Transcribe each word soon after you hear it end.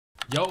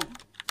Yo,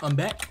 I'm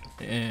back,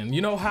 and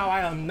you know how I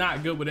am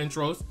not good with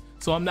intros,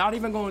 so I'm not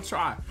even gonna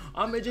try.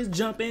 I'ma just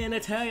jump in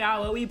and tell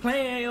y'all what we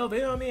playing, you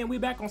feel me? And we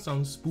back on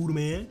some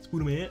Spiderman,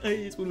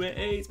 hey, Spiderman,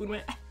 hey,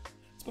 Spiderman,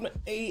 Spiderman,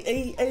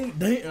 hey,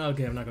 damn.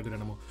 Okay, I'm not gonna do that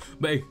no more.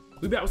 But hey,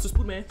 we back with some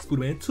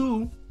Spiderman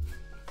 2.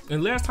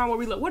 And last time,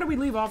 where did we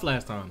leave off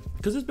last time?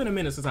 Because it's been a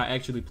minute since I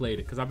actually played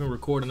it, because I've been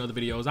recording other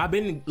videos. I've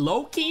been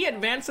low-key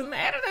advancing the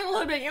editing a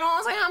little bit, you know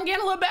what I'm saying? I'm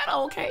getting a little better,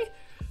 okay?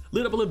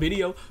 Lit up a little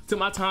video, took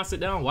my time, sit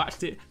down,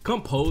 watched it,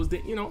 composed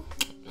it, you know.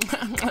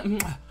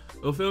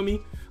 You feel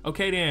me?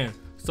 Okay then,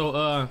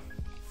 so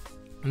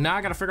now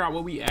I gotta figure out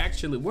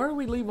where did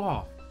we leave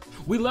off?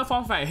 We left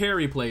off at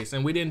HERRY place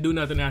and we didn't do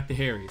nothing after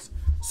HERRY's.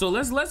 So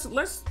let's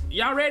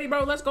y'all ready,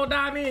 bro? Let's go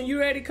dive in. You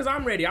ready? Cause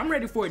I'm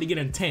ready for it to get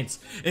intense.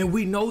 And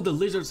we know the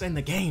lizard's in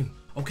the game,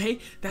 okay?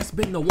 That's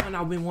been the one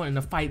I've been wanting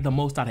to fight the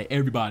most out of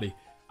everybody.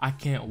 I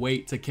can't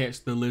wait to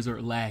catch the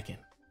lizard lacking.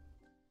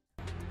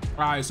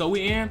 All right, so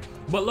we in,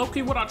 but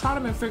low-key what I've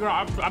been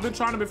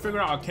trying to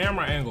figure out a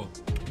camera angle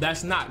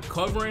that's not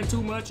covering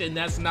too much and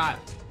that's not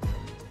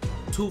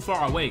too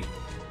far away.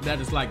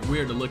 That is like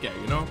weird to look at,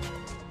 you know?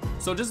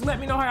 So just let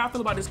me know how y'all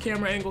feel about this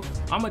camera angle.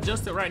 I'm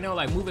adjust it right now,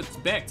 like move it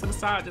back to the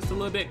side just a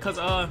little bit, cause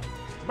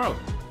bro,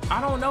 I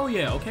don't know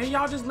yet, okay?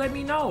 Y'all just let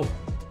me know.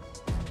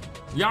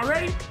 Y'all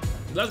ready?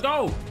 Let's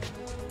go.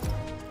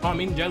 Oh, I'm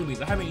eating jelly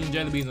beans. I haven't eaten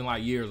jelly beans in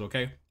like years,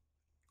 okay?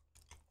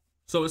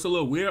 So it's a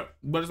little weird,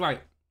 but it's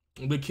like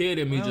the kid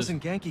in me Miles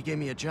and Genki gave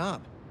me a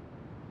job.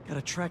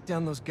 Gotta track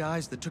down those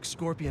guys that took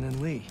Scorpion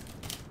and Lee.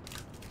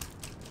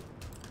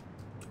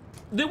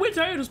 Did we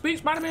tell you to speak,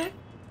 Spider-Man?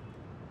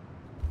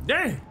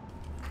 Dang.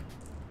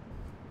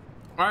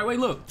 All right, wait,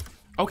 look.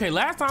 Okay,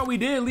 last time we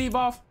did leave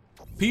off,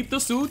 peep the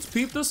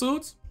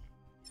suits.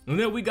 And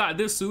then we got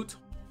this suit.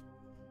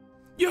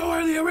 You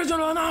are the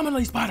original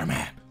anomaly,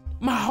 Spider-Man.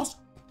 Miles,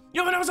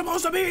 you were never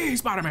supposed to be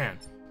Spider-Man.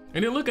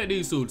 And then look at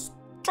these suits.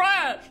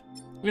 Trash.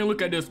 And then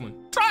look at this one.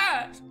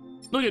 Trash.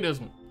 Look at this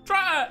one.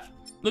 Trash.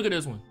 Look at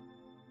this one.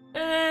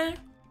 And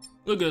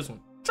look at this one.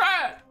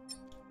 Trash.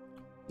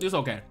 It's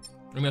okay.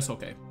 I mean, it's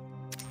okay.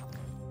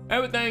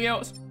 Everything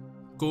else,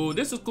 cool.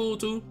 This is cool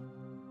too.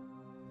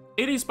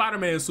 Any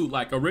Spider-Man suit,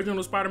 like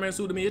original Spider-Man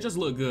suit to me, it just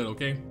look good,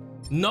 okay?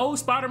 No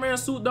Spider-Man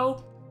suit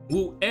though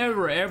will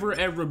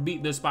ever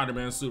beat this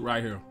Spider-Man suit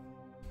right here.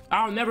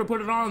 I'll never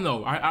put it on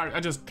though. I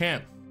just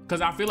can't,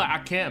 cause I feel like I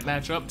can't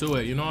match up to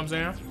it. You know what I'm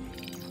saying?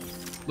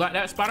 Like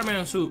that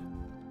Spider-Man suit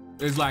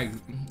is like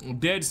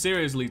dead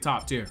seriously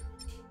top tier.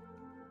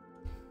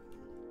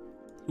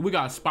 We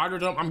got Spider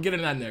Jump. I'm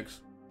getting that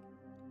next.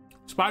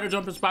 Spider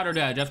Jump and Spider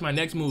Dash. That's my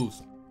next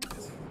moves.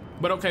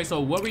 But okay,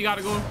 so what we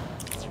gotta go?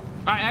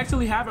 I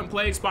actually haven't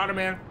played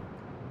Spider-Man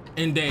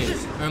in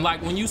days. And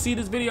like when you see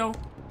this video,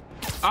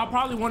 I'll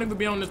probably won't even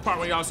be on this part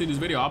when y'all see this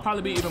video. I'll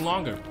probably be even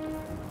longer.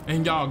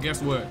 And y'all,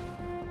 guess what?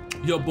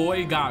 Your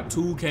boy got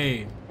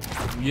 2K.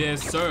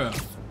 Yes, sir.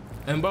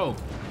 And bro,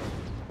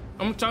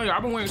 I'm telling you,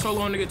 I've been waiting so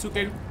long to get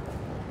 2K.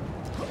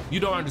 You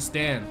don't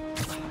understand.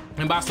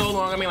 And by so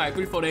long, I mean like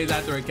 3-4 days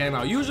after it came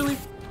out. Usually,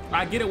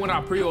 I get it when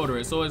I pre-order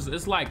it. So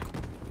it's like,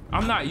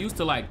 I'm not used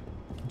to like,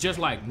 just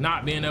like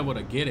not being able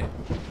to get it.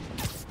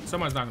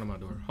 Somebody's knocking on my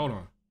door. Hold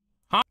on.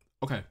 Huh?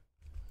 Okay,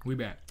 we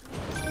back.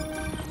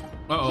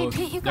 Uh-oh,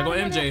 hey, Pete, there go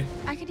MJ.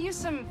 I could use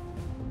some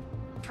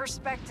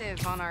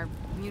perspective on our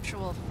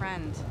mutual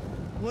friend.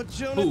 What'd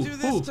Jonah do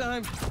this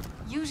time?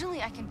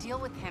 Usually I can deal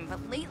with him,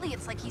 but lately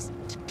it's like he's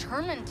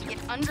determined to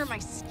get under my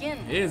skin.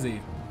 Is he?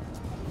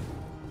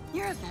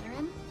 You're a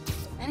veteran.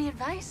 Any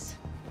advice?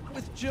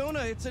 With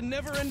Jonah, it's a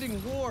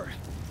never-ending war.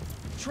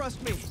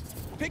 Trust me,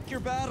 pick your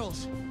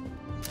battles.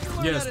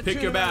 Yes,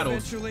 pick your battles.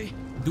 Eventually.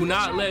 Do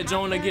not let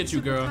Jonah get you,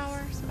 girl.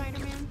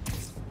 Spider-Man.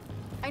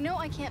 I know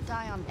I can't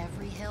die on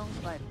every hill,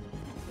 but...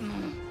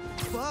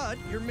 But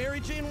you're Mary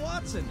Jane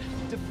Watson,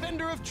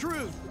 defender of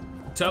truth.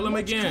 Tell him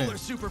again. Cooler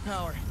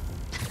superpower.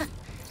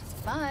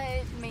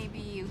 But maybe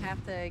you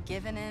have to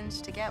give an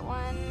inch to get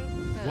one.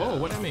 Whoa,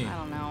 what do you mean? I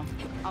don't know.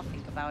 I'll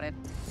think about it.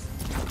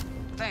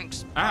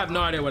 Thanks. I have no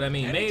idea what I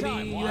mean. Anytime,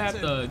 maybe you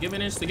Watson. have to give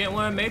an inch to get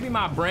one. Maybe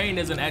my brain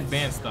isn't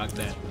advanced like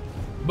that.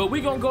 But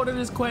we gonna go to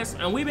this quest,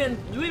 and we've been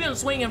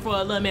swinging for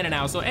a little minute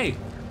now. So hey,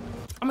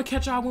 I'm gonna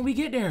catch y'all when we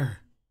get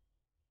there.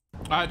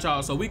 All right,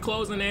 y'all. So we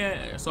closing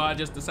there. So I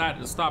just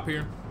decided to stop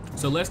here.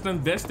 So let's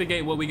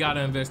investigate what we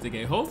gotta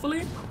investigate.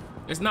 Hopefully,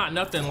 it's not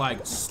nothing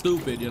like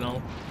stupid, you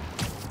know.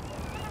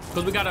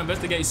 Cause we gotta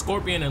investigate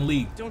Scorpion and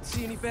Lee. Don't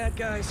see any bad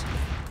guys.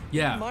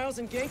 Yeah. Miles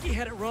and Genki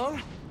had it wrong.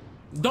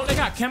 Don't they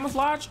got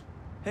camouflage?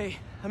 Hey,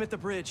 I'm at the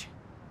bridge.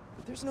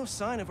 But there's no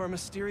sign of our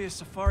mysterious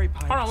safari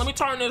pirates. Hold on, let me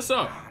turn this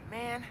up. Oh,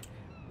 man,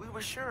 we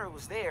were sure it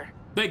was there.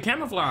 They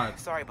camouflage.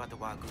 Sorry about the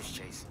wild goose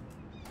chase.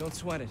 Don't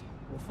sweat it.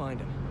 We'll find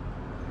him.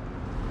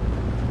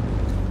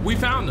 We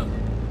found them.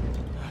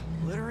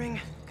 Littering?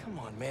 Come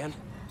on, man.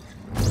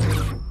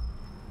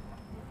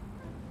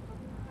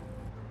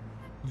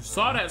 You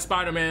saw that,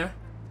 Spider-Man.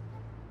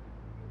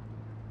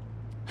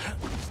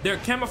 They're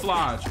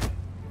camouflage.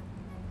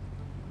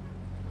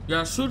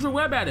 Yeah, shoot your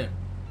web at it.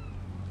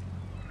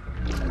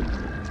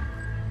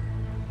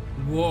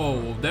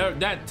 Whoa,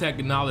 that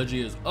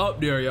technology is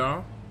up there,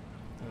 y'all.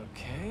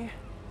 Okay.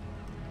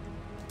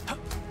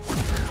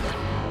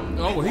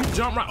 Oh, he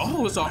jumped right.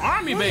 Oh, it's an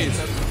army base.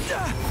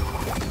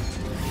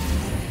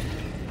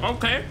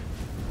 Okay.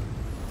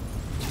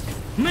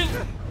 Me.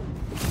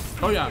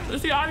 Oh yeah.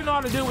 See, I already know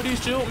how to deal with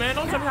these shields, man.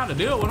 Don't tell me how to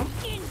deal with them.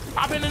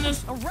 I've been in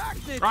this. All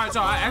right,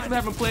 so I actually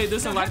haven't played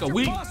this in like a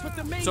week,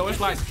 so it's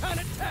like,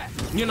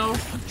 you know,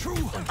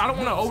 I don't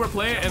want to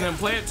overplay it and then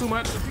play it too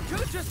much. You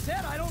could have just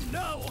said I don't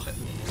know.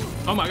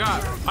 Oh my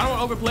god, I don't want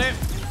to overplay it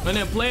and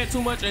then play it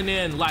too much and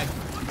then like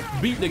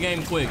beat the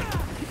game quick.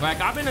 Like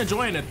I've been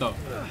enjoying it though.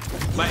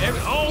 Like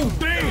oh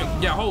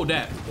damn, yeah, hold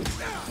that.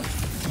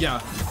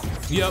 Yeah,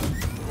 yep,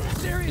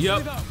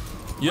 yep,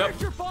 yep.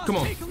 Come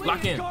on,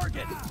 lock in.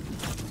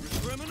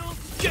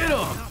 Get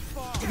up.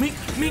 Mink.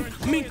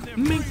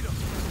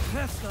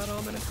 That's not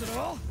ominous at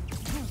all.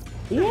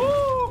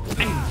 Woo!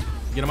 Hey,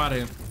 get him out of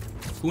here.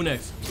 Who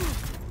next?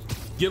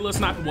 Get a little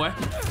sniper boy.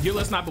 Get a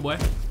little sniper boy.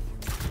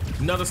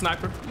 Another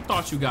sniper. You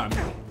thought you got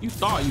me. You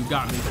thought you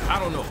got me. I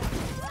don't know.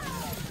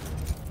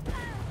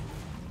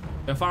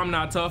 If I'm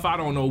not tough, I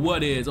don't know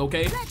what is,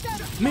 okay?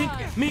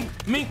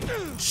 Mink.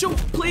 Shoot,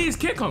 please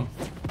kick him.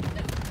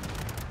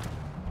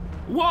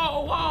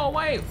 Whoa,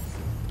 wait.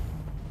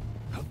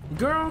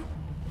 Girl.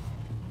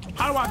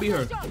 How do I beat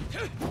her?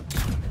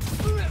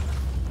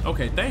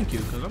 Okay, thank you,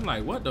 because I'm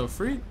like, what the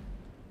freak?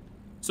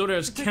 So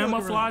there's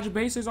camouflage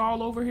bases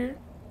all over here?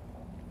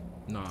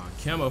 Nah,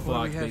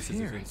 camouflage bases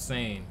is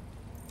insane.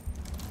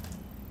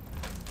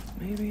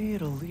 Maybe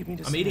it'll lead me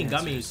to I'm eating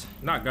gummies.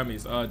 Not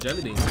gummies,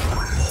 jelly beans.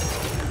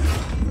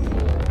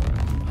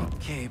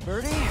 Okay,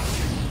 Birdie.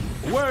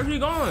 Where is he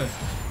going?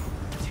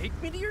 Take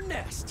me to your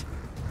nest.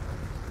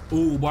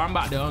 Ooh, boy, I'm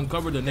about to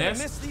uncover the I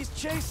nest. miss these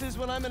chases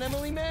when I'm an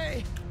Emily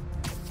May.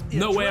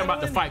 No way I'm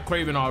about to fight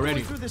Craven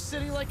already. Going through the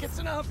city like it's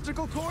an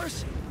obstacle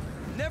course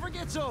never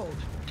gets old.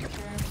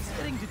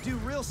 Heading to do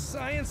real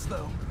science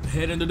though.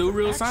 Heading to do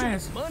real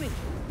science. Money.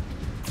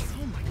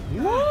 Oh my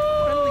god. Woo!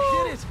 Finally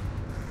did it.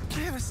 I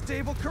have a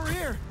stable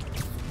career.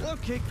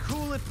 Okay,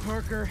 cool it,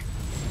 Parker.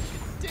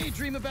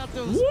 Daydream about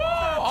those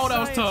Oh, that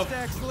was science tough.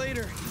 stacks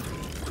later.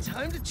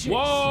 Time to chase.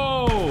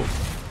 Whoa!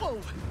 Whoa.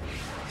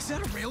 Is that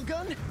a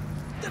railgun?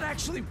 That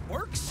actually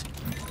works?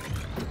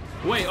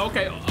 Wait,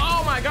 okay.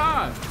 Oh my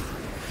god.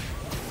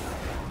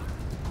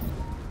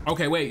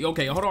 Okay, wait,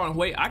 okay, hold on,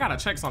 wait. I gotta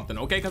check something,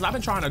 okay? Because I've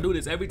been trying to do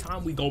this every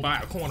time we go by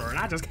a corner and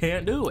I just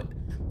can't do it.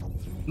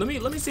 Let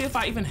me see if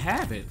I even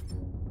have it.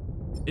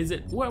 Is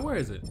it, where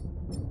is it?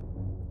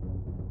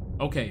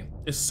 Okay,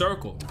 it's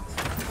circle.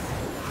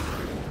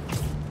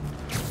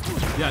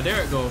 Yeah,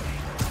 there it goes.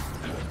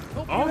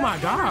 Oh my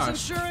gosh.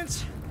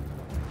 Insurance.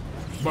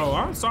 Bro,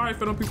 I'm sorry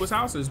for them people's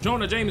houses.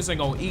 Jonah Jameson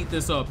gonna eat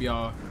this up,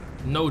 y'all.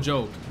 No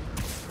joke.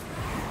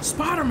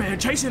 Spider-Man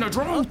chasing a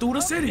drone through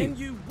the city. And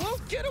you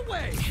won't get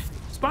away.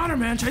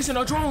 Spider-Man chasing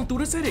a drone through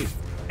the city.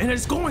 And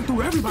it's going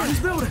through everybody's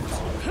buildings.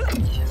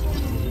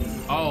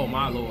 Oh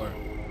my lord.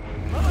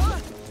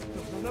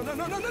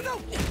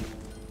 No.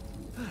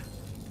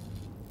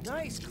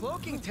 Nice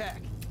cloaking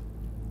tech.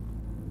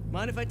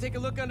 Mind if I take a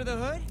look under the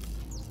hood?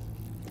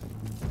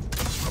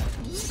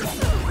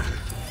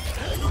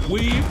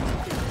 Weave.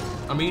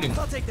 I'm eating.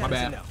 I'll take that My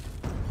as a bad.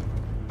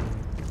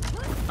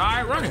 no.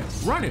 Alright,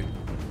 run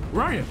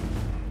it.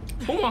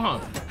 Come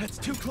on, That's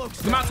too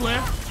close. Come out, twin.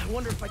 I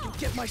wonder if I can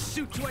get my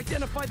suit to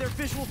identify their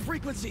visual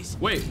frequencies.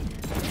 Wait.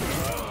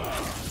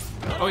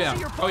 Oh yeah.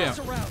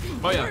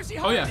 Where's he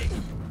hiding?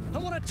 I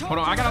want to talk Hold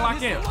on, I gotta about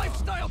lock his in.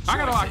 lifestyle I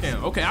gotta lock choices.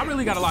 in. Okay, I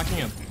really gotta lock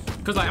in.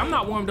 Cause like I'm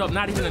not warmed up,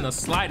 not even in the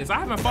slightest. I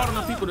haven't fought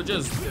enough people to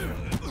just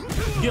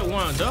get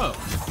warmed up.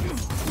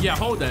 Yeah,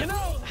 hold that. You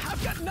know,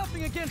 I've got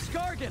nothing against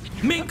Gargan.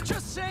 Mink. I'm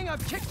just saying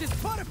I've kicked his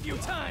butt a few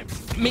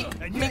times. Mink.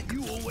 And yet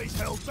you always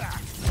held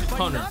back. By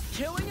Hunter. not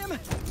killing him?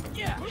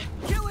 Yeah,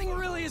 killing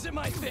really isn't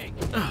my thing.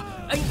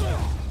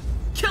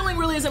 Killing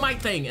really isn't my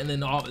thing. And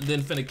then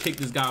finna kick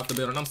this guy off the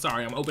building. I'm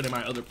sorry, I'm opening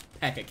my other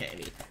pack of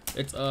candy.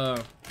 It's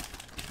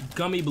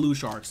gummy blue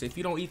sharks. If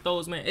you don't eat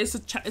those, man,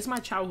 it's my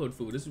childhood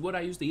food. This is what I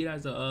used to eat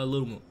as a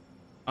little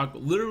one.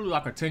 Literally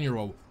like a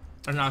 10-year-old.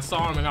 And I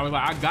saw him and I was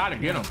like, I gotta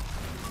get him.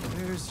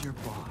 Where's your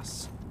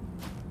boss?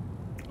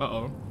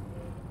 Uh-oh.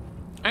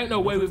 Ain't no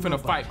way we finna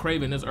fight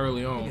Craven this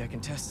early on. Maybe I can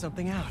test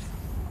something out.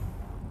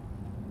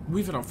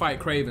 We finna fight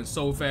Craven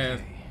so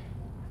fast. Okay.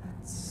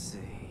 Let's see.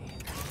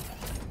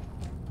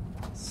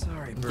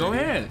 Sorry, Birdie. Go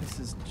ahead. This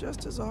is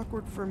just as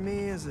awkward for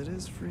me as it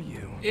is for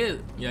you.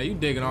 Yeah, you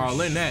digging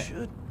all in that.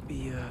 Should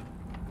be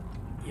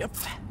Yep.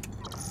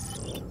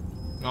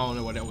 I don't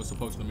know what that was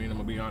supposed to mean, I'm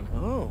gonna be honest.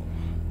 Oh,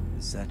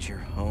 is that your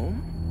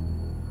home?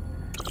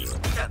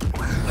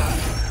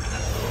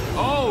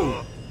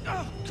 Oh!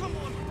 Oh, come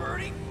on,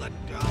 Birdie, let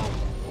go.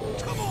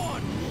 Come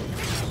on.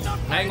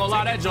 I ain't gonna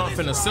lie, that jump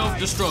finna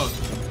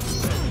self-destruct.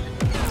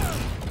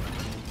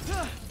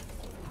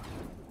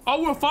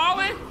 Oh, we're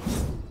falling?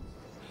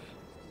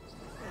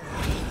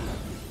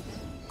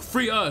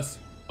 Free us.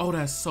 Oh,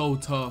 that's so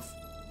tough.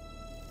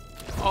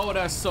 Oh,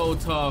 that's so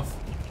tough.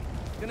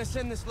 Gonna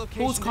send this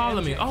location. Who's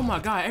calling me? MJ. Oh my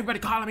God, everybody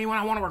calling me when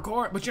I want to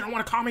record, but you don't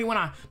want to call me when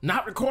I'm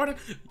not recording?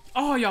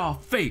 Oh, y'all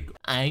fake.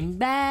 I'm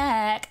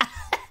back.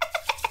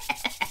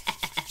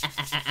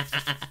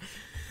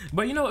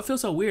 But you know, it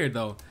feels so weird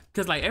though.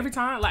 Cause like every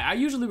time, like I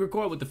usually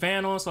record with the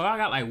fan on, so I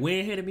got like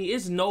wind hitting me.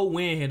 It's no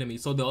wind hitting me.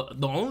 So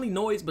the only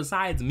noise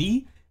besides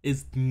me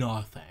is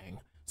nothing.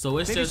 So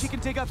it's Maybe just, she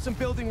can dig up some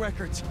building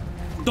records.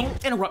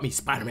 don't interrupt me,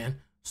 Spider-Man.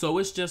 So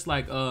it's just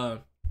like,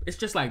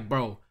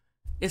 bro,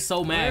 it's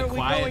so mad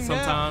quiet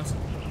sometimes.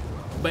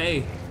 But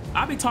hey,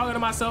 I be talking to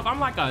myself. I'm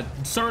like a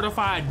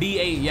certified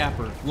D8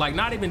 yapper. Like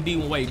not even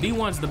D1. Wait,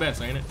 D1's the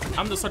best, ain't it?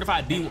 I'm the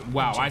certified D1.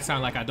 Wow, I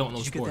sound like I don't know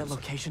Did you sports. get that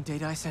location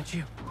data I sent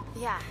you?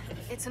 Yeah,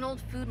 it's an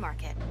old food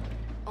market.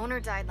 Owner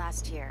died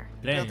last year.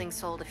 Dang. Building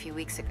sold a few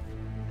weeks ago.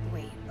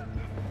 Wait.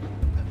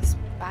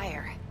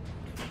 Spire.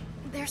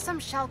 There's some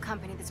shell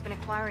company that's been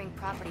acquiring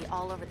property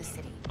all over the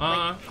city.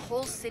 Like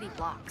whole city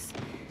blocks.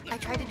 I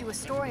tried to do a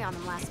story on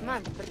them last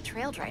month, but the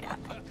trail dried up.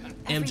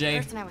 Every MJ.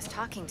 person I was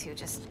talking to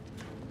just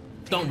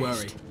Don't worry.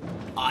 vanished.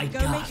 I Go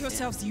got make it.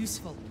 yourselves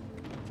useful.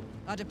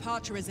 Our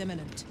departure is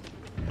imminent.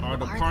 Our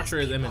departure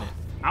is imminent.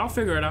 I'll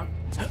figure it out.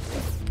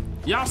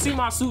 Y'all see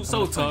my suit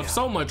so tough,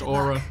 so much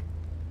aura.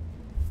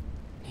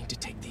 Need to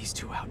take these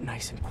two out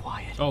nice and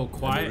quiet. Oh,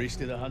 quiet.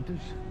 The hunters?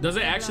 Does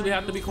it actually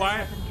have to be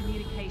quiet?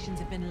 Communications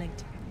have been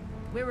linked.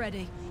 We're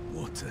ready.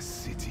 What a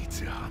city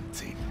to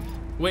hunt in.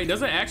 Wait,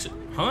 does it actually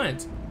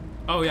hunt?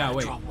 Oh yeah,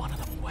 wait. Draw one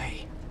of them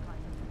away.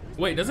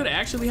 Wait, does it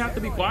actually have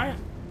to be quiet?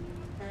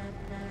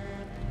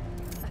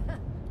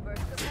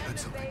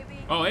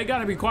 Oh, it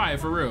gotta be quiet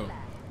for real.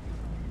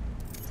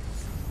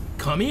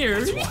 Come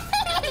here.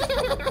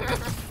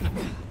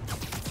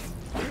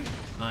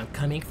 I'm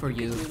coming for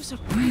you.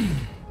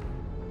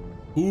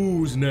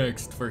 Who's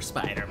next for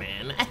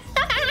Spider-Man?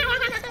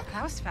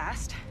 That was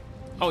fast.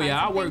 Oh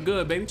yeah, I work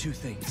good, baby. Two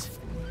things.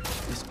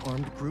 This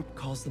armed group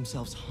calls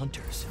themselves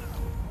hunters.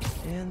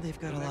 And they've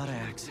got a lot of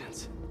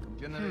accents.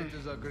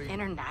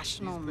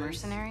 International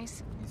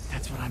mercenaries?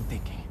 That's what I'm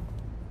thinking.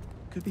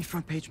 Could be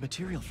front page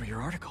material for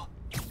your article.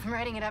 I'm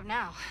writing it up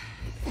now.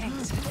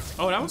 Thanks.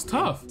 Oh, that was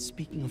tough.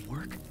 Speaking of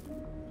work,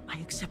 I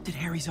accepted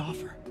Harry's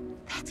offer.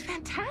 That's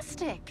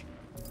fantastic.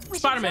 We should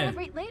Spider-Man.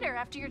 celebrate later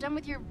after you're done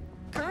with your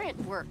current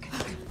work.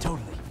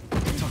 Totally.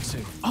 Talk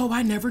soon. Oh,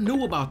 I never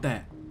knew about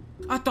that.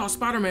 I thought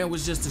Spider-Man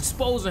was just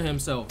exposing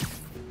himself.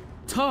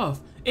 Tough.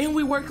 And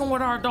we working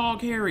with our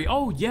dog Harry.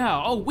 Oh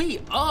yeah. Oh, we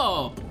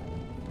up.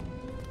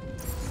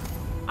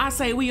 I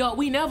say we up,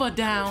 we never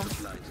down.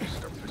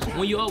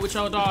 When you up with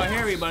your dog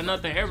Harry, but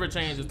nothing ever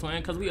changes,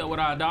 twin, cause we up with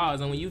our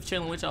dogs, and when you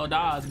chilling with your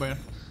dogs, bruh.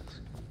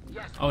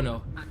 Oh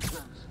no.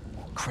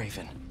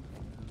 Craven.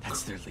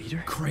 That's their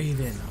leader?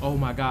 Craven. Oh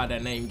my God,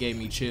 that name gave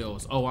me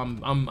chills. Oh,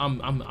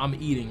 I'm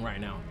eating right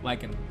now.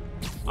 Like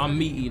I'm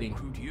meat eating.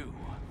 Who'd you?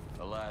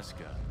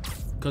 Alaska.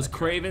 Cause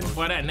Craven,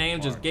 boy, that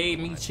name just gave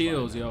me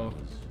chills, yo.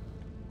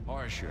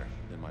 Harsher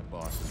than my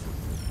bosses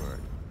would prefer.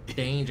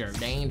 Danger,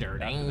 danger,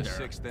 After the danger.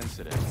 6th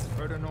incident.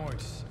 Further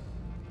north.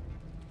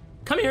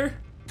 Come here.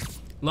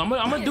 I'm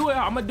gonna do it.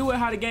 I'm gonna do it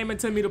how the game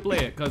intended me to play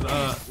it, cause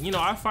you know,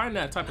 I find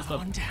that type of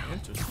stuff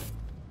interesting.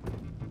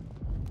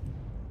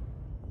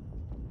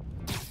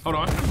 Hold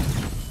on.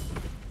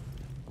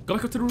 Go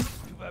back up to the roof.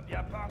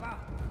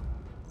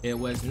 It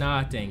was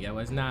nothing. It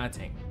was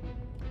nothing.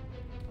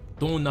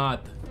 Do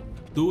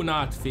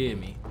not fear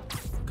me,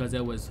 cause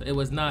it was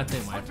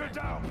nothing, my friend.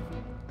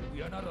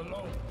 We are not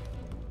alone.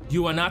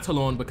 You are not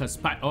alone because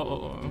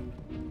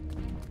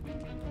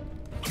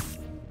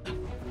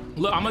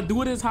Look, I'm gonna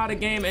do this how the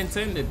game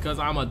intended, cause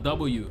I'm a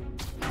W.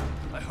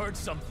 I heard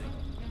something.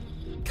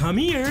 Come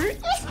here.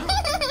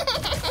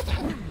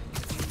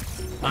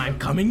 I'm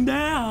coming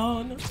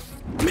down.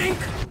 Mink.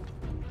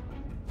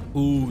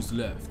 Who's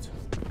left?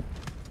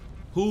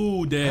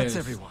 Who dares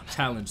That's everyone.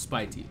 challenge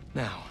Spidey?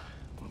 Now,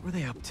 what were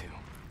they up to?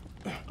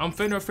 I'm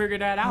finna figure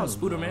that out,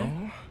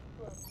 Spiderman.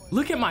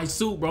 Look at my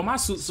suit, bro. My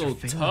suit's so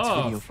Surveillance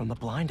video tough. from the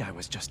blind I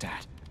was just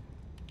at.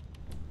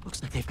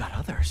 Looks like they've got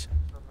others.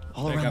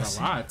 All They around got the a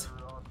city. lot.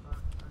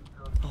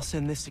 I'll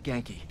send this to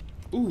Genki.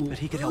 Ooh, But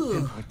he could help ugh.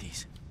 pinpoint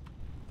these.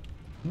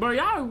 Bro,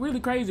 y'all really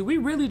crazy. We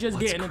really just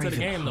What's getting into the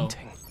Craven game, though.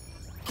 hunting?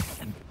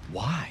 And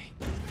why?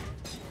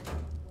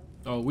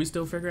 Oh, we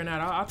still figuring that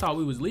out? I thought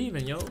we was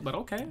leaving, yo. But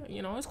okay,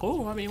 you know, it's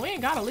cool. I mean, we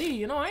ain't gotta leave,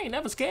 you know. I ain't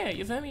never scared,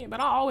 you feel me? But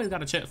I always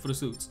gotta check for the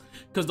suits.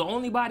 Because the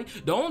only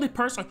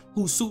person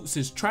whose suits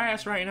is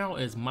trash right now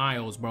is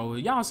Miles, bro.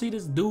 Y'all see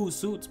this dude's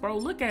suits, bro?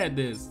 Look at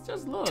this.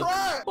 Just look.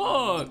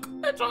 Look.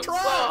 That junk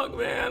suck,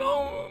 man.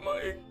 Oh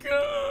my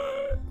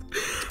God.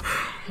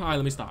 All right,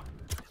 let me stop.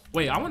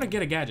 Wait, I want to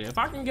get a gadget. If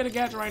I can get a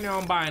gadget right now,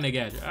 I'm buying a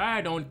gadget.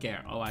 I don't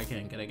care. Oh, I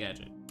can't get a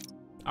gadget.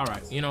 All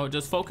right, you know,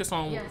 just focus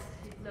on... Yes,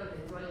 it's loaded.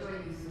 We'll join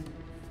you soon.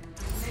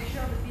 Make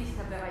sure the beasts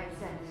have the right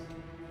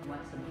scent. Watch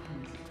them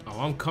hunt. Oh,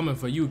 I'm coming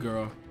for you,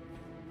 girl.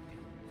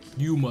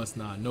 You must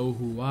not know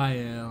who I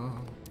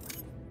am.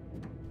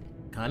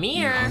 Come You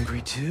here.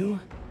 hungry too?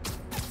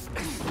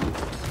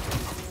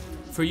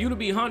 For you to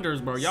be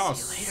hunters, bro, y'all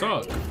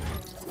suck.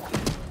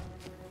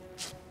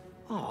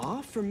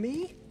 Aw, for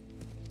me?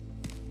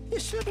 You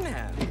shouldn't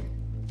have.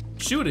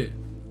 Shoot it.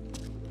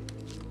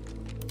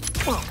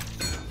 Whoa.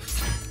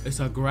 It's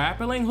a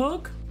grappling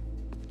hook?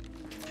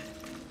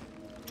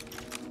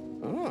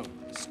 Oh,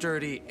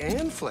 sturdy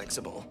and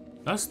flexible.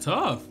 That's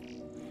tough.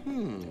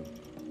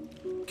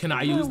 Can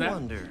I use that?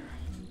 Wonder.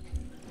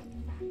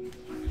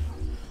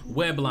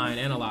 Web line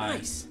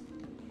analyze. Nice.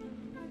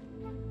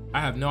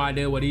 I have no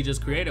idea what he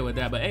just created with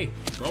that, but hey,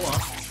 go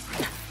off.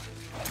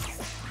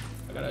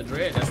 I got a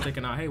dread that's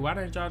sticking out. Hey, why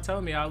didn't y'all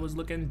tell me I was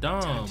looking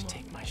dumb? Time to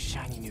take my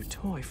shiny new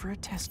toy for a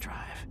test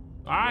drive.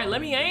 All right,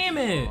 let me aim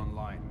it.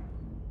 Online.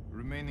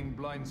 Remaining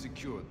blind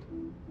secured.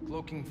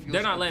 Cloaking fields.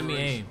 They're not letting me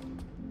aim.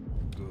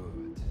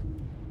 Good.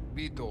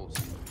 Beetles.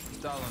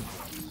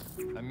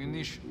 Talent.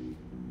 Ammunition.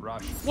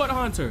 Russian. What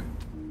hunter?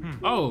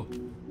 Oh.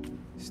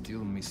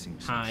 Still missing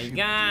some I shit.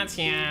 got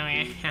you.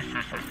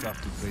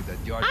 Tough to play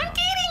that yard. I'm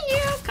getting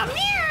you. Come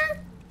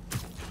here.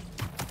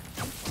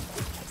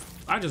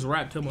 I just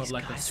wrapped him up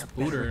like a Guys are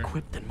better scooter.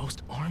 equipped than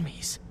most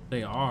armies.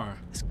 They are.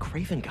 This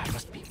Craven guy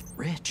must be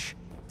rich.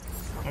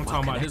 I'm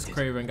talking about this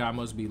Craven guy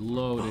must be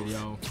loaded,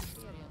 yo.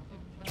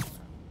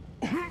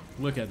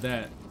 Look at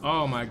that.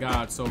 Oh my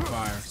God, so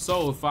fire.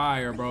 So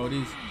fire, bro.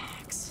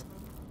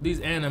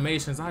 These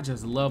animations, I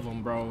just love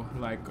them, bro.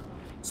 Like,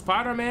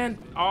 Spider-Man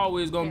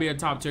always gonna be a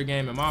top tier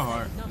game in my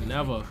heart.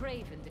 Never.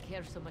 Craven to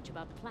care so much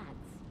about plants.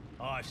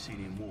 I've seen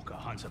him walk a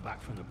hunter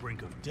back from the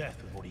brink of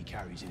death with what he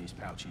carries in his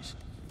pouches.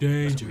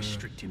 Danger. Doesn't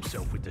restrict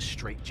himself with the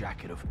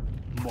straitjacket of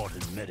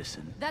modern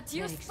medicine. That's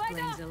you, Spider.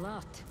 Explains a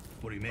lot.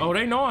 What do you mean? Oh,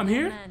 they know I'm No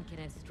here? man can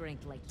have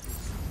strength like you.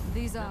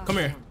 These are. Come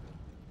here.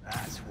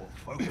 That's what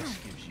focus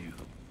gives you.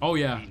 Oh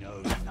yeah. He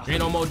knows nothing. Ain't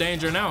no more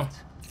danger now.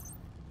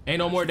 Ain't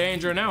no more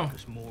danger now.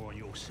 Focus more on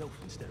yourself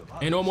instead of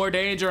others. Ain't no more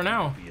danger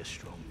now. Be a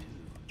strong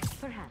too.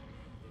 Perhaps.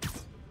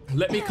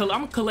 Let me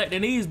I'm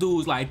collecting these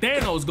dudes like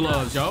Thanos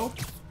gloves, yo.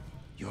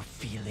 You're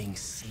feeling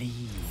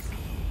sleepy.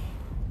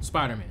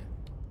 Spider-Man.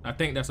 I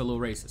think that's a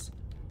little racist.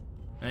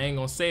 I ain't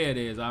gonna say it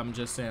is, I'm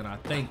just saying I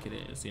think it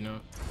is, you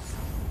know?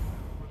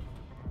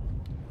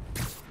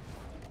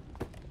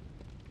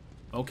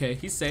 Okay,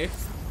 he's safe.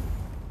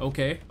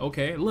 Okay,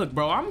 okay. Look,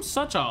 bro, I'm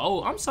such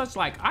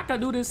like, I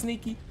could do this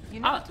sneaky. You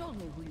never told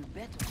me who you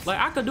bet on. Like,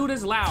 I could do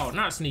this loud,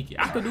 not sneaky.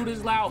 I could do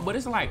this loud, but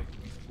it's like,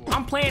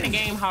 I'm playing the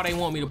game how they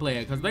want me to play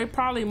it, because they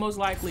probably most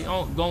likely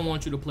gonna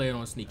want you to play it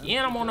on sneaky.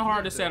 And I'm on the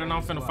hardest set, and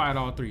I'm finna fight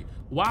all three.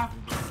 Why?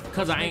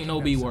 Because I ain't no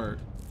B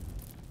word.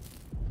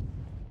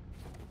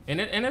 And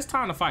it's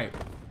time to fight.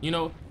 You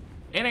know,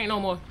 it ain't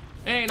no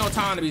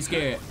time to be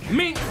scared.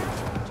 Mink,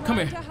 come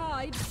here.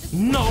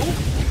 No,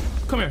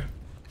 come here.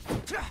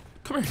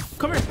 Come here,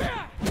 come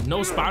here.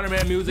 No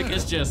Spider-Man music,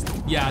 it's just,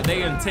 yeah,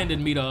 they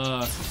intended me to,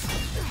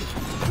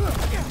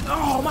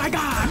 oh my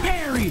God,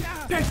 Harry!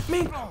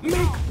 Mink!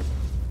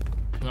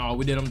 Oh,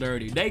 we did them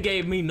dirty. They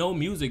gave me no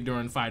music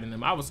during fighting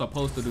them. I was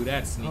supposed to do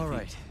that sneaky. All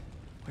right,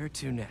 where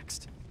to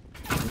next?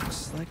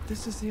 Looks like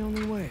this is the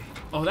only way.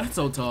 Oh, that's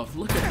so tough.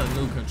 Look at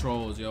the new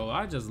controls, yo.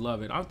 I just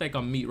love it. I think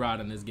I'm meat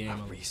riding this game.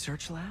 A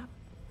research lab?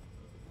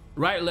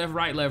 Right, left,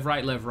 right, left,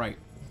 right, left, right.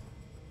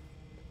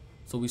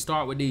 So we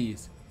start with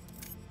these.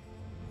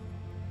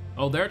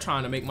 Oh, they're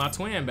trying to make my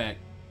twin back.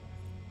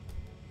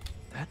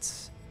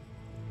 That's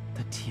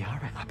the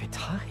Tiara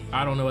Apetae.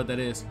 I don't know what that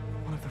is.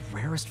 One of the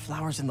rarest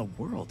flowers in the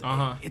world.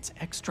 Uh-huh. Its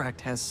extract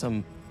has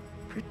some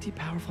pretty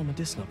powerful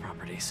medicinal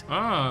properties.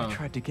 Ah. I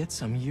tried to get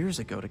some years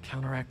ago to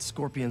counteract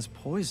Scorpion's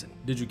poison.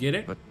 Did you get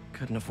it? But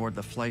couldn't afford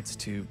the flights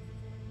to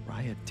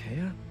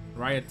Raiatea?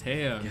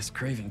 Raiatea. Guess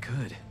Craven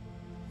could.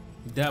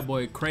 That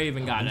boy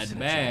Craven got that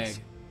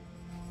bag.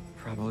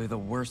 Probably the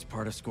worst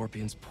part of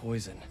Scorpion's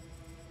poison.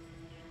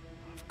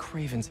 If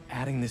Craven's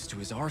adding this to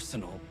his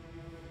arsenal.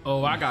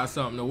 Oh, I got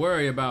something to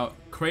worry about.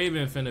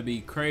 Craven finna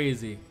be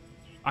crazy.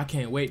 I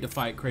can't wait to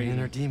fight Craven.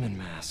 Inner demon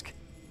mask.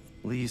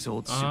 Lee's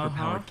old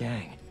superpowered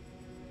gang.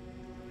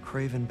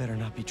 Craven better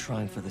not be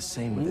trying for the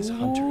same with his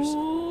hunters.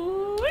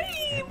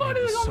 Ooh-wee, but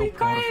it's gonna be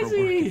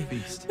crazy.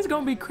 It's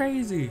gonna be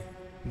crazy.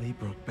 Lee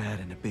broke bad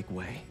in a big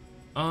way.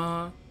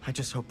 I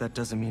just hope that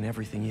doesn't mean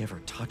everything he ever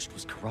touched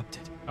was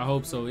corrupted. I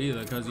hope so either,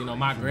 because you know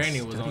my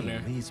granny was on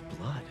there. Lee's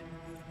blood.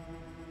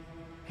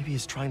 Maybe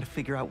he's trying to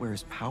figure out where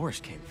his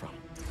powers came from.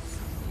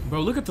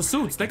 Bro, look at the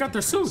suits. They got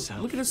their suits.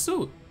 Look at his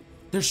suit.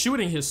 They're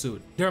shooting his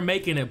suit. They're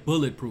making it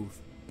bulletproof.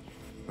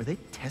 Were they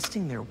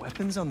testing their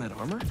weapons on that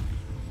armor?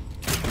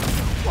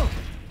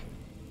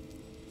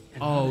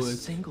 And oh, not a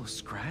single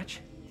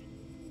scratch?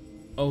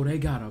 Oh, they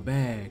got a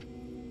bag.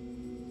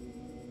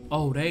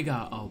 Oh, they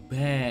got a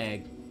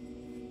bag.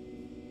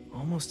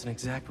 Almost an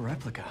exact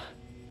replica.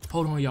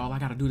 Hold on, y'all. I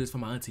gotta do this for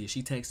my auntie. If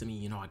she texted me,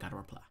 you know I gotta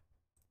reply.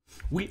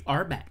 We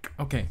are back.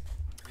 Okay.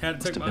 Had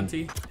to take my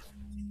auntie.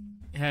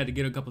 Had to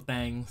get a couple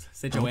things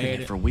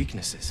situated. For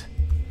weaknesses.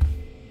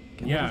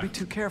 Can never be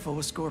too careful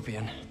with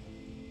Scorpion.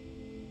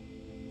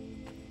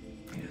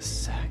 Wait a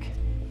sec.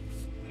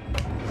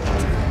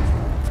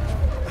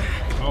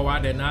 Oh, I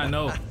did not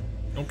know.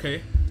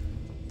 Okay.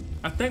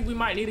 I think we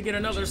might need to get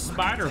another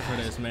spider for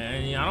this,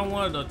 man. I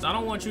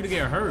don't want you to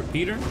get hurt,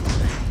 Peter.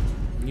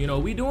 You know,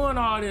 we doing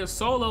all this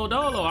solo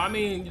dolo. I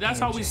mean, that's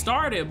how we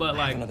started, but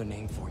like. I have another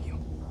name for you.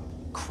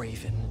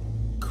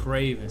 Craven.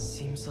 Craven.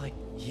 Seems like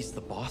he's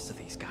the boss of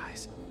these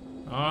guys.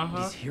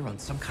 Uh-huh. He's here on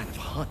some kind of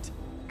hunt.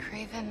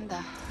 Craven the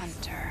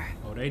Hunter.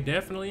 Oh, they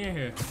definitely in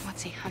here.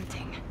 What's he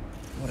hunting?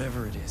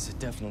 Whatever it is, it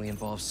definitely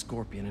involves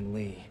Scorpion and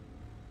Lee.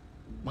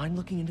 Mind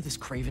looking into this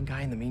Craven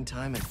guy in the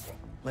meantime and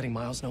letting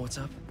Miles know what's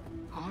up?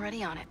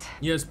 Already on it.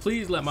 Yes,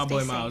 please let my Stay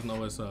boy safe. Miles know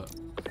what's up.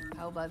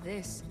 How about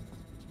this?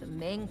 The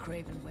main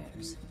Craven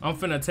wears. I'm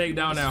finna take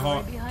down that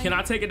hawk. Can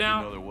I take it No,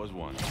 down? there was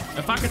one.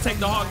 If I can take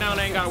the hawk down,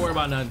 I ain't gotta worry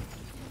about nothing.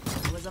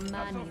 There was a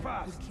man here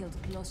who killed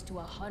close to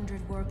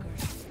 100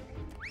 workers.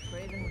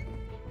 Craven.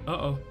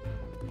 Uh-oh.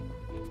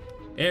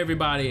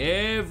 Everybody.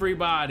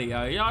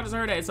 Y'all just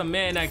heard that. It's a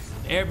man that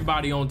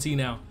everybody on T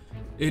now.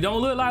 It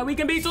don't look like we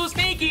can be too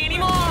sneaky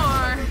anymore.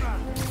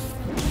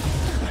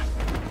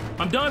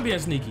 I'm done being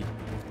sneaky.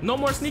 No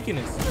more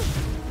sneakiness.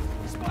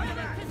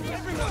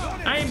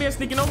 I ain't being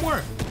sneaky no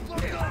more.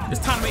 It's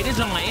time to make this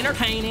joint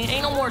entertaining.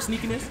 Ain't no more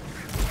sneakiness.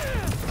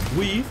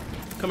 Weave.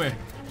 Come here.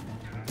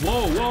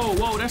 Whoa, whoa,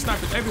 whoa. That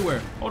sniper's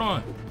everywhere. Hold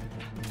on.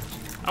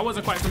 I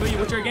wasn't quite familiar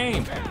with your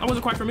game.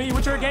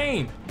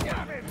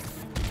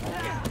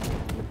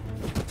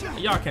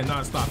 Y'all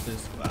cannot stop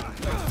this.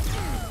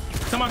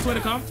 Come on,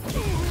 Twitter, come.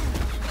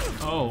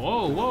 Oh,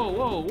 whoa, whoa,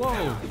 whoa,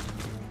 whoa.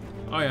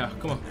 Oh, yeah,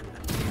 come on.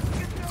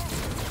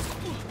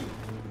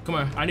 Come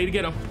on, I need to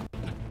get him.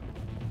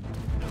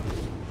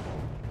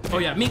 Oh,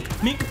 yeah, mink.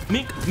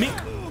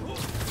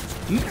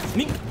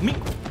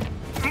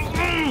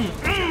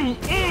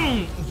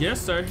 Yes,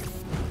 sir.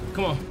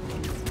 Come on.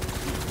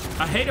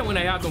 I hate it when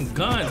they have them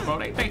guns, bro.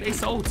 They think they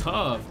so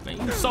tough. Man,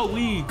 you so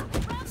weak.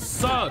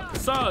 Suck.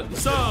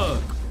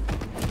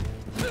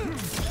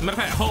 Matter of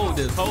fact, hold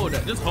this, hold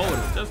that. Just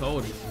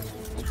hold it.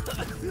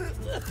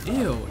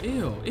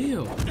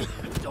 Ew.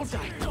 Don't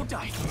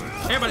die.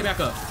 Everybody back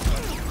up.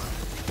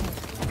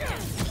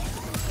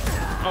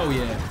 Oh,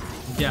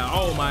 yeah,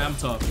 oh my, I'm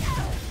tough.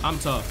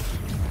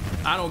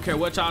 I don't care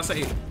what y'all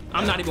say.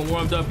 I'm not even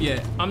warmed up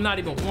yet.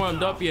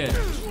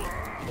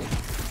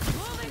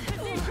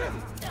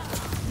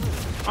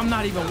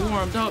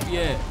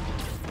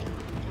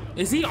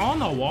 Is he on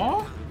the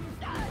wall?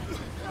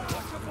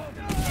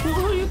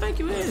 Who do you think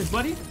you is,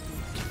 buddy?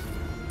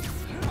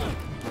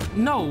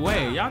 No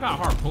way, y'all got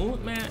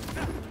harpooned, man.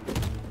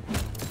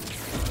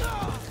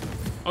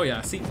 Oh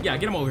yeah, see, yeah,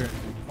 get him over here.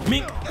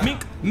 Mink,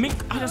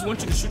 I just want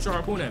you to shoot your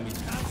harpoon at me.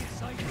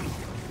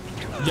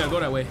 Yeah,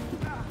 go that way.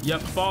 Yep,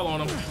 fall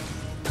on him.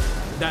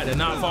 That did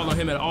not fall on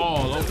him at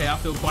all. Okay, I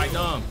feel quite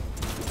dumb.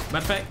 Matter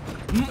of fact,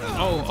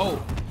 oh.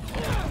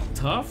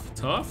 Tough,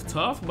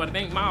 but it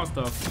ain't Miles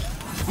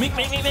tough. Mink.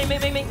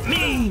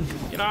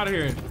 Get out of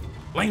here.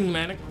 Lame,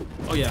 man.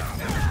 Oh, yeah.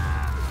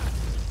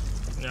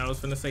 I was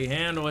finna say,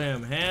 handle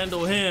him.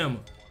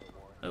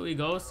 There we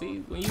go.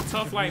 See, when you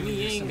tough like me,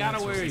 you ain't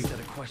gotta worry. Instead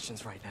of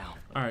questions right now.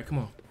 All right, come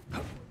on.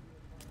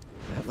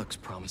 That looks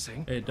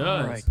promising. It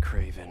does. All right,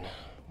 Craven.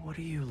 What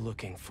are you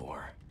looking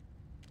for?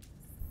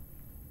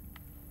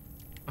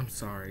 I'm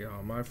sorry,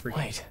 y'all. My freaking.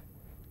 Wait.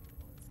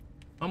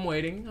 I'm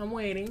waiting.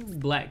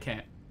 Black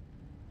cat.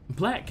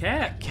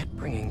 Kept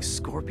bringing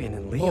Scorpion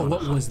and Lee Oh, on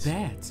what a hunt. was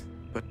that?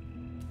 But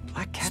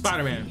Black Cat's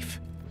Spiderman. a thief.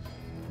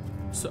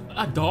 So,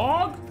 a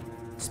dog?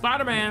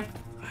 Spiderman.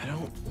 I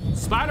don't.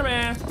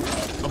 Spiderman.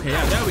 Okay,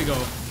 yeah, there we go.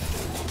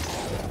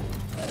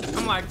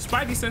 I'm like,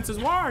 Spidey senses,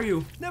 where are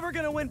you? Never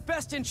gonna win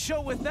best in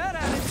show with that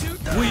attitude.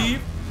 Weave.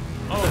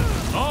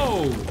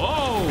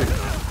 Oh.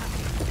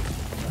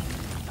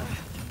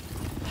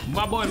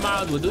 My boy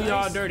Miles will do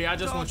y'all dirty. I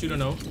just want you to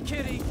know.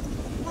 Kitty,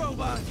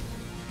 robot.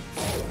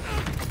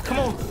 Come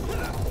on.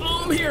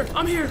 Oh,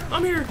 I'm here.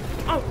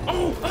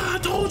 Oh, I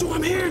told you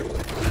I'm here.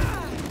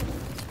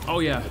 Oh,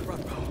 yeah.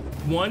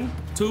 1,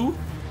 2,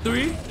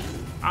 3.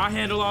 I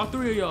handle all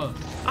 3 of y'all.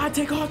 I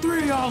take all 3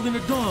 of y'all in the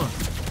gun.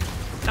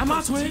 That's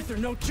my twin. They're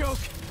no joke.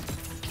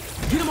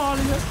 Get them all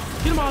in here.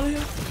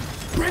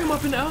 Bring them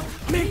up in there.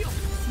 Make.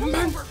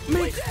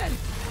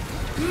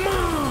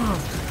 Mom.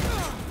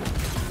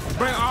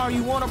 Bring all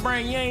you want to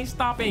bring. You ain't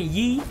stopping,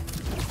 ye.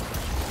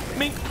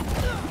 Mink.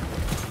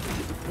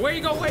 Where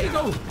you go?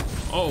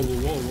 Oh,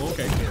 whoa,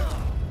 okay.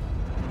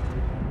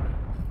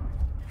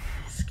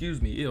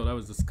 Excuse me, ew, that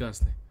was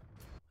disgusting.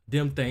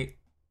 Them thing.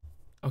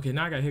 Okay,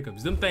 now I got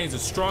hiccups. Them things are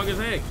strong as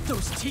heck.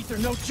 Those teeth are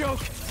no joke.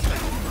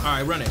 All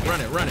right, run it.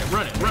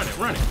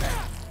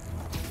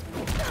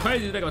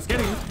 Crazy, you think I'm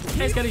scared of you?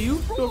 Ain't scared of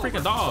you. You're a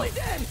freaking dog.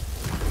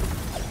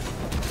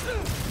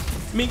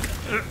 Mink.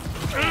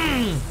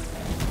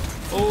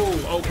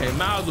 Oh, okay.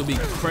 Miles will be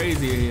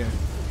crazy here.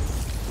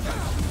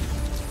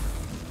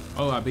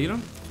 Oh, I beat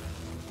him?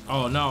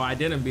 Oh, no, I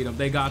didn't beat him.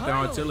 They got their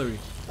artillery.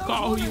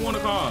 Call who you want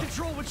to call.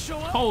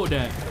 Hold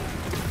that.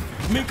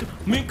 Mink.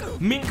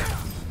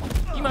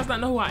 You must not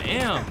know who I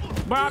am.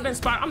 Bro, I've been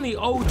spotted. I'm the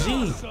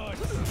OG.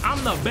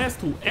 I'm the best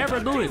to ever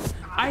do it.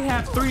 I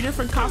have 3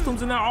 different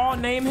costumes and they're all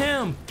named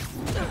him.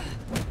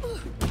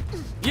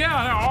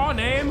 Yeah, they're all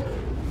named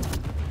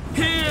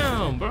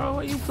him. Bro,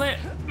 what you playing?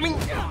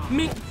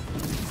 Mink.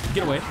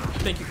 Get away.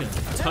 Think you can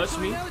touch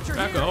me? I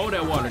can hold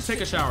that water.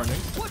 Take a shower,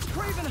 nigga. What's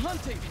Craven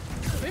hunting?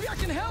 Maybe I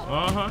can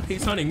help.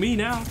 He's hunting me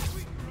now.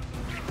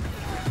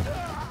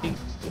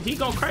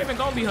 Craven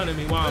gonna be hunting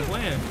me while I'm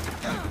playing.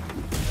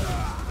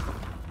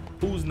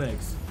 Who's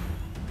next?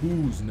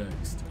 Who's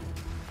next?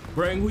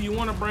 Bring who you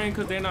want to bring,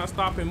 because they're not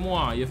stopping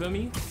moi. You feel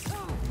me?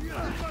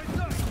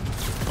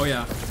 Oh,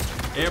 yeah.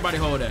 Everybody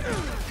hold that.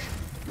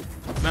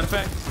 Matter of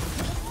fact.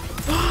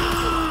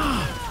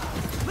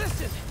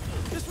 Listen,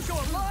 this would go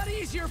a lot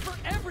easier for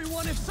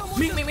everyone if someone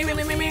Me. Craven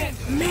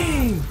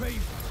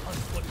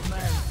hunts what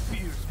man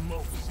fears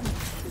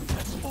most.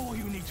 That's all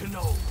you need to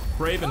know.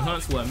 Craven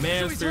hunts what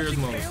man fears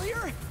most.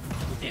 Failure?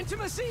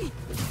 Intimacy?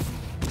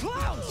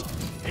 Clowns!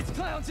 It's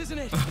clowns, isn't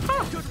it?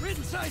 Good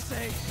riddance, I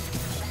say.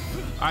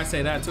 I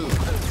say that too.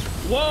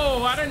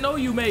 Whoa, I didn't know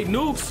you made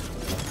nukes.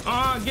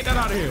 Get that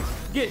out of here.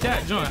 Get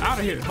that joint out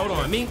of here. Hold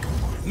on, mink.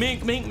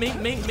 Get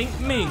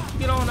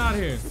on out of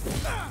here.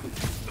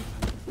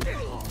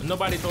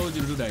 Nobody told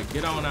you to do that.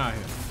 Get on out of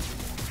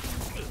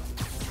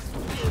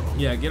here.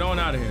 Yeah, get on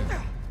out of here.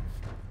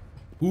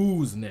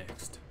 Who's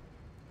next?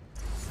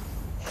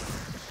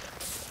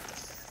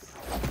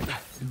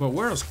 But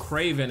where's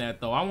Craven at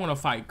though? I want to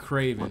fight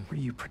Craven. What were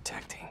you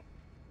protecting?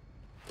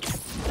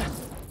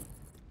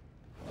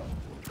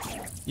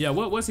 Yeah,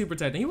 what was he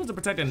protecting? He wasn't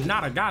protecting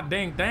not a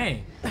goddamn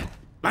thing.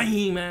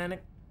 Bang, man.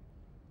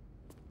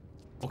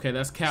 Okay,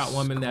 that's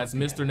Catwoman, that's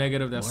Mr.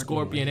 Negative, that's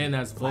Scorpion, and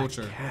that's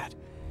Vulture. Cat.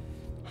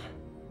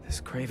 This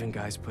Craven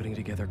guy's putting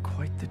together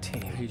quite the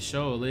team. He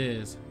sure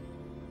is.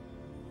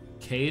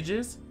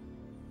 Cages?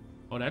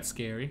 Oh, that's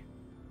scary.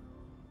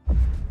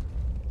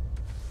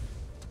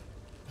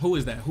 Who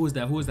is that? Who is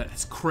that? Who is that?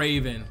 It's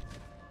Craven.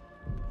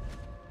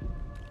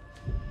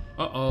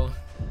 Uh-oh.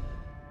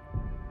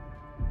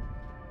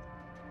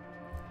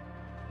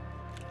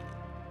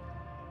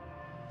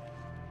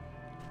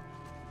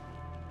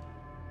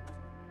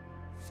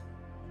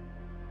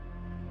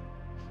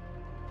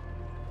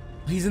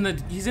 He's in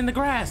the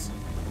grass.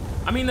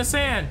 I mean the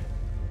sand.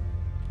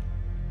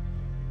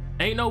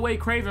 Ain't no way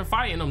Craven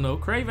fighting him though.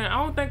 Craven,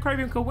 I don't think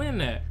Craven could win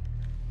that.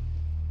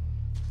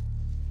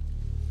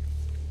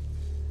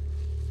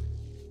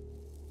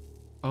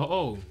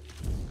 Oh.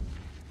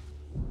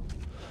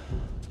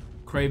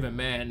 Craven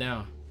mad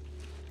now.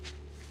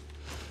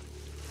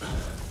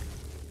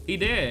 He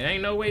dead.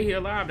 Ain't no way he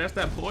alive. That's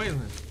that poison.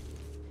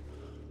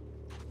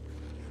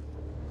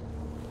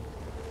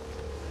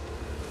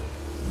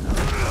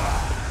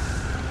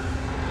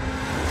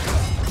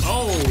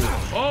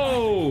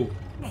 Oh!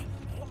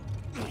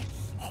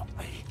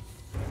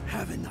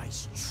 Have a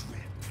nice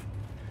trip.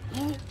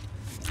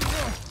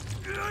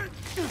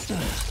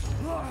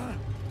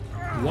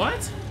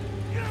 What?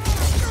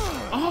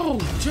 Oh,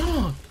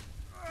 junk.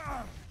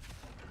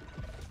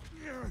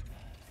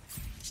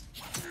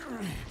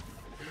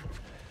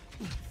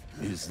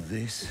 Is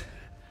this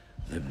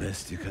the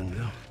best you can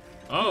do?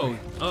 Oh,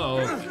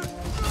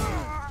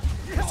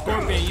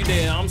 Scorpion, you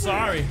dead. I'm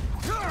sorry.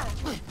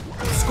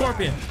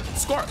 Scorpion.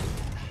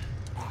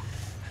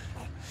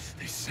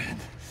 They said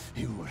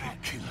you were a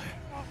killer.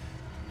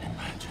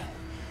 Imagine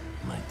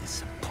my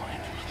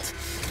disappointment.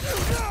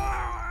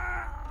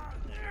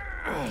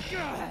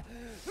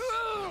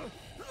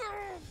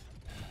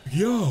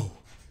 Yo,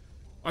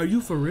 are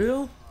you for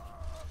real?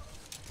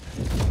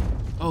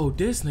 Oh,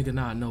 this nigga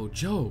not no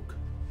joke.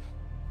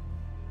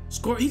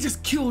 He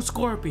just killed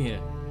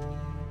Scorpion.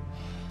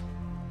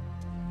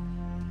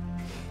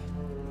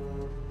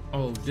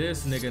 Oh,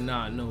 this nigga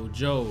not no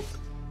joke.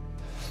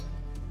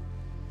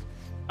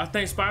 I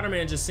think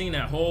Spider-Man just seen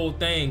that whole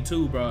thing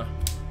too, bro.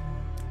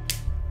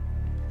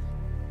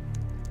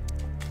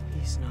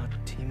 He's not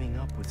teaming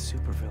up with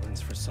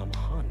supervillains for some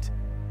hunt.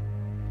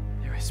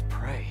 There is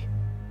prey.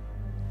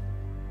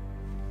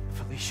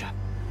 Felicia.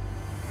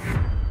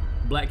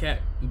 Black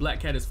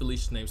Cat is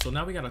Felicia's name. So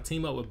now we gotta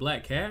team up with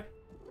Black Cat.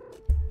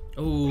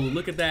 Oh,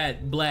 look at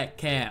that Black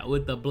Cat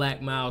with the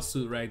black mouse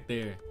suit right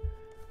there.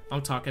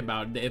 I'm talking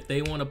about if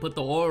they want to put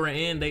the aura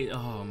in,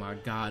 oh my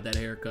God, that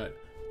haircut.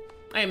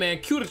 Hey man,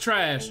 cue the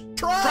trash.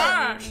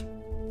 Trash!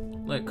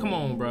 Like, come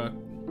on, bro.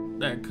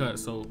 That cut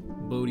so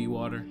booty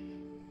water.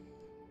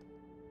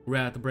 We're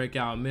gonna have to break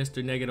out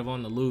Mr. Negative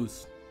on the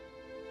loose.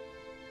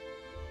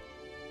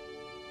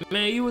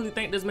 Man, you really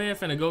think this man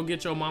finna go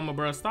get your mama,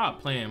 bro? Stop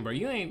playing, bro.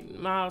 You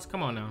ain't, Miles,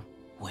 come on now.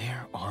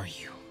 Where are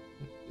you?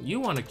 You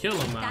want to kill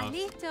him, Miles.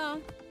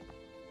 Listo.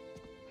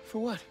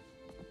 For what?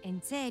 En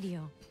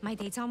serio? My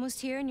date's almost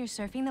here and you're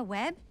surfing the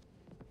web?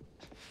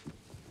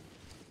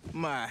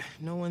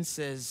 No one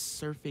says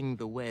surfing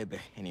the web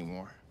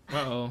anymore.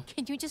 Uh-oh.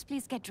 Can you just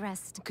please get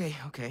dressed? Okay.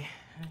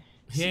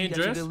 He ain't you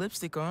got dressed? your good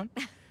lipstick on.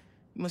 You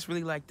must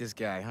really like this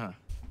guy, huh?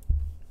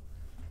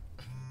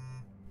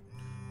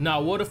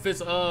 Now, what if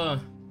it's,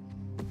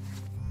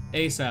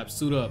 ASAP,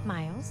 suit up.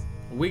 Miles?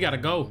 We gotta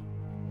go.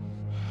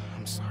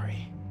 I'm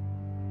sorry.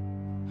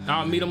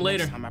 I'll meet him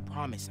later. Next time, I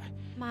promise.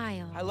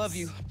 Miles. I love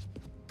you.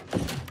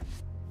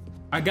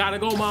 I gotta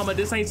go, mama.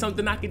 This ain't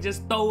something I can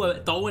just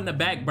throw in the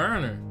back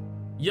burner.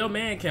 Your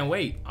man can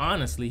wait.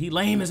 Honestly, he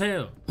lame as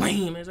hell.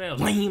 Lame as hell.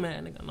 Lame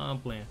man. Nigga, no, I'm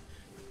playing.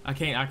 I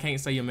can't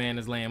say your man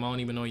is lame. I don't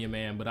even know your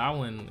man, but I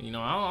wouldn't, you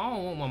know, I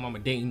don't want my mama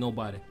dating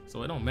nobody,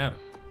 so it don't matter.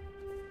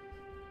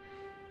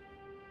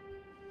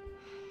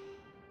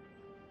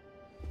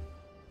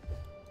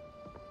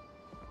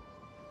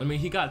 I mean,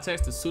 he got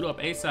text to suit up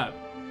ASAP.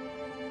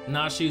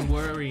 Now she's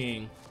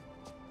worrying.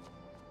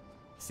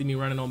 See me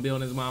running on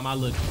buildings, mom. I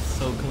look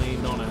so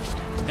clean, don't I?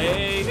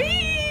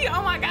 Hey,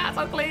 oh my God,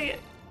 so clean.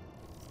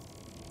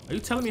 Are you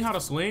telling me how to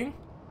swing?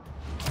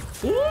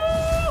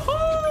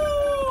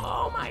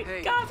 Oh my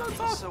God, so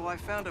tough. So I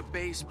found a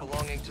base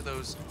belonging to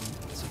those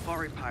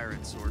safari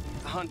pirates, or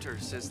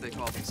hunters as they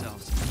call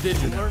themselves. Did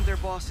you learn their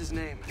boss's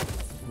name?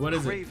 What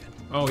is Craven. it?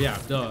 Oh yeah,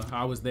 duh,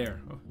 I was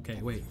there.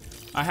 Okay, wait.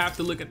 I have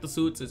to look at the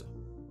suits.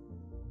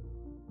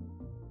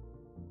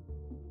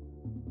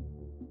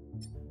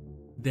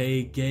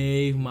 They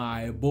gave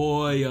my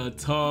boy a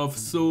tough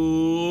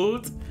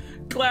suit.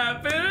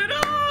 Clap it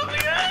up,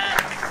 yes!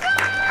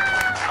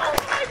 Oh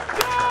my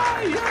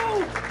God,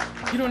 yo!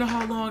 You don't know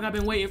how long I've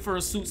been waiting for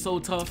a suit so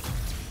tough.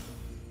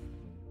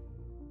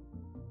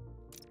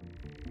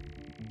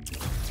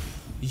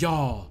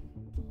 Y'all,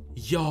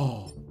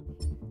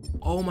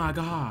 oh my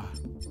God.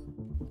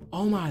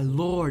 Oh my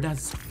Lord,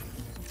 that's...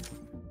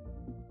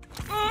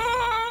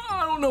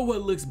 I don't know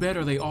what looks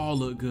better. They all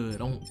look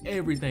good. On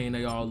everything,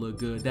 they all look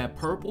good. That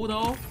purple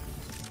though,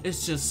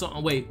 it's just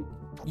something. Wait,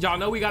 y'all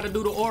know we got to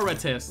do the aura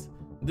test.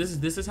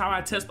 This is how I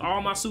test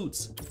all my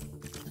suits.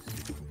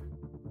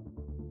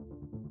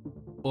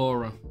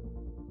 Aura,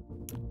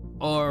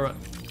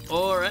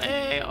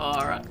 hey,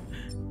 aura.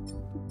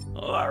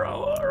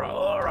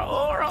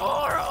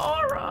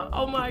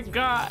 Oh my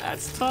God,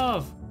 that's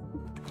tough.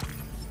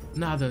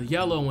 Nah, the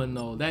yellow one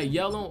though. That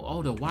yellow,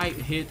 oh, the white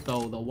hit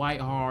though. The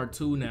white hard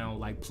too now.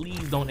 Like,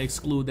 please don't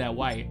exclude that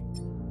white.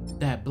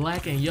 That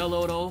black and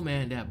yellow though,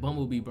 man, that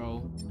Bumblebee,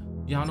 bro.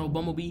 Y'all know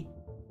Bumblebee?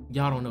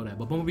 Y'all don't know that,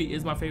 but Bumblebee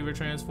is my favorite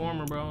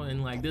Transformer, bro.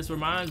 And like, this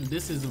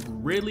is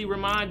really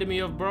reminding me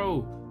of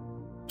bro.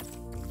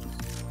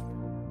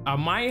 I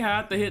might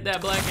have to hit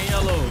that black and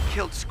yellow.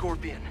 Killed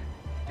Scorpion,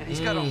 and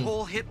he's got a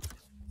whole hit.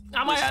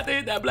 I might have to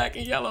hit that black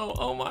and yellow.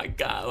 Oh my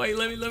God! Wait,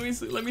 let me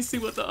see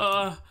what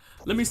the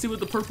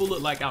purple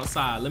look like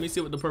outside. Let me see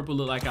what the purple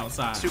look like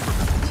outside.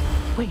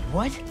 Wait,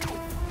 what?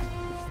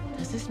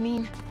 Does this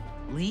mean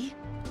Lee?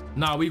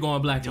 Nah, we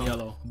going black and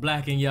yellow.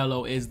 Black and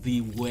yellow is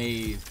the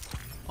wave.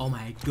 Oh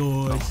my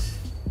gosh.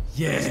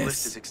 Yes. This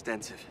list is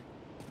extensive.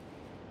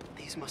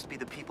 These must be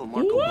the people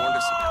Marco warned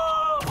us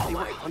about. They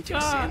were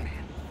hunting Sandman.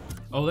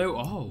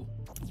 Oh,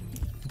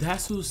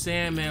 that's who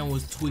Sandman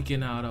was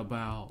tweaking out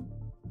about.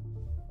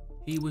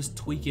 He was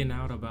tweaking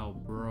out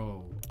about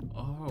bro.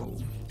 Oh.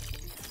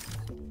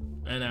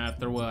 And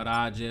after what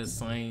I just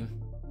seen,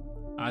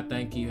 I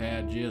think he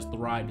had just the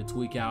right to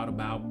tweak out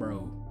about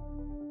bro.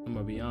 I'm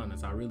gonna be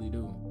honest, I really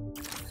do.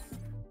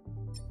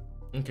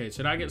 Okay,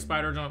 should I get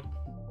spider jump?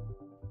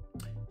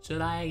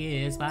 Should I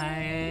get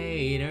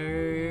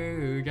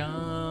spider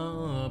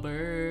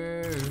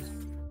jumper?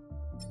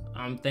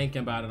 I'm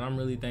thinking about it. I'm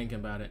really thinking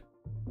about it.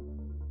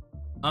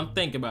 I'm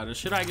thinking about it.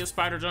 Should I get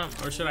spider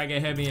jump or should I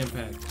get heavy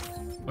impact?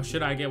 Or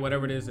should I get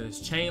whatever this is?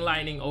 Chain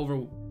lightning,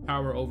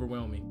 power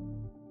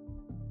overwhelming.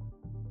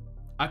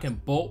 I can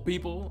bolt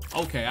people?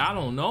 Okay, I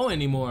don't know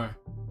anymore.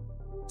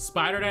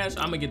 Spider dash,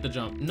 I'm gonna get the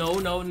jump. No.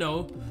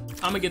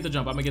 I'm gonna get the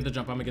jump.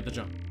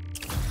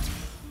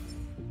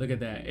 Look at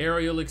that.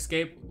 Aerial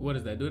escape. What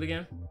is that? Do it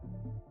again.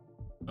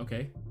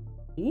 Okay.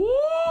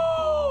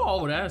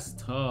 Whoa, that's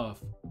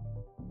tough.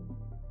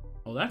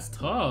 Oh, that's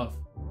tough.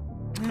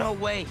 No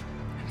way.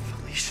 And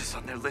Felicia's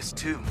on their list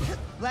too.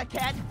 Black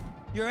Cat?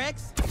 Your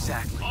ex?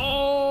 Exactly.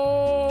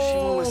 Oh. She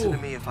won't listen to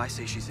me if I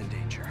say she's in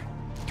danger.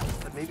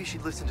 But maybe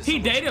she'd listen to. He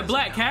dated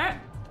Black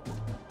Cat?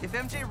 If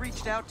MJ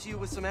reached out to you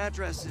with some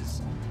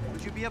addresses,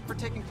 would you be up for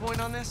taking point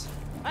on this?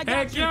 I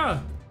got you. Yeah.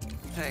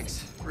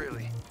 Thanks,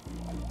 really.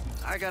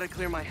 I gotta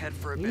clear my head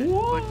for a bit,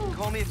 Whoa. but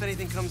call me if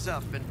anything comes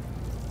up, and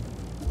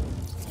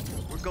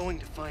we're going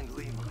to find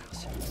Lee,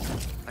 Miles.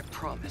 I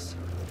promise.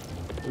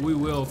 We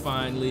will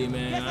find Lee,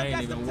 man. Guess I ain't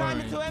got even some time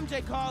worrying. until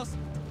MJ calls.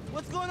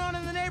 What's going on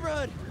in the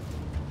neighborhood?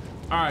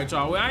 All right,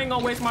 y'all. Well, I ain't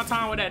gonna waste my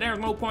time with that. There's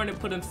no point in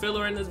putting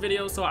filler in this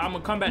video, so I'm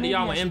gonna come back to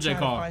y'all when MJ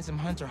calls.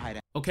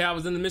 Okay, I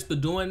was in the midst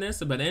of doing this,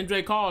 but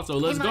MJ called, so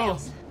let's hey, go.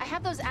 Miles, I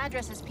have those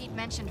addresses Pete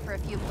mentioned for a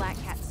few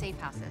Black Cat safe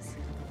houses.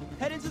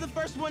 Head into the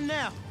first one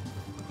now.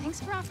 Thanks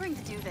for offering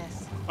to do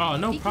this. Oh,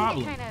 no Pete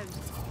problem. Can get kind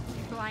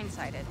of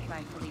blindsided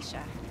by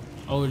Felicia.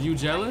 Oh, are you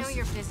jealous? I know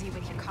you're busy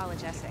with your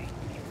college essay.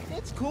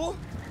 It's cool.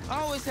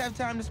 I always have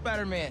time to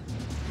Spider-Man.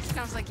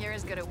 Sounds like you're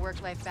as good at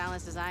work-life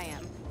balance as I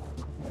am.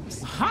 I'm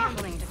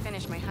scrambling to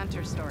finish my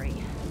hunter story.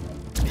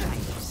 Trying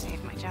to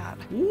save my job.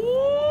 Woo!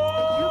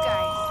 But you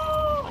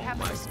guys, what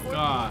happened to Scorpion?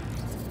 God.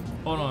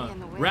 Hold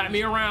on. Wrap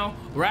me around.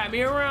 Wrap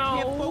me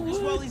around. Can't focus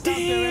while he's out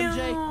there,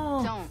 MJ.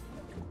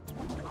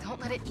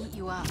 Don't let it eat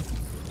you up.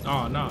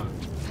 Oh, no.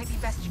 Might be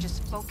best to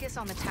just focus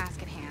on the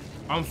task at hand.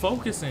 I'm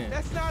focusing.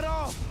 That's not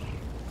all.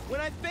 When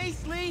I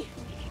face Lee,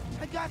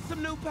 I got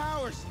some new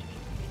powers.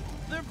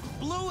 They're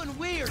blue and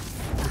weird.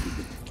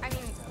 I mean,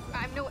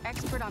 I'm no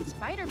expert on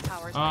spider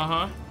powers.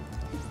 Uh-huh.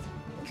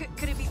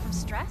 Could it be from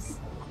stress?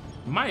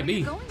 Might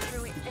be. Going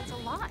through it, it's a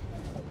lot.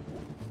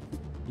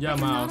 Yeah,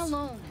 But Miles. You're not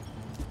alone.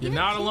 You're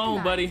not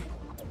alone, buddy.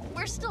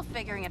 We're still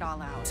figuring it all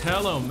out.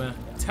 Tell him, man.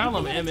 Tell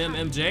him,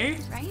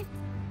 MJ. Right?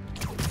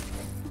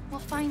 We'll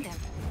find him.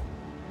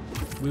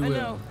 We will.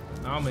 know.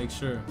 I'll make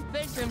sure.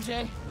 Thanks,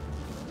 MJ.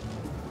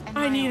 And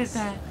I needed Miles,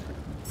 that.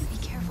 Be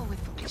careful with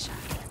Felicia.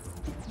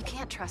 You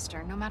can't trust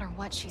her, no matter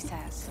what she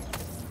says.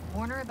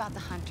 Warn her about the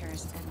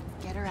hunters and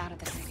get her out of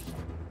the city.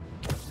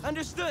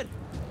 Understood.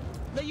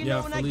 Let you Yeah,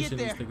 know when Felicia I get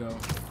needs there. to go.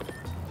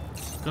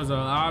 Because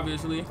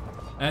obviously,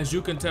 as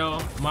you can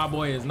tell, my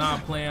boy is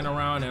not playing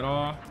around at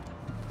all.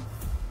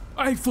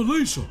 Hey,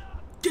 Felicia,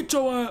 get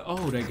your ass.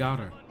 Oh, they got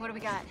her. What do we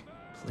got?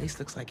 Place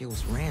looks like it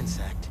was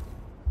ransacked.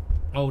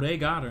 Oh, they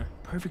got her.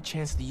 Perfect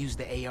chance to use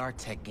the AR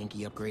tech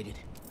Genki upgraded.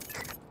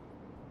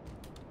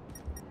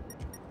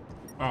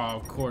 Oh,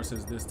 of course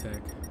it's this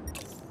tech.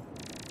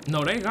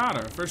 No, they got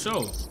her, for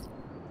sure.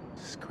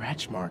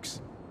 Scratch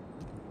marks.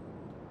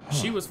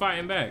 She was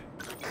fighting back.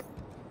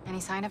 Any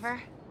sign of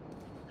her?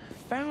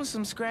 Found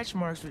some scratch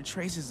marks with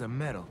traces of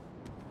metal.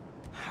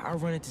 I'll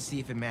run it to see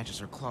if it matches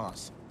her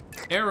claws.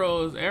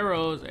 Arrows,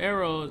 arrows,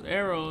 arrows,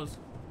 arrows.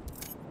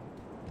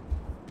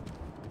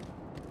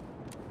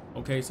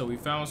 Okay, so we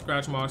found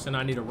scratch marks and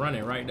I need to run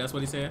it, right? That's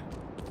what he said?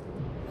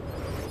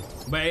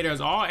 But hey,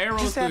 there's all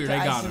arrows Just through. have to They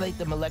got her. isolate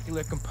the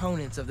molecular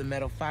components of the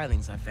metal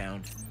filings I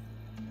found.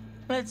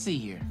 Let's see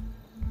here.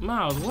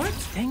 Miles, what?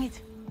 Dang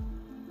it.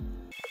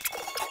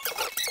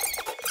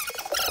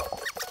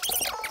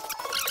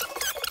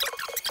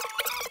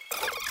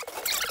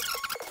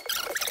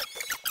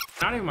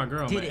 Not even my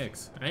girl, my Did it.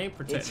 ex. I ain't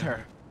protecting It's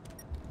her.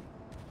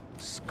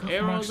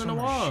 Arrows in the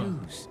wall.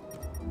 Shoes.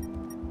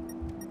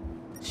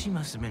 She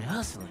must have been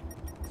hustling.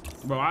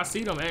 Bro, I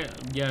see them.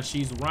 Yeah,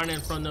 she's running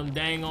from them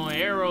dang on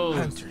arrows.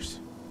 Hunters.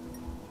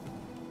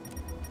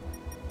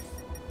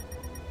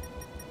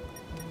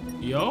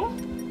 Yo?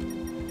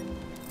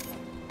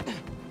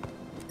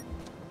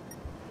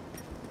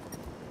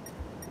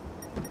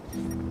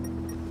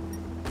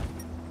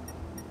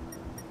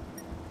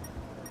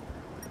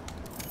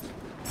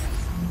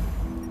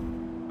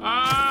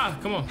 Ah,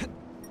 come on.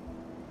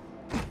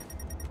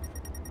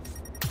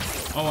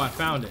 Oh, I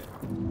found it.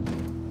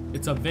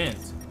 It's a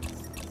vent.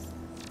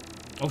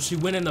 Oh, she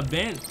went in the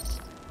vent.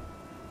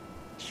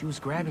 She was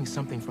grabbing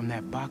something from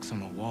that box on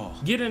the wall.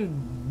 Getting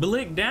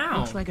blicked down.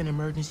 Looks like an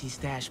emergency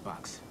stash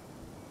box,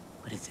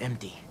 but it's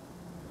empty.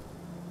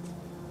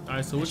 All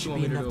right, so what That you should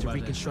want be me to do enough to about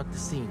reconstruct the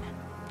scene.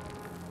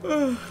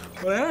 that?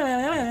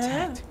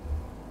 Attacked,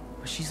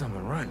 but she's on the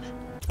run.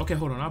 Okay,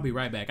 hold on. I'll be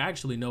right back. I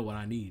actually know what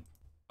I need.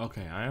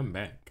 Okay, I am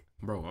back.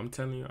 Bro, I'm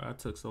telling you, I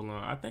took so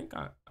long. I think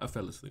I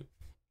fell asleep.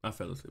 I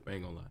fell asleep. I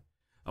ain't gonna lie.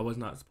 I was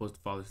not supposed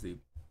to fall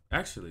asleep.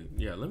 Actually,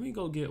 yeah, let me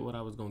go get what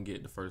I was gonna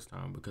get the first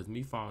time because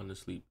me falling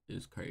asleep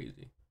is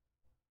crazy.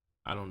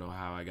 I don't know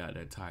how I got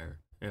that tired.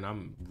 And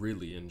I'm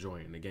really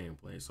enjoying the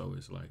gameplay. So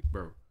it's like,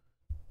 bro,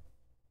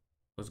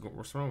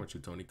 what's wrong with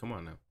you, Tony? Come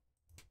on now.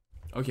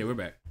 Okay, we're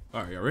back.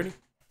 All right, y'all ready?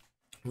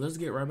 Let's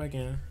get right back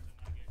in.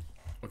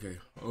 Okay.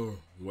 Oh,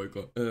 wake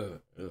up.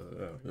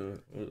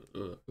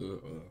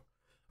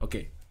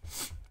 Okay.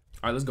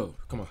 All right, let's go.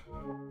 Come on.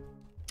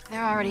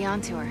 They're already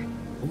onto her.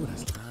 Oh,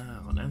 that's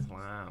loud. That's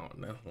loud.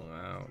 That's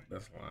loud.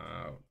 That's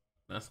loud.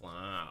 That's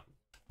loud.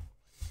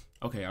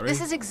 Okay, all right.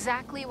 This is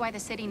exactly why the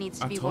city needs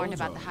to be warned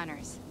about y'all. the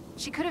hunters.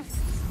 She could have.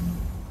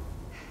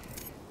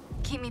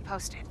 Keep me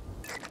posted.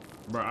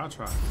 Bro, I'll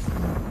try.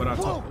 But I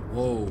told.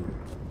 Whoa.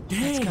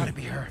 Dang. That's gotta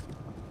be her.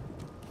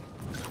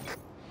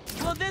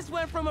 Well, this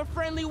went from a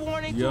friendly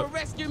warning to a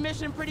rescue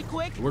mission pretty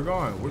quick. We're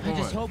going. We're going. I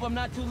just hope I'm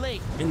not too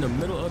late. In the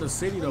middle of the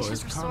city, though,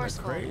 it's kind of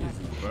resourceful, crazy,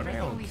 bro. They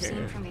Everything don't we've care.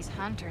 seen from these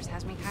hunters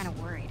has me kind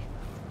of worried.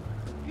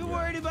 You're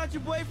worried about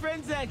your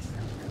boyfriend's ex.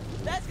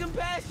 That's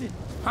compassion.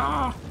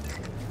 Ah,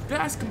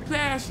 that's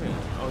compassion.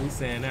 Oh, he's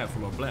saying that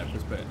from a black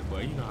perspective,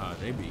 but you know how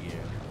they begin.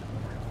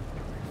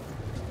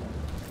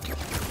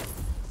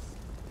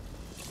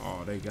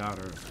 Oh, they got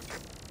her.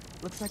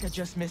 Looks like I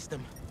just missed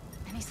them.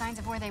 Any signs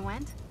of where they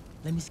went?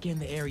 Let me scan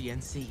the area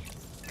and see.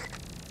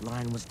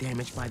 Line was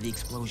damaged by the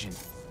explosion.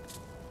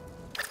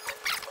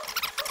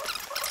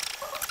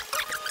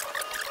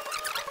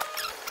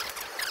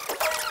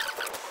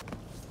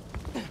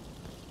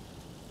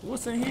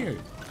 What's in here?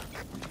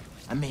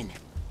 I'm in.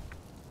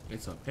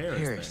 It's a Paris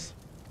thing.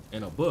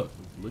 And a book.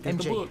 Look at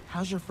MJ, the book.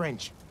 how's your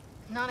French?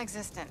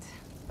 Non-existent.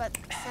 But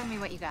send me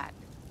what you got.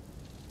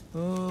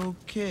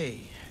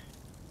 Okay.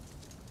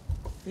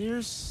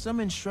 There's some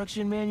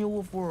instruction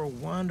manual for a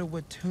Wanda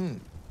Watoon.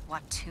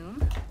 What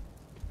tomb?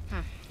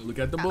 Look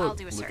at the book. I'll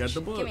do a search. Look at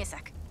the book. Give me a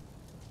sec.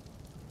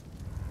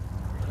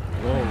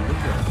 Whoa, look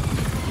at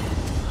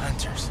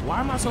Hunters.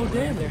 Why am I so Where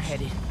damaged? they're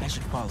headed, I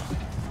should follow.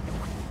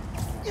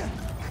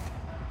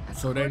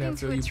 So they According didn't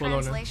feel to a you pull on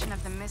them? translation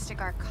of the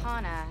Mystic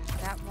Arcana,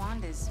 that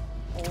wand is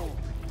old.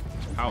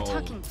 How We're old?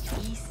 talking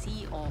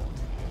BC old.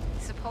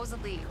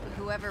 Supposedly,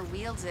 whoever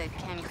wields it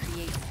can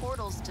create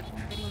portals to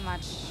pretty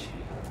much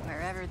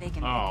wherever they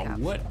can pick Oh, up.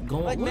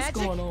 what's magic?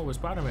 going on with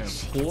Spider-Man?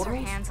 She gets her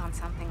Portals? hands on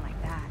something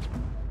like that.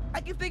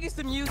 I can think of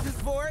some uses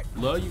for it.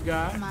 Love you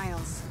guys.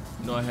 Miles.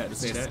 You know I had to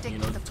say Just that, stick you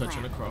know, to the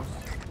touching plan. across.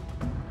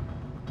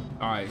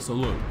 Alright, so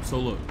look.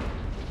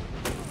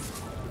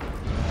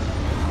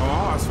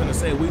 Oh, I was finna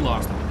say we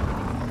lost him.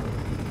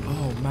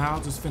 Oh,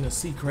 Miles is finna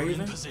see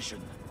Craven.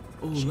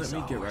 Oh, let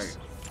me get right.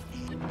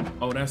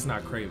 Oh, that's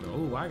not Craven.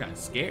 Oh, I got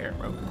scared,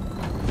 bro.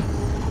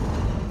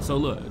 So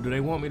look, do they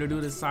want me to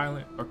do this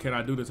silent, or can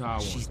I do this how I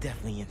want? She's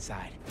definitely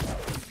inside.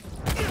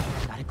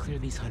 Gotta clear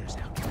these hunters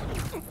out.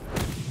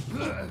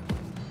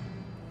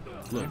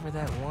 Look, Whatever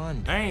that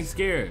one. I ain't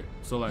scared.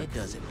 So like, It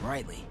does it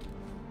brightly.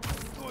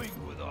 Going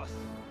with us.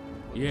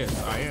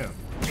 yes, I am.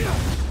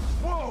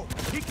 Whoa!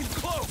 He can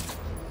cloak!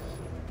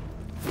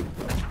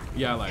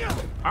 Yeah, like,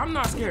 I'm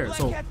not scared.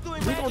 So we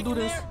gonna do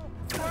this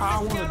how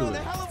I wanna do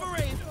it.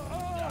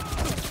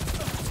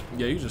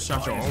 Yeah, you just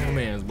shot your own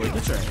mans, boy.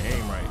 Get your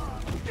aim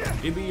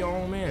right. It be your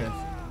own mans.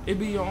 It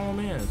be your own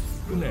mans.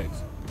 Who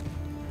next?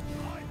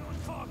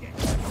 Oh,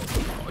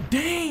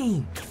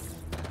 dang!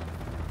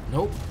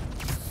 Nope.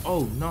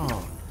 Oh, no.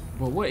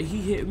 But what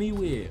he hit me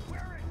with?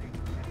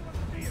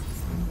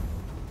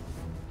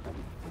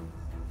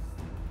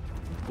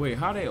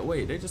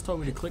 Wait, they just told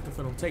me to click it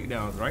for them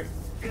takedowns, right?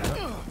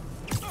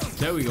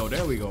 There we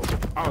go.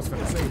 I was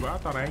finna say, but I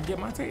thought I didn't get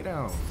my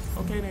takedown.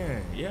 Okay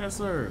then. Yes,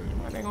 sir.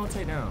 They gonna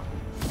take down.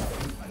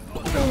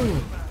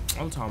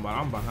 I'm talking about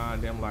I'm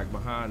behind them, like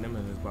behind them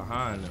and it's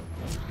behind them.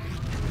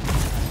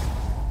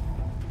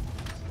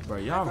 Bro,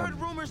 y'all I've heard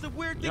rumors of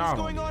weird things y'all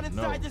going don't on even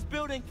inside know. this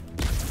building.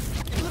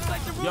 It looks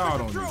like the rumors Y'all are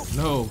don't true. even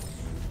know.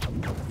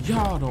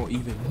 Y'all don't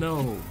even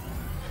know.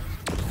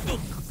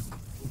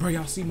 Bro,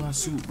 y'all see my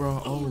suit,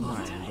 bro? Oh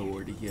my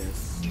lord,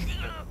 yes.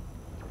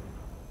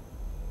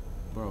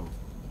 Bro,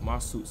 my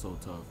suit's so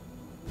tough.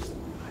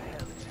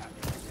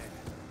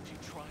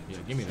 Yeah,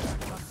 give me that.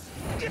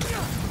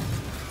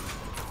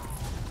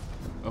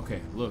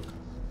 Okay, look.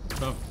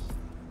 Tough.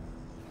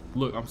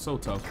 Look, I'm so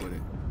tough with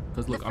it.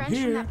 Cause look, The I'm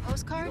French from here. that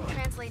postcard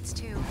translates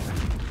to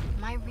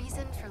my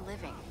reason for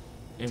living.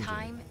 MJ.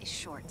 Time is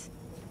short.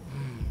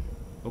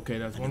 Okay,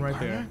 that's one right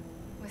there.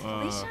 With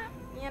Felicia,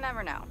 you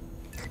never know.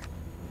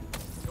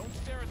 Don't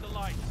stare at the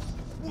lights.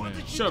 Man,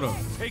 shut up.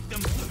 Take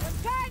them.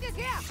 Target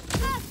here!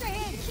 After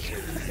him!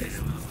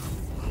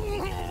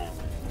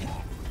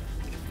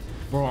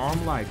 Bro,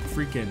 I'm like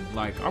freaking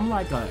I'm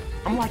like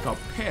a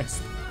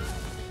pest.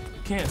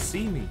 You can't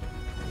see me.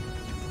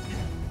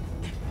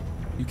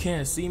 You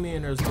can't see me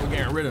and there's no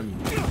getting rid of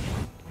me.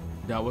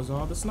 That was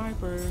all the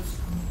snipers.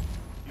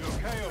 You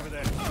okay over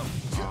there?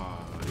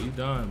 You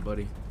done,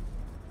 buddy.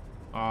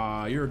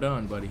 You're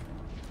done, buddy.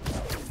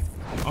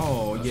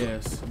 Oh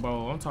yes,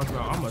 bro. I'm talking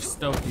about I'm a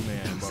stealthy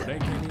man, bro. They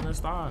can't even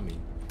stop me.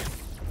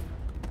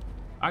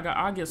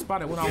 I get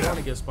spotted when I want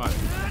to get spotted.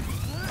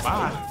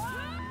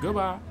 Bye.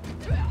 Goodbye.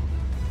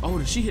 Oh,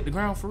 did she hit the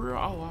ground for real?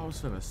 Oh, I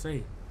was finna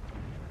say.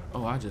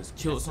 Oh, I just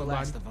killed That's the somebody.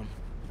 last of them.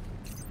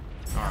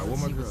 All right, one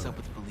more What's girl. up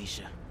with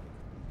Felicia?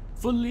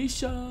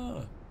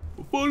 Felicia.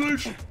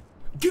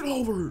 Get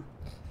over her.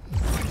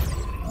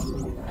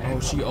 Oh,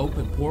 she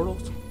opened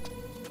portals?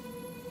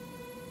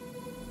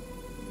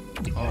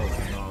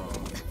 Oh, no.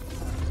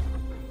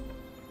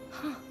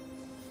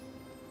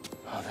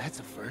 Oh, that's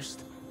a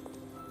first.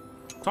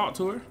 Talk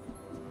to her.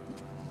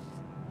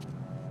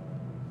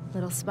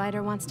 Little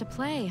spider wants to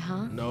play,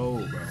 huh?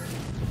 No, bro.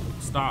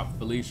 Stop,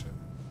 Felicia.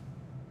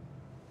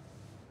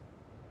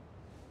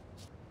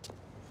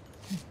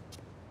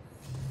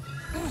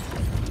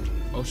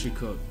 Oh, she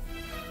cooked.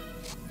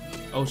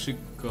 Oh, she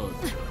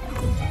cooked.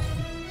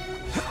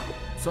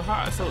 So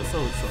how? So.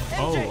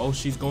 Oh,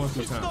 she's going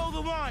through Stole town.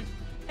 the wand,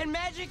 and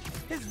magic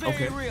is very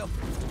Okay. real.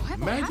 What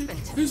Magic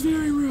happened? is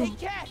very real. Hey,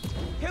 Cat,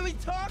 can we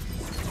talk?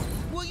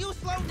 Will you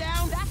slow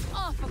down? Back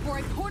off before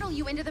I portal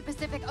you into the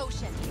Pacific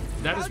Ocean.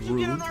 That is How'd you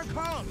get on rude. our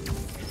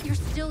comms? You're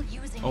still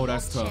using Oh, the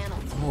that's old tough.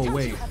 channels. Oh, Don't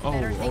wait. you have Oh,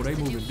 better oh, things they to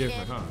moving do,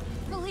 different, kid? huh?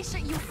 Felicia,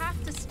 you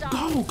have to stop.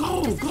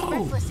 Go, This is go.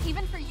 reckless,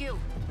 even for you.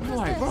 I'm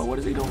like, bro, what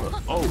is he doing?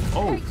 Oh,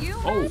 Are you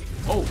oh, mad?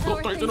 go How are straight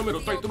through the things middle,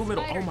 with straight the through the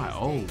middle. old Oh my,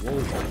 spider oh, these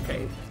whoa,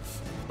 okay.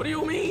 What do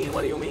you mean?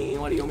 What do you mean?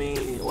 What do you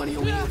mean? What do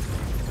you mean?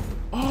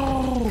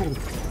 Oh,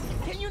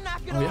 Can you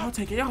knock it oh, off? y'all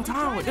taking y'all I'm time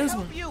trying with to this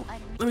help one. you.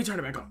 Let me turn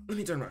it back up. Let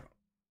me turn it back up.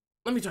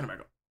 Let me turn it back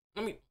up.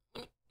 Let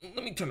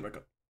me turn it back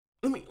up.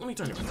 Let me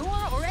turn it back up.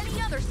 Your or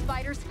any other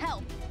spider's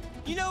help.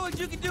 You know what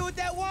you can do with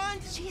that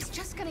wand? She's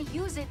just gonna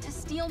use it to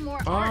steal more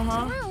Uh-huh.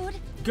 art. Rude.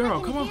 Girl, I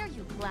can come on. hear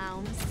you,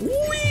 clowns. Whee!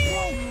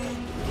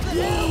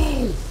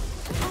 Whoa!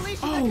 Felicia,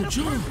 Oh, that could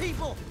John. hurt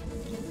people.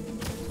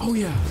 Oh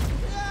yeah.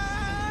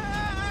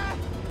 Ah!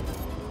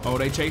 Oh,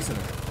 they chasing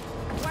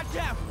her. Watch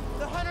out!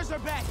 The hunters are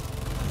back.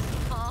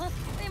 Huh?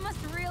 They must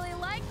really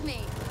like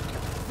me.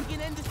 We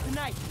can end this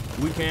tonight.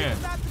 We can.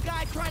 Stop the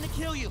guy trying to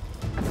kill you.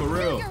 For You're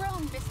real. your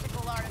own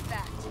mystical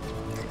artifact.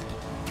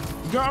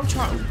 Girl, I'm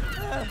trying.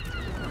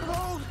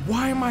 Cold.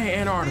 Why am I in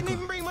Didn't Antarctica?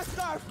 even bring my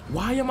scarf.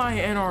 Why am I in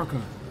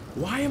Antarctica?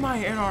 Why am I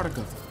in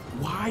Antarctica?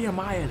 Why am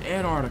I in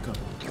Antarctica?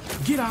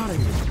 Get out of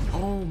here.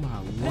 Oh my,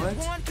 what?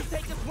 One to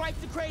take us right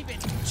to Craven.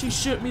 She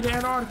shipped me to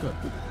Antarctica.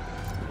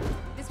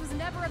 This was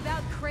never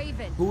about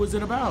Craven. Who was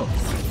it about?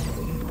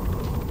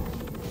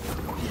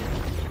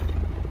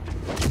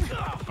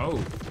 Oh.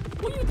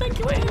 Who you think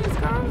you is,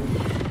 girl?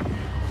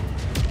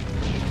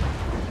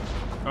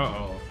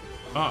 Uh-oh.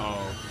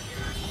 Uh-oh.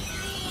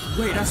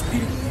 Wait, that's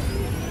Peter.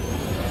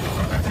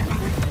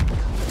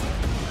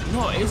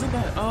 No, isn't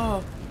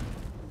that,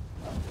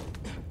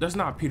 that's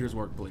not Peter's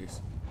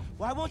workplace.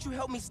 Why won't you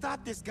help me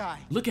stop this guy?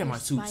 Look at my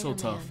suit, so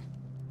tough.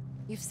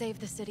 You've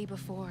saved the city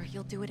before.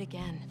 You'll do it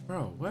again.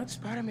 Bro, what?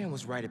 Spider-Man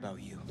was right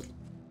about you.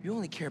 You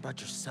only care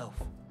about yourself.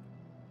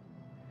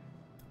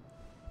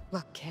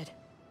 Look, kid.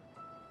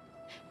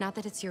 Not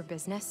that it's your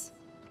business.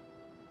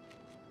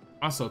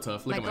 I'm so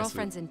tough. Look at my suit. My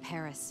girlfriend's in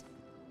Paris.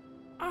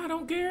 I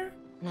don't care.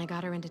 And I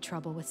got her into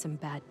trouble with some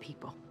bad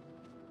people.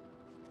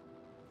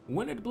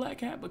 When did Black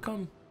Cat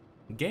become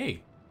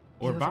gay?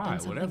 Or You ever bi, done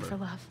something whatever. for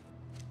love?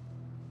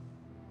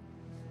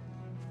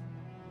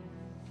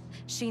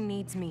 She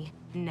needs me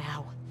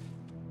now.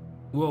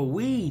 Well,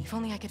 If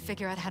only I could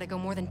figure out how to go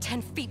more than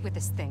 10 feet with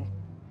this thing.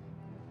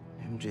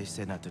 MJ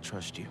said not to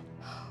trust you.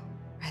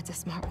 Red's a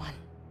smart one.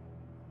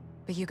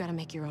 But you gotta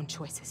make your own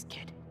choices,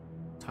 kid.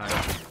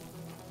 Tired.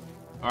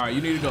 All right,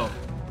 you need to go.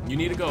 You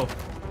need to go.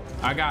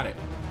 I got it.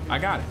 I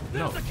got it.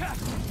 No.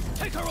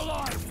 Take her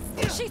alive.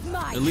 She's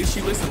mine. At least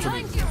she listened to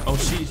me. Oh,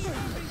 she's.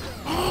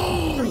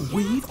 Oh,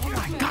 weed. Oh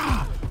my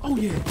God. Oh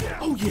yeah.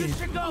 Oh yeah.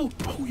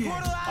 Oh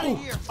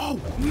yeah. Oh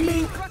me. The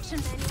instruction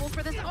manual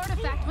for this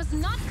artifact was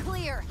not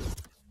clear.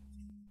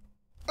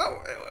 Oh,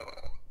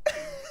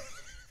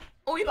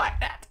 we like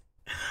that.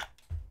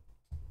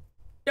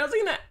 Y'all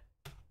seen that?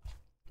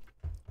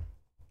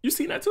 You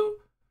seen that too?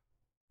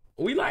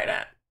 We like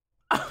that.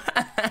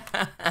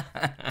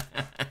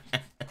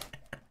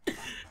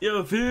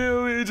 Yo,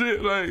 feel me,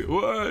 shit. Like,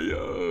 what,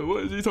 yo?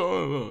 What is he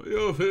talking about?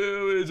 Yo,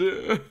 feel me,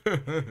 shit.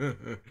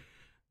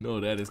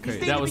 No, that is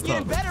crazy. That was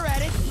tough. Better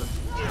at it.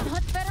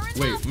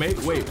 Wait,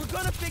 wait. We're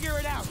gonna figure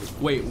it out.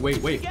 Wait.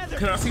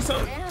 Can I see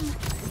something?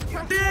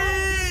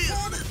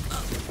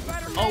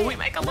 Oh, we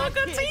make a look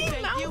good team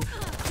now.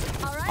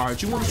 All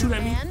right, you want to shoot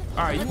at me?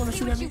 All right, you want to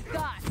shoot at me?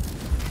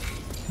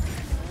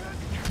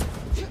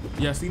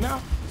 Yeah, see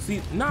now?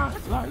 See, nah,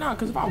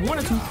 because if I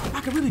wanted to,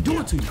 I could really do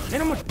it to you.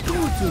 And I'm going to do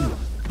it to you.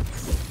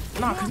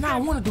 Nah, because now I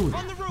want to do it.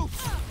 On the roof.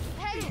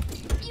 Hey,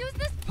 use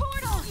this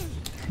portal.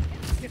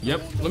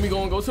 Yep, let me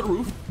go to the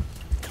roof.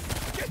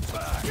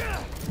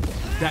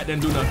 That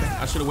didn't do nothing.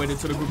 I should have waited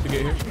till the group to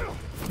get here.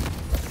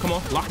 Come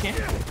on, lock in.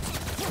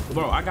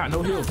 Bro, I got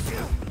no heals.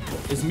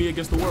 It's me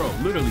against the world,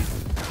 literally.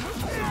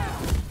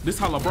 This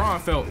how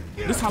LeBron felt.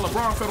 This how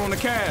LeBron felt on the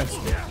Cavs.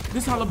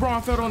 This how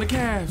LeBron felt on the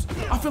Cavs.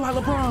 I feel like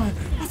LeBron.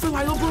 I feel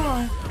like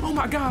LeBron. Oh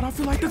my God, I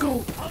feel like the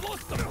GOAT.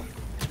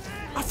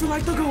 I feel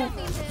like the GOAT.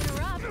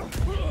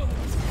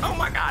 Oh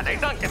my God, they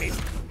dunking me.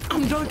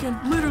 I'm dunking,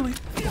 literally.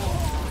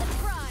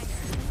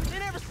 They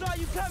never saw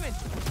you coming.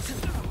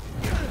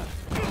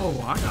 Oh,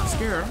 I got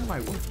scared. I'm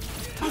like, what?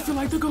 I feel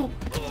like the GOAT.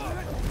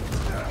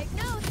 Take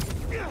notes.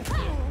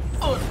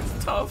 Oh,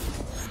 it's tough.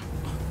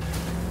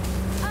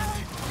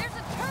 There's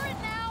a turret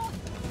now.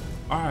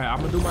 All right, I'm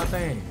gonna do my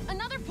thing.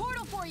 Another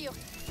portal for you.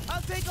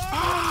 I'll take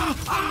all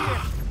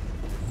here.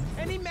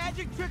 Any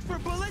magic tricks for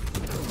bullets?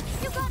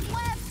 You got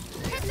left.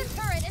 Hit the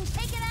turret and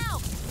take it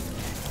out.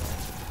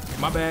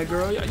 My bad,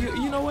 girl.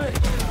 You know what?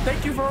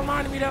 Thank you for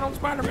reminding me that I'm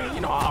Spider-Man.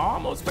 You know, I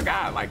almost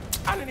forgot. Like,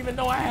 I didn't even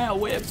know I had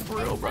webs for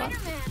real, bro.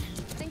 Spider-Man.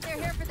 Think they're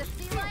here for the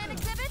sea lion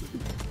exhibit?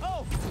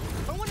 Oh,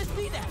 I want to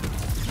see that.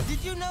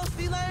 Did you know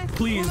sea lions?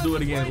 Please do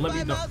it again. Let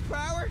me know.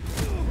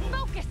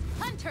 Focus,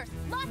 hunter.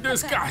 Lots of them.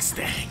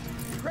 Disgusting.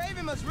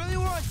 Craven must really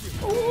want you.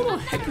 Ooh,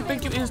 heck you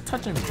think you is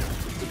touching me?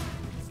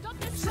 Stop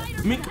this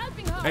spider Me? from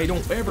helping her. Hey,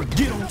 don't ever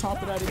get on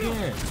top of that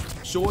again.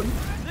 Shorty,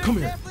 come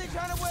here. Definitely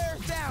trying to wear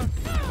us down.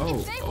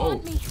 If they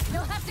want me,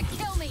 they'll have to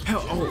kill me.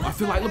 Hell, oh, I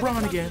feel like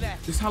LeBron again.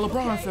 This how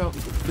LeBron felt.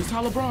 This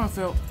how LeBron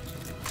felt.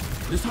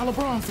 This how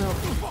LeBron felt.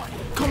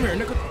 Come here,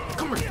 nigga.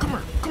 Come here, come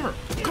here, come here,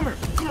 come here,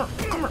 come here,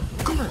 come here,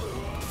 come here.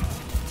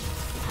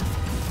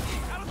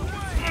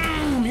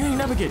 You ain't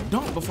never get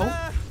dunked before.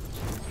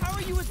 How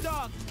are you a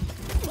dog?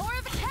 More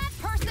of a cat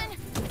person,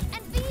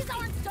 and these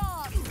aren't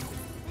dogs.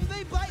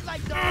 They bite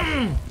like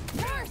dogs.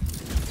 Worse.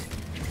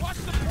 Watch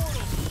the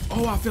portal.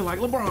 Oh, I feel like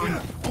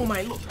LeBron. Oh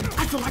my, look.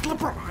 I feel like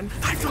LeBron.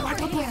 I feel like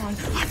LeBron.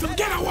 I feel,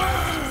 get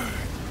away!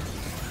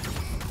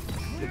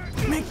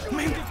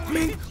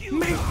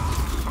 Mink.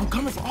 I'm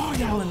coming for all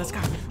y'all in the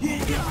sky. Yeah,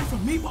 get away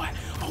from me, boy.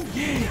 Oh,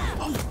 yeah.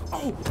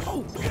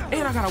 Oh.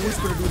 And I got a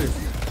whisper to do this.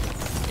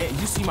 And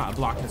you see my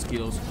blocking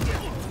skills. You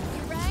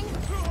rang?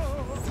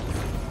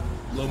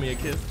 Blow me a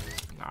kiss.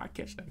 Nah, I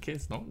catch that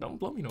kiss. Don't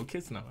blow me no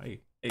kiss now.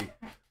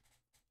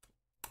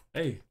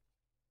 Hey.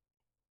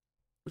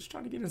 What you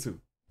trying to get into?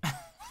 All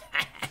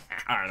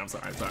right, I'm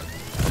sorry. This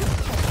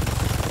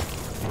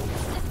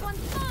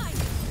one's mine.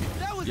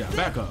 That was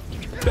Back up.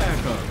 They're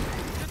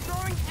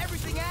throwing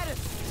everything at us.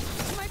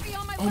 Might be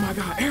on my Oh my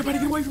God, everybody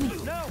get away from me.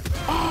 No.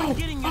 Oh.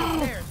 Getting you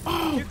there.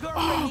 Oh.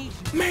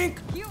 Mink!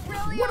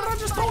 What did I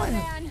just throw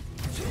in?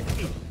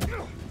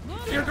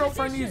 Your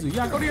girlfriend needs you.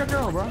 Yeah, go to your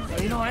girl, bro.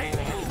 You know, I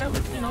ain't never,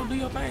 you know, do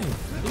your thing.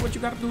 Do what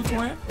you gotta do,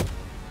 twin.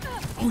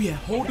 Oh yeah,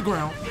 hold the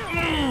ground.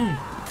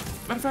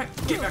 Matter of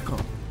fact, get back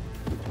up.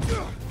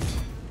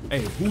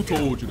 Hey, who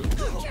told you to?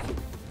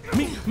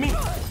 Me.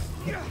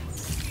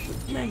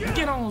 Man,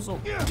 get on so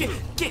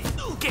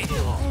get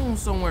on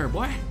somewhere,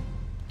 boy.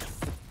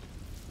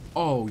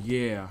 Oh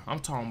yeah, I'm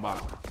talking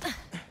about.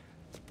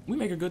 We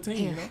make a good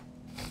team, you know.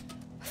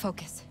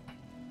 Focus.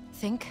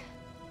 Think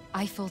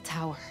Eiffel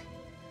Tower.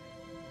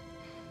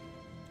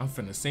 I'm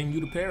finna sing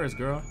you to Paris,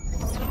 girl.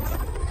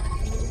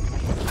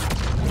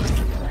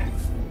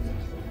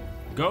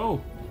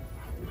 Go.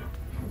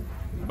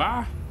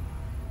 Bye.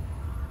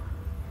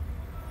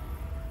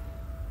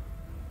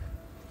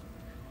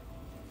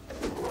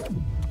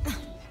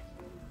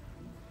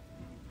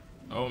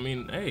 Oh, I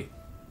mean, hey.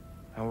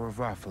 Au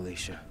revoir,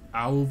 Felicia.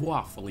 Au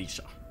revoir,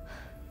 Felicia.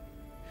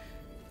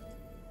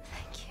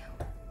 Thank you.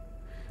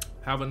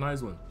 Have a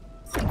nice one.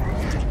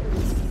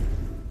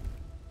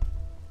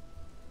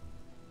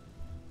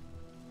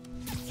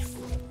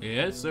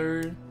 Yes,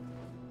 sir.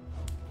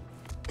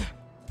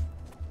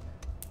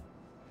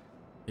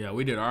 Yeah,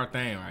 we did our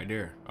thing right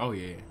there. Oh,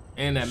 yeah.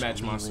 And that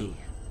matched my suit.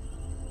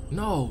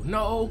 No.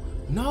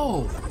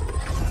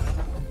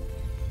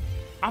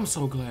 I'm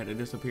so glad it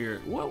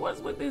disappeared. What was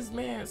with this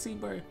man,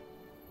 Seabird?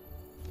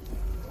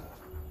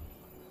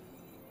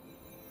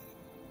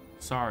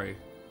 Sorry.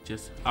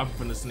 I'm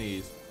finna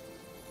sneeze.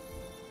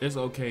 It's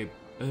okay.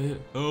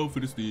 I'm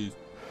finna sneeze.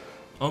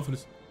 I'm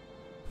finna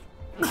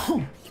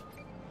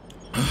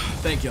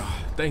Thank y'all.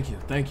 Thank you.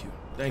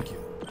 Thank you.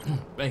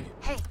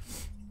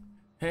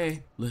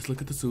 Hey, let's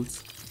look at the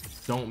suits.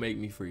 Don't make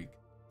me freak.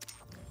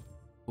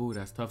 Ooh,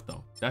 that's tough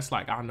though. That's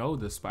like, I know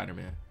this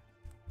Spider-Man.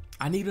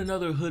 I need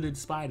another hooded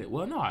spider.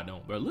 Well, no, I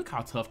don't, bro. Look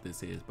how tough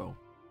this is, bro.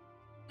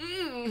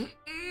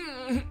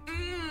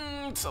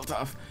 So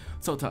tough.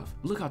 So tough.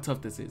 Look how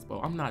tough this is, bro.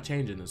 I'm not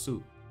changing the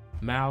suit.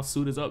 Miles'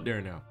 suit is up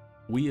there now.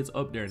 We is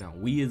up there now.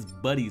 We is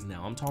buddies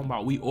now. I'm talking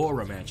about we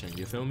aura matching.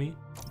 You feel me?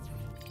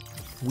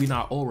 We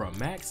not aura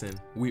maxing.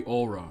 We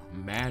aura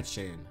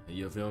matching.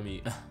 You feel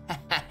me?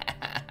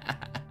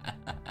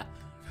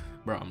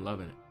 Bro, I'm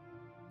loving it.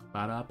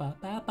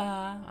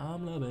 Ba-da-ba-ba-ba.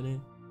 I'm loving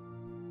it.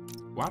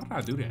 Why did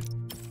I do that?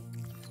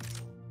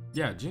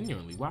 Yeah,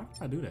 genuinely, why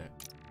did I do that?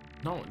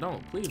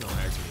 Please don't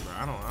ask me, bro.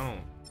 I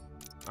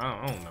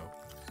don't know.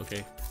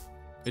 Okay,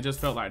 it just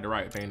felt like the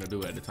right thing to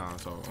do at the time,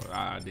 so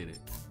I did it.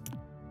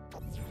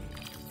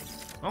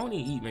 I don't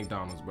even eat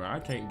McDonald's, bro. I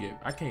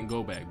can't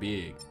go back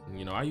big.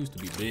 You know, I used to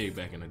be big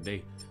back in the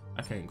day.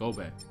 I can't go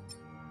back.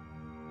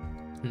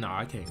 No,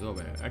 I can't go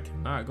back. I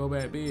cannot go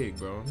back big,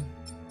 bro.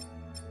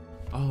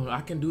 Oh,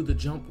 I can do the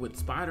jump with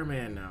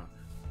Spider-Man now.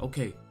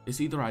 Okay, it's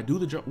either I do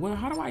the jump. Well,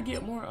 how do I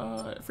get more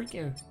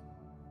freaking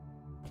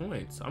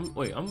points?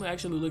 I'm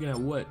actually looking at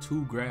what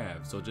to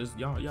grab. So just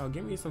y'all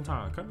give me some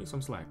time. Cut me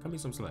some slack.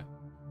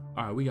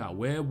 All right, we got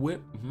web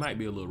whip. Might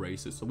be a little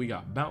racist. So we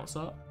got bounce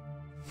up.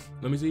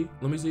 Let me see.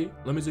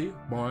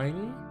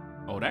 Boing.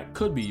 Oh, that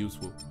could be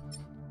useful.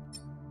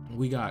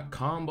 We got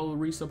combo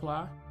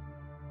resupply.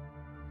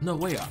 No,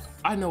 wait.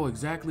 I know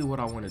exactly what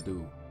I want to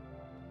do.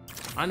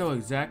 I know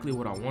exactly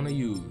what I want to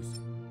use.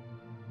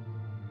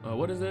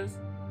 What is this?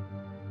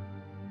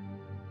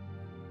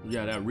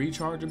 Yeah, that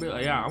recharge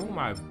ability. Yeah, I want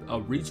my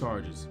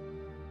recharges.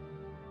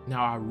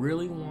 Now, I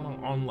really want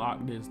to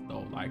unlock this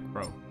though. Like,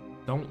 bro,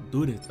 don't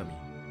do this to me.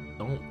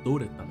 Don't do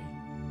this to me.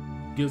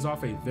 Gives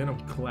off a Venom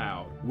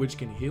Cloud, which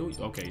can heal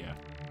you. Okay, yeah.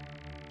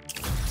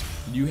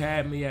 You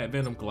had me at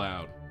Venom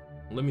Cloud.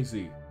 Let me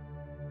see.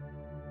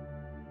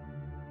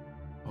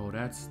 Oh,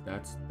 that's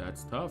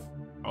tough.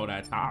 Oh,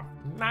 that's tough.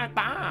 Not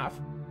tough.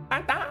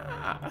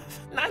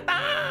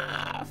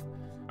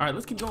 All right,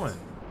 let's keep going.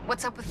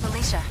 What's up with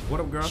Felicia? What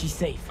up, girl? She's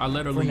safe. I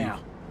let her leave. Now.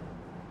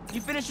 You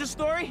finished your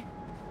story?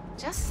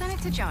 Just send it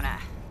to Jonah.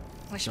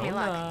 Wish me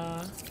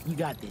luck. You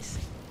got this.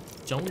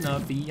 Jonah,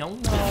 Fiona.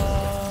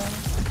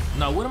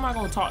 Now, what am I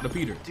gonna talk to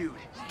Peter? Dude,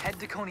 head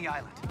to Coney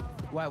Island.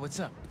 Why? What's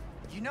up?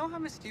 You know how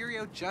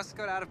Mysterio just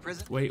got out of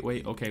prison?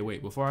 Wait. Okay,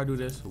 wait. Before I do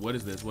this, what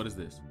is this?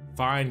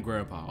 Find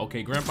Grandpa.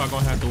 Okay, Grandpa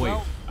gonna have to wait.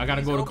 Well, I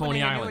gotta go to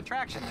Coney Island. New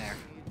attraction there.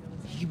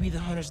 You be the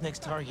hunter's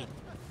next target.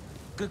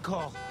 Good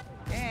call.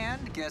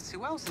 And guess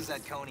who else is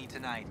at Coney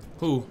tonight?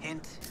 Who?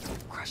 Hint.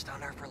 Crushed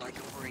on her for like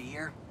over a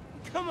year.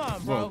 Come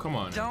on, bro. Bro, come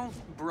on. Don't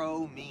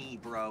bro me,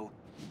 bro.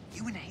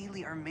 You and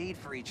Haley are made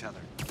for each other.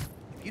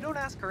 If you don't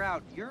ask her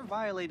out, you're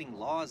violating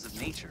laws of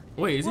nature.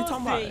 Wait, is he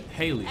talking about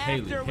Haley?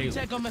 After we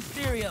check on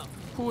Mysterio.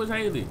 Who is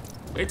Haley?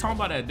 They talking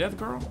about that deaf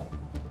girl?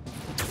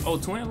 Oh,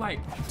 twin like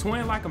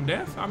I'm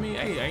deaf? I mean,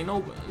 hey, ain't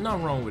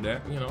nothing wrong with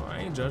that. You know, I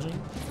ain't judging.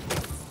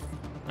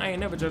 I ain't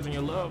never judging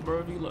your love, bro.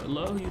 If you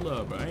love who you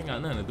love, bro. I ain't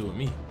got nothing to do with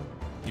me.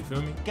 You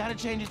feel me? Gotta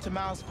change it to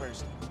Miles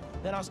first.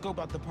 Then I'll scope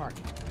out the park.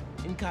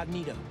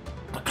 Incognito.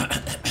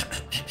 I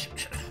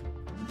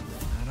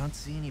don't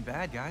see any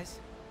bad guys.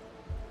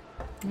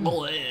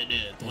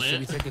 Should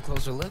we take a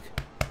closer look?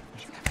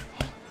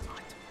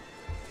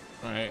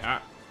 All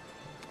right,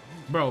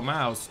 Bro,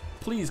 Miles,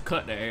 please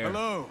cut the air.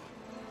 Hello,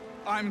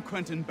 I'm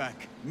Quentin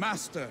Beck,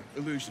 Master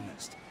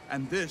Illusionist.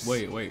 And this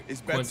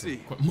is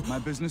Betsy, my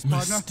business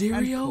partner,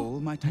 and Cole,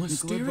 my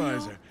technical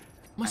advisor.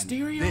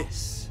 Mysterio? And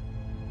this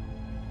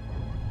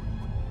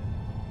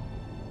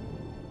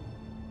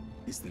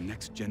is the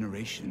next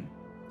generation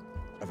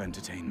of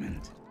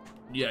entertainment.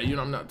 Yeah, you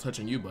know I'm not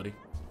touching you, buddy.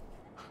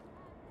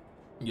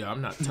 Yeah,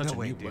 I'm not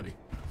touching you, buddy.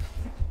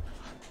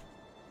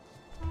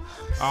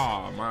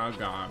 Oh my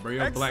God, bro,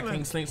 your Black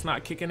Instinct's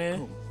not kicking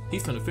in.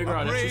 He's gonna figure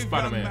out that you're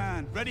Spider-Man.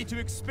 Man, ready to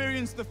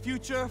experience the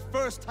future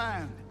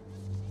firsthand.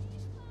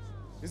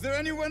 Is there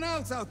anyone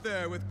else out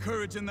there with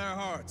courage in their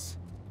hearts?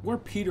 Where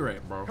Peter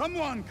at, bro? Come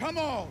on, come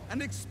all,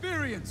 and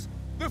experience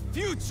the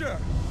future.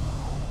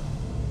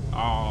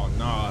 Oh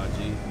nah,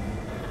 G.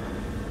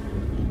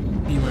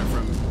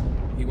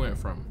 He went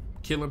from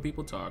killing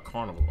people to a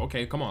carnival.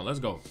 Okay, come on, let's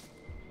go.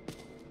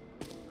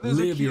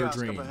 Live your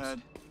dreams.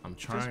 I'm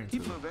trying to.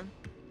 Moving.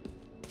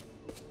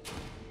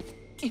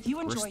 If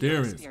you enjoy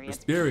your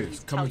experience,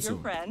 please tell your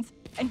friends,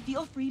 and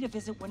feel free to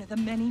visit one of the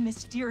many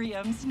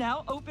Mysteriums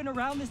now open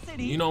around the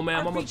city. You know,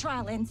 ma'am, our free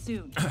trial ends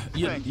soon.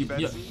 Thank you,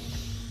 Betsy.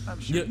 I'm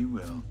sure you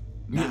will.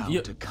 Now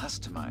to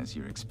customize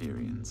your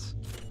experience.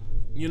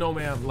 You know,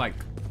 ma'am, like,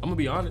 I'm gonna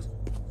be honest.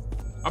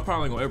 I'm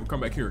probably gonna ever come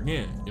back here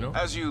again, you know?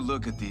 As you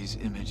look at these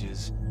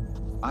images,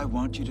 I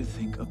want you to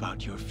think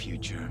about your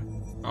future.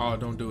 Oh,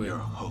 don't do it. Your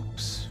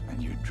hopes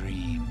and your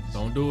dreams.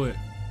 Don't do it.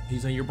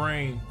 He's in your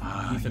brain. He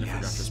finna figure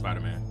out your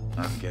Spider-Man.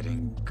 I'm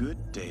getting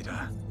good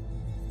data.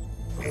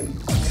 And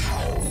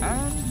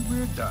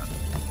we're done.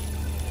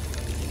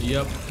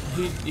 Yep,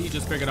 he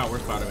just figured out we're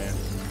Spider-Man.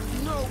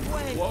 No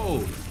way.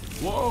 Whoa,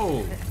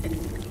 whoa.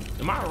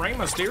 Am I Rey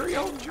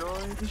Mysterio?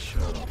 Enjoy the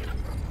show.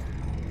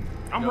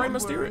 I'm Rey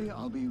Mysterio.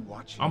 I'll be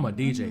watching. I'm a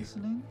DJ.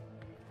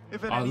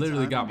 I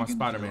literally got my begin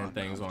Spider-Man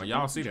things on.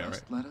 Y'all see that,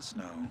 right? Let us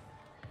know.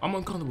 I'm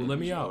uncomfortable. Let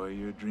me out. Enjoy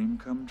your dream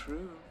come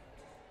true.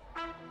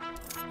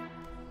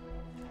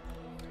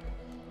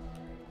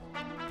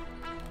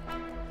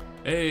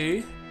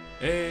 Hey,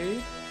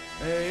 hey,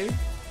 hey.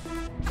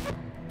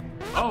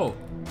 Oh.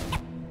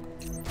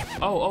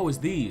 Oh, it's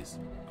these.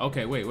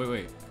 Okay, wait.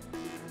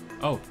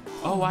 Oh,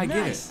 I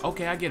get it.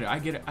 Okay, I get it.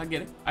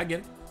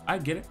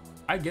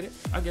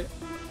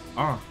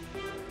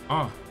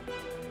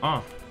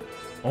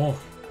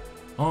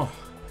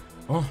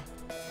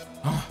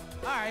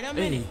 Alright, I'm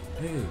in it.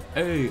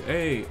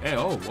 Hey.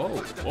 Oh,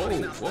 whoa.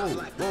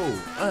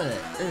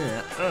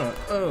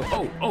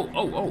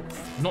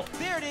 No.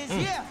 There it is,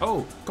 yeah.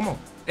 Oh, come on.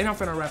 Ain't I'm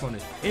finna rap on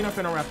this. Ain't I'm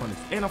finna.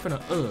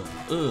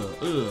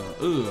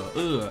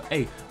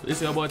 Hey, this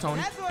is your boy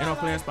Tony. And I'm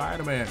playing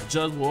Spider-Man.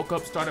 Just woke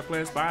up, started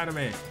playing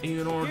Spider-Man. And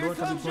you know what I'm doing?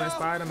 Cause we playing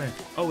Spider-Man.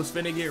 Oh, it's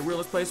finna get real.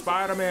 Let's play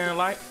Spider-Man.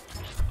 Like,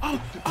 oh.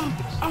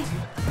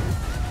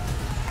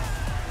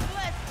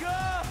 Let's go.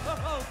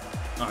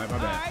 All right, my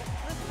bad. All right,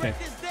 let's break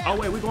this down. Oh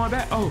wait, we going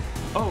back. Oh.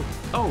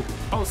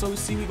 So we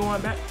see we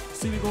going back.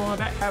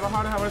 Have a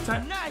heart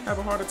attack. Nice. Have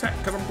a heart attack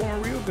because I'm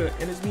going real good.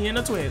 And it's me and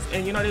the twins.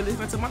 And you know they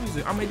listen to my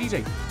music. I'm a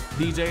DJ.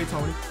 DJ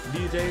Tony.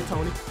 DJ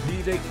Tony.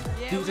 DJ Tony.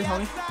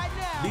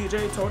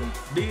 DJ Tony.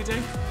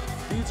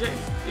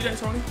 DJ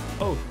Tony.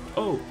 Oh.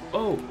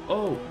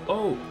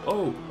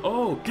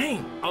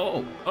 Dang.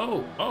 Oh.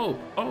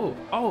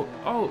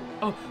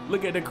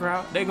 Look at the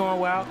crowd. They going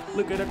wild.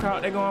 Look at the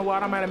crowd. They going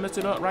wild. I might have messed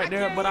it up right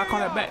there, but I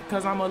call it back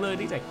because I'm a little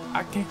DJ.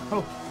 I can't.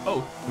 Oh.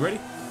 You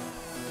ready?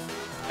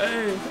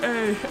 Hey,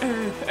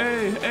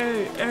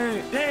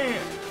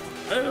 damn.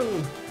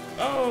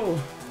 Oh.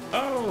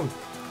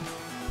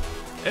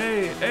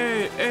 Hey,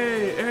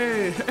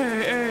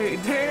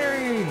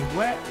 dang.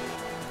 What?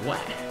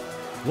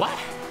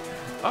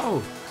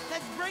 Oh.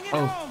 Let's bring it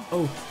home.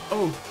 Oh.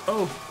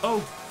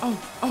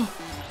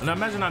 Now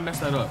imagine I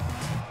messed that up.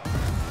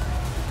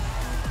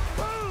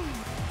 Boom.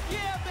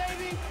 Yeah,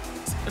 baby.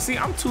 See,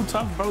 I'm too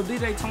tough, bro.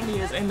 DJ Tony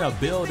is in the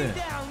building.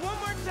 Down one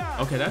more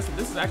time. Okay,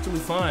 this is actually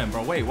fun,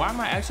 bro. Wait, why am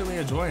I actually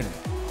enjoying it?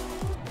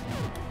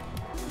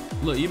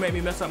 Look, you made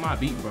me mess up my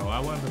beat, bro. I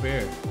wasn't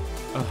prepared.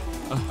 Now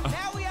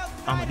we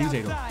outside, I'm a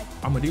DJ though.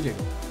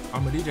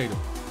 I'm a DJ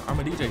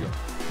though.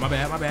 My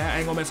bad. I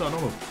ain't gonna mess up no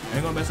more.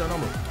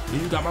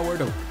 You got my word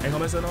though. Ain't gonna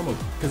mess up no more.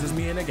 Cause it's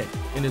me and the gang.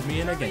 And it's me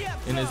and the gang.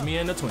 And it's me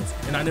and the twins.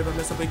 And I never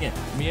mess up again.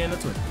 Me and the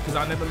twins. Cause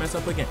I never mess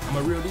up again. I'm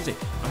a real DJ.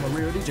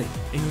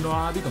 And you know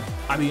how I be going.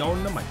 I be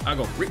on the mic. I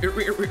go.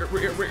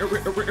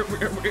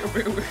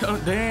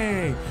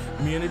 Dang.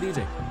 Me and the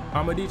DJ.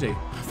 I'm a DJ.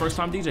 First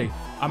time DJ.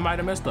 I might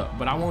have messed up,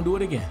 but I won't do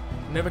it again.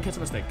 Never catch a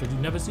mistake, cause you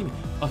never see me.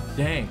 Oh,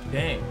 dang.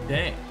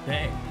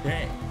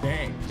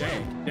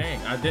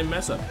 I didn't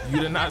mess up. You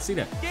did not see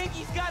that.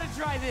 Genki's gotta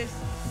try this.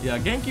 Yeah,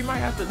 Genki might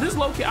have to. This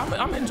low key,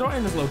 I'm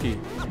enjoying this low key.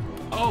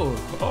 Oh,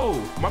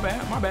 my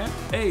bad.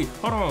 Hey,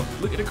 hold on.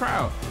 Look at the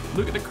crowd.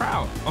 I'm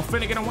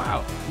finna get them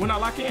wild. When I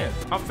lock in,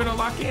 I'm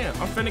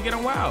finna get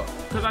them wild.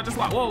 Cause I just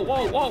like, whoa.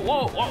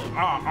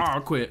 I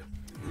quit.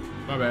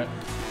 My bad.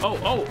 Oh,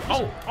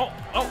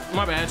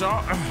 my bad,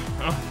 y'all.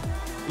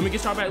 Let me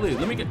get y'all back lit.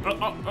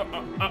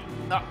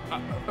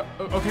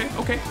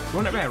 Okay.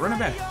 Run it back.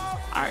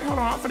 All right, hold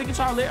on. I'm finna get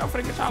y'all lit. I'm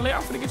finna get y'all lit.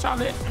 I'm finna get y'all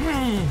lit.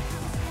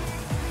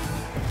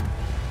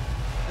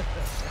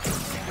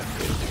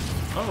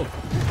 Oh.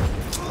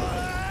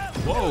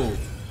 Whoa.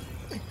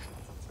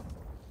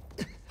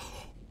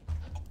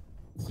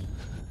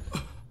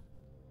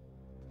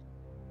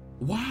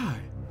 Why?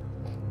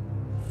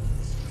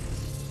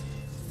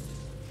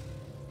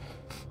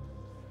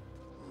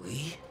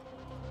 Lee?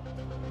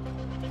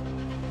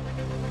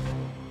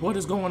 What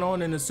is going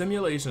on in the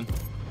simulation?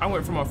 I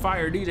went from a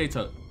fire DJ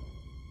to...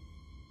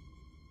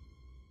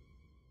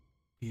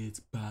 It's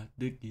about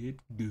to get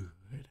good.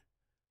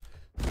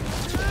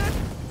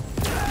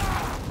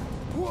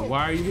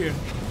 Why are you here?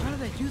 How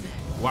did I do that?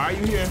 Why are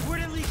you here? Where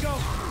did Lee go?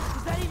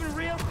 Is that even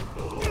real?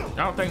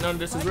 I don't think none of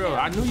this is real.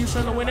 I knew you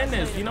shouldn't have went in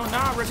this. You know,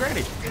 now I regret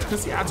it.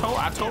 Cause see, I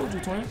told you,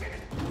 twin.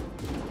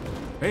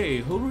 Hey,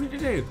 who the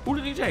DJ? Who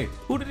the DJ?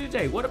 Who the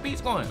DJ? Where the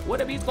beat's going? Where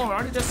the beat's going?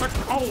 Are they just like,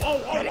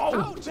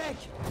 oh. Jack,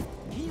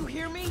 can you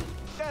hear me?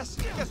 Yes.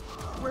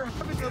 We're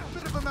having a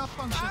bit of a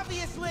malfunction.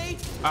 Obviously.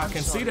 I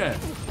can see that.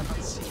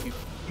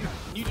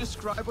 Can you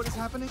describe what is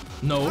happening?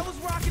 No. I was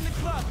rocking the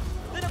club.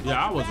 Then a bunch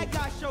of bad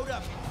guys showed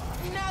up.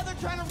 Now they're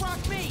trying to rock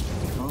me.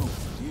 Oh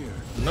dear.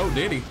 No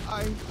Diddy.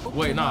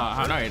 Wait,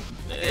 nah. Right.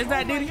 Is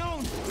that Diddy?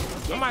 I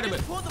might have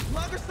been. Pull the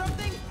plug or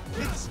something?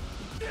 It's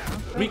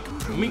Mink.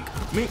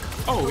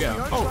 Oh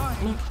yeah. Oh,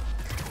 Mink.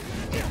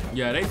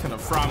 Yeah, they finna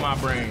fry my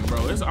brain,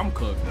 bro. I'm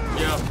cooked.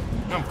 Yeah,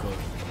 I'm cooked.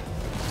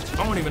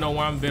 I don't even know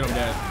why I'm Venom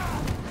Dad.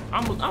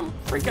 I'm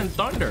freaking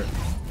Thunder.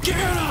 Get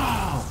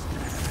off!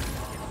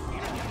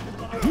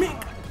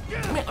 Mink.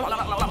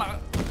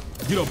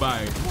 You don't buy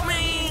it.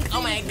 Mink.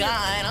 Oh my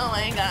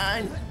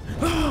god.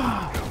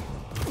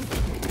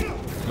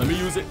 Let me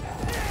use it.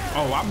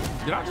 Oh,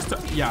 did I just?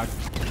 Yeah. Is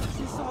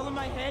this all in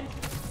my head?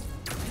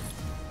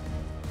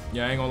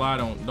 Yeah, I ain't gonna lie.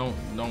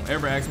 Don't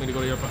ever ask me to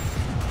go to your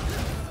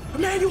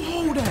phone. Man, you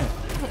hold that.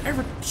 Don't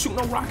ever shoot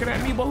no rocket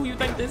at me, boy. Who you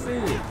think this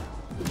is?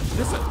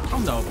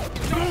 I'm the.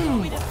 You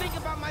want me to think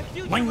about my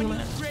future when you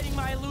was creating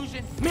my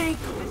illusion? Mink.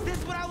 Is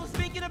this what I was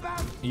thinking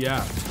about?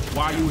 Yeah.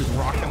 While you was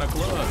rocking the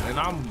club and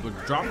I'm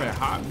dropping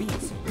hot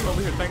beats. You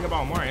over here thinking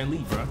about Martin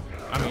Lee, bro.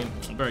 I mean,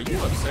 bro,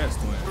 you obsessed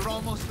with it. We're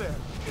almost there.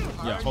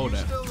 Yeah, hold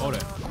that. Hold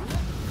that.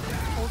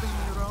 Holding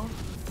your own?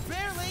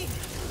 Barely.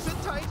 Sit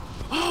tight.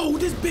 Oh,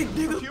 this big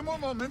nigga. A few more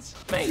moments.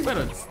 Man, you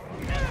better.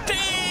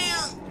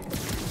 Damn.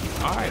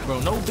 All right, bro.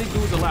 No big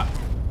dudes allowed.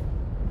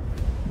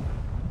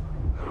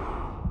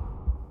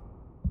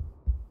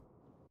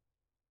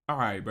 All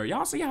right, bro.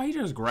 Y'all see how he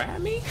just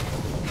grabbed me?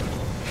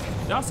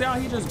 Y'all see how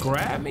he just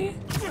grabbed me?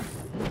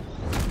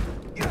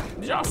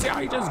 Did y'all see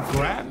how he just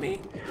grabbed me?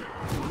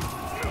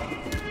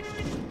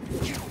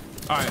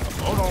 All right,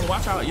 hold on.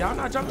 Watch out. Y'all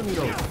not jumping me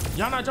though.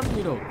 Y'all not jumping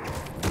me though.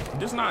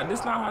 This not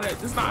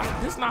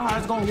how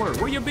it's gonna work.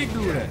 Where your big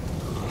dude at?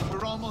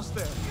 We're almost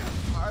there.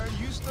 Are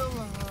you still?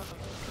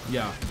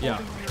 Yeah.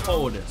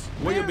 Hold this.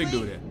 Where your big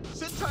dude at?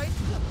 Sit tight.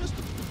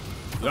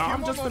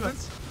 I'm just gonna.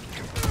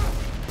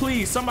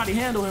 Please, somebody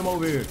handle him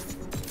over here.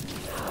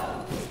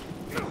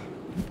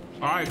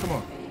 All right, come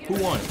on. Who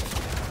won?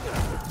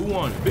 Who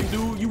won? Big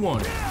dude, you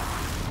won.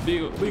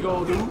 Big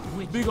old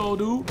dude. Big old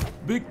dude.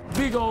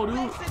 Big old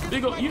dude.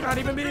 Big old. You're not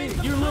even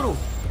big. You're little.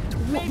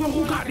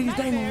 Who got these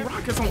dang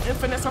rockets on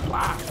infinite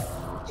supply?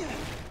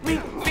 Me.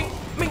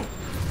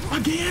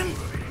 Again?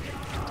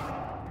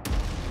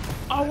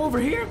 All over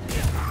here?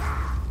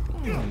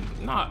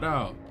 Knocked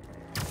out.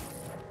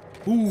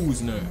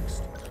 Who's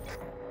next?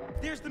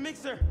 There's the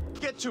mixer.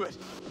 Get to it.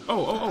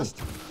 Oh.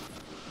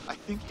 I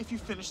think if you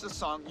finish the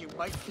song, you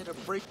might hit a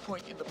break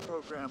point in the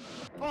program.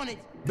 On it.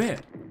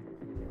 Bet.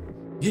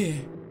 Yeah.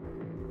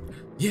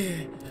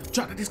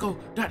 Drop the disco.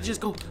 Drop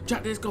the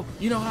disco.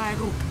 You know how I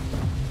go.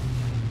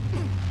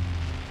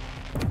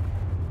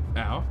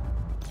 Ow.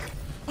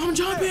 I'm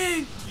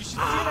jumping. You should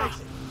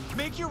exit.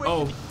 Make your way.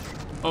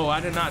 Oh,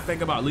 I did not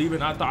think about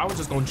leaving. I thought I was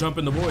just gonna jump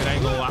in the void. I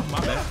ain't gonna lie. My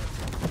bad.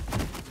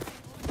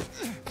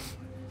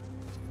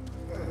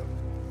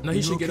 No,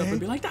 he should get up and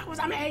be like, that was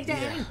amazing.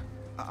 Yeah.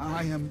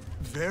 I am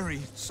very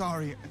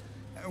sorry.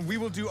 We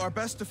will do our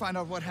best to find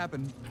out what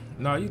happened.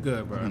 No, you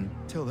good, bro.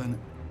 Till then.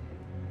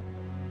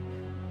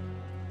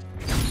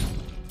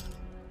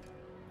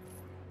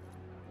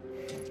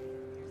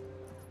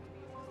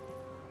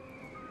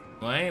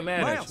 Well, I ain't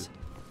mad at you.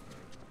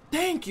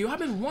 Thank you. I've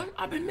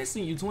been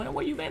missing you, twin.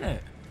 Where you been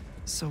at?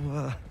 So,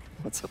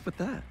 what's up with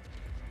that?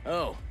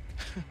 Oh.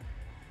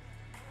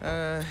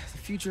 The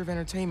future of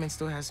entertainment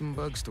still has some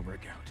bugs to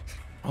work out.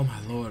 Oh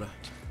my lord.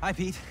 Hi,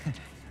 Pete.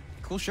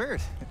 Cool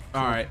shirt.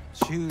 All right.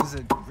 Shoes,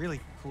 really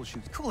cool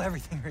shoes. Cool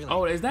everything, really.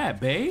 Oh, is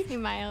that Bae? Hey,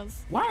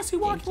 Miles. Why is he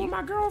walking with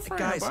my girlfriend,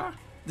 Guys, bro?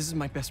 this is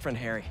my best friend,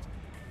 Harry.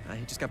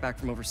 He just got back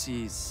from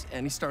overseas,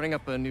 and he's starting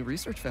up a new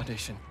research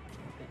foundation.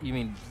 You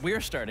mean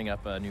we're starting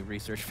up a new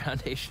research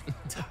foundation?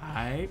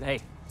 Ty. Hey,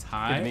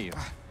 Ty. good to meet you.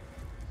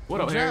 What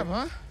up, Harry?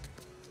 Huh?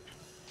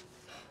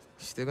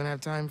 Still gonna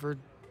have time for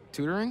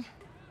tutoring?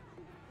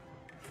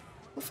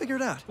 We'll figure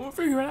it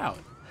out.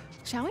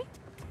 Shall we?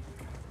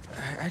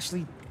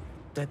 Actually,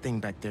 that thing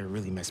back there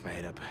really messed my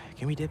head up.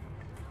 Can we dip?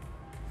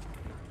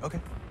 Okay.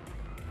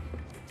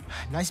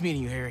 Nice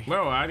meeting you, Harry.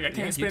 Bro, I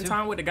can't spend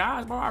time with the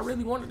guys, bro. I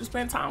really wanted to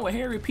spend time with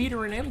Harry,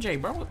 Peter, and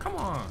MJ, bro. Come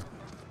on.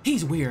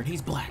 He's weird.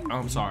 He's black.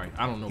 I'm sorry.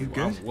 I don't know.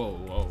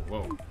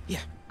 Whoa. Yeah.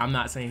 I'm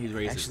not saying he's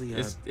racist. Actually,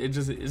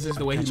 it's just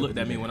the way he looked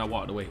at me when I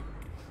walked away.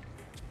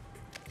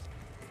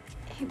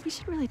 Hey, we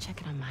should really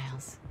check in on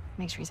Miles.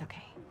 Make sure he's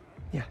okay.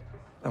 Yeah,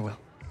 I will.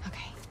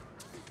 Okay.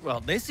 Well,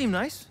 they seem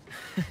nice.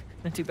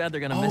 Not too bad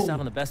they're gonna miss out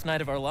on the best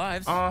night of our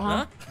lives.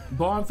 Huh?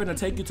 Boy, I'm finna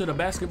take you to the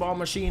basketball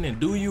machine and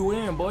do you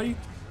in, boy.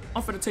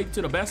 I'm finna take you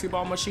to the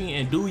basketball machine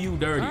and do you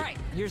dirty. All right,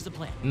 here's the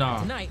plan. Nah.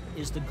 Tonight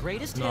is the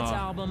greatest hits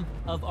album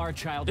of our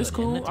childhood. It's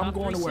cool. I'm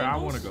going to where I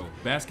want to singles,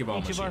 go. Basketball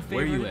each machine. of our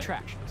Where you favorite at?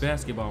 attractions.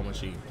 Basketball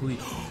machine,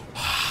 please.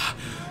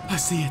 I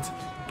see it.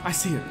 I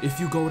see it. If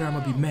you go there, I'm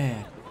gonna be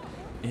mad.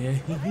 Yeah.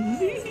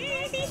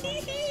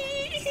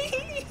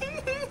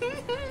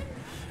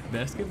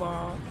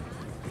 Basketball.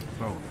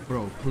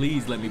 Bro,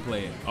 please let me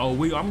play it. Oh,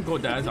 I'm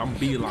going to. I'm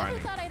beelining. I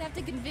thought I'd have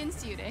to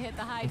convince you to hit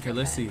the high. Okay,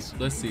 let's see.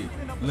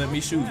 Let me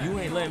shoot. You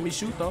ain't letting me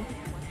shoot though.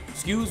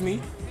 Excuse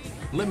me.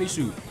 Let me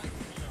shoot.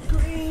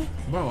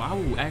 Bro, I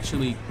will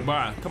actually.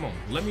 Bro, come on.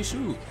 Let me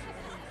shoot.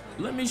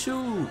 Let me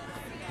shoot.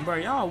 Bro,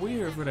 y'all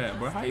weird for that,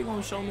 bro. How you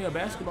gonna show me a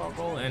basketball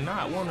goal and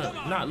not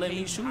let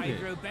me shoot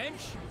it?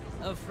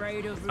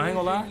 Afraid of I ain't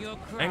gonna lie. your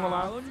Ain't gonna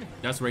lie. crown?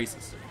 That's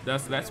racist.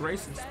 That's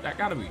racist. That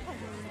gotta be.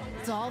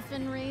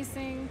 Dolphin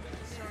racing.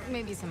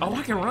 Maybe some. Oh,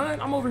 I can run.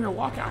 I'm over here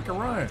walking. I can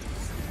run.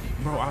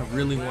 Bro, I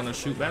really want to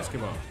shoot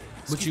basketball.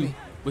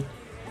 But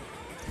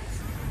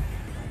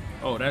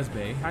oh, that's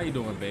Bay. How you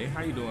doing, Bay?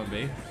 How you doing,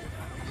 Bay?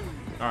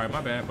 All right,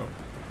 my bad, bro.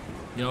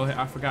 You know,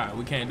 I forgot.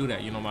 We can't do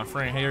that. You know, my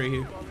friend Harry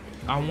here.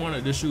 I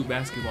wanted to shoot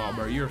basketball,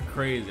 bro. You're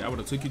crazy. I would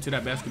have took you to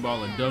that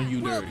basketball and done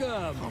you dirty.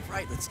 Welcome. All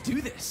right, let's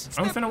do this.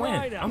 I'm finna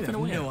win. I'm finna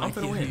win. No I'm finna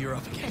idea win. who you're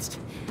up against.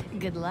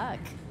 Good luck.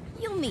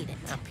 You'll need it.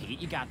 Now, Pete,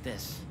 you got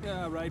this.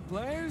 All right,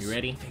 players. You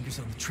ready? Fingers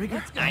on the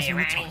trigger. Are you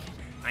ready?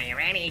 Are you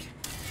ready?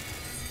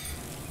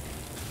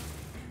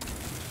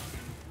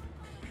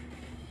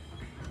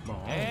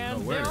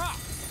 And they're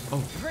off.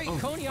 Great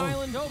Coney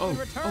Island Open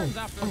returns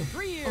after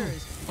 3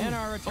 years, and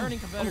our returning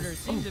competitors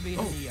seem to be in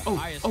the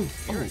highest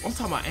spirits. I'm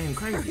talking about aim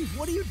crazy.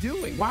 What are you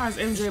doing? Why is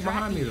MJ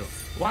behind me though?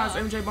 Why is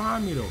MJ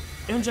behind me though?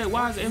 MJ,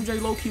 why is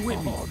MJ low key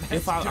with me?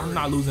 I'm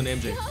not losing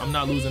MJ. I'm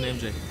not losing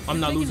MJ. I'm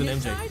not losing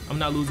MJ. I'm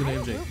not losing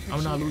MJ.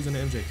 I'm not losing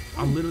MJ.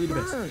 I'm literally the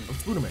best. I'm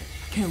Spiderman.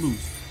 I can't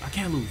lose. I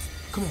can't lose.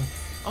 Come on.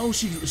 Oh,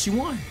 she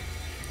won.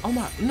 Oh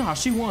my, no,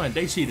 she won.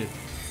 They cheated.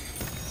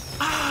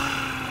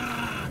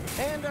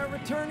 And our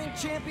returning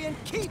champion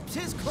keeps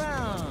his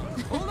crown.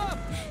 Hold up!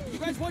 You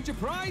guys want your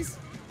prize?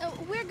 Oh,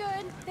 we're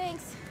good.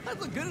 Thanks. I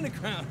look good in the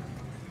crown.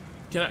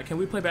 Can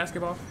we play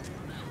basketball?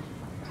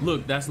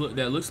 Look, that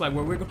looks like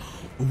where we're going.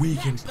 We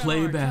can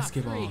play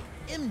basketball.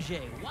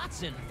 MJ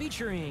Watson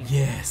featuring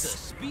yes. the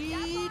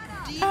Speed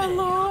Demon.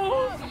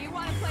 Hello. Oh, you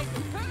want to play?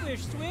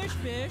 Swish, swish,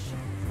 bish.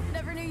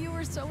 Never knew you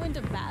were so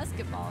into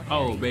basketball.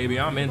 Oh, Harry. baby,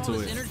 I'm into All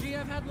it. this energy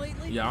I've had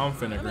lately. Yeah, I'm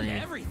finna I'm green.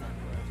 into everything.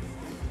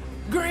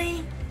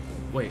 Green.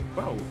 Wait,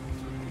 bro.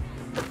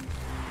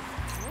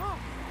 Whoa,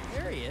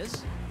 there he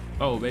is.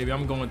 Oh, baby,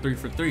 I'm going 3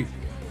 for 3.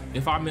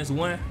 If I miss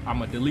one, I'm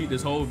gonna delete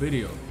this whole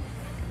video.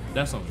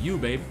 That's on you,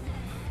 baby.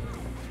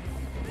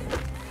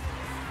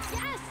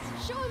 Yes,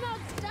 show him how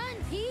it's done,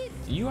 Pete.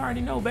 You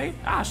already know, babe.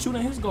 Ah,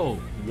 shooting his goal.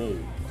 Whoa.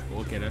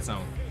 Okay, that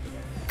sound.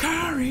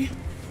 Curry.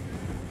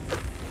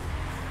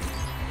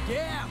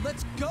 Yeah,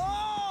 let's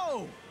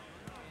go.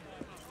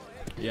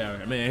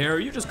 Yeah, man,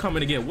 Harry, you just coming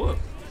to get whooped.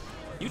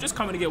 You just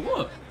coming to get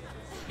whooped.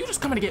 You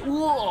just coming to get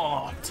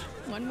whooped.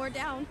 One more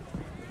down.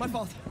 My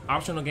fault.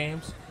 Optional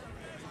games.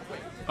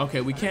 Okay,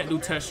 we can't do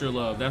test your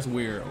love. That's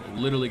weird.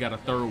 Literally got a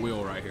third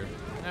wheel right here.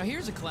 Now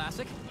here's a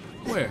classic.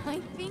 Where? I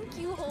think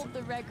you hold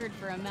the record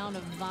for amount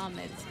of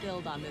vomit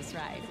spilled on this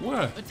ride.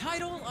 Where? A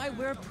title I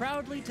wear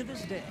proudly to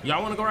this day.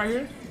 Y'all want to go right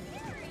here?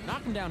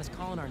 Knock him down is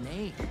calling our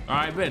name. All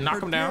right, bet.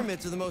 Knock him down.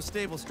 Pyramids are the most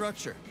stable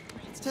structure.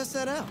 Let's test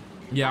that out.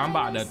 Yeah, I'm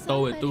about to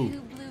throw it through. Who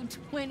blew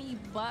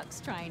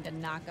 $20 trying to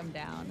knock him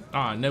down?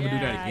 Ah, never do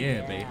that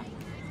again, babe.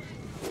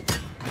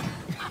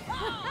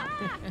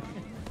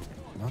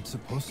 Not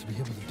supposed to be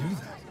able to do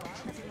that.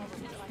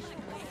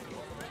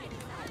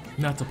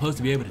 Not supposed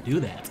to be able to do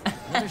that.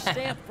 Another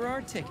stamp for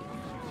our ticket.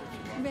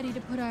 Ready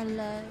to put our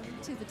love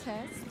to the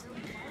test?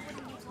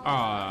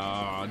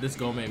 Ah, this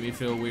gonna make me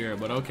feel weird,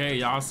 but okay,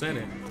 y'all said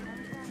it.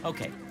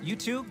 Okay, you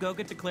two go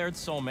get declared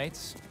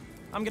soulmates.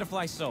 I'm gonna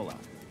fly solo.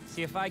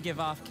 See if I give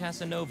off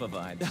Casanova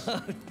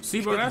vibes.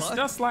 See, bro, that's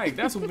weird.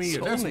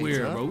 That's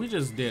weird, huh? bro. We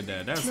just did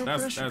that. That's What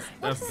does dumb,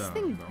 this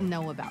thing bro.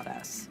 know about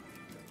us?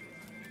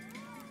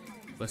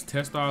 Let's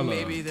test our love.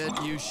 Maybe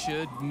that you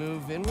should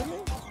move in with me?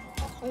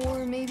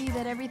 Or maybe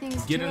that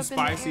everything's Getting too up in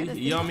the air spicy, to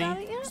think yummy, about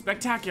it yet?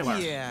 spectacular.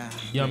 Yeah.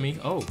 Yummy.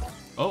 Oh.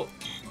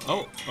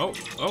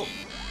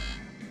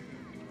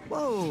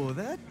 Whoa,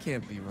 that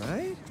can't be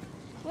right.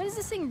 What is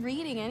this thing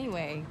reading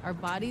anyway? Our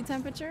body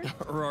temperature?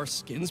 Or our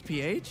skin's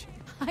pH?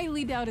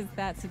 highly doubt it's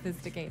that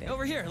sophisticated.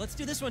 Over here, let's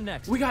do this one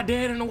next. We got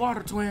dead in the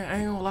water, twin. I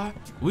ain't gonna lie.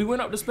 We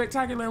went up the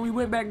spectacular and we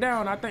went back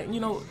down. I think, you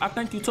know, I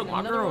think you took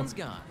my Another girl. one's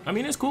gone. I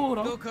mean, it's cool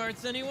though.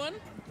 Go-karts, anyone?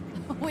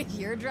 Wait,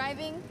 you're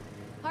driving?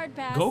 Hard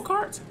pass.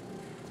 Go-karts?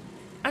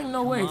 Ain't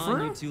no way, for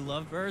real? You two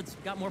lovebirds.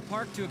 Got more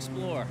park to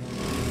explore.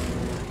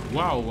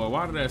 Wow, well,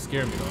 why did that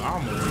scare me though? I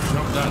almost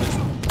jumped out of this.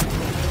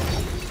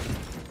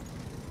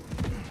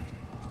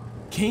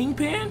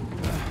 Kingpin?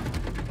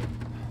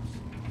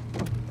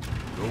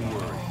 Don't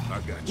worry,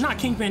 I got you. Not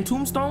Kingpin,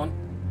 Tombstone?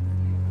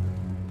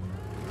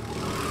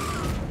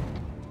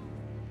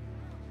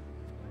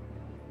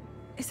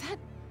 Is that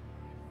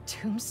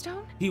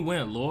Tombstone? He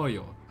went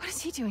loyal. What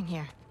is he doing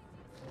here?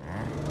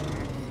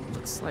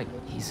 Looks like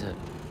he's a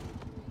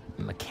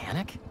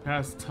mechanic.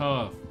 That's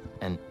tough.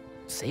 And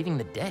saving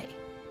the day.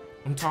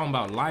 I'm talking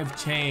about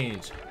life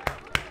change.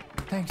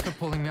 Thanks for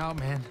pulling me out,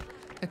 man.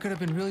 That could have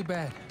been really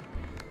bad.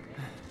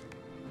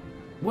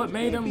 What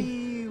made him?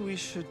 Maybe we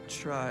should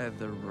try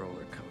the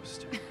roller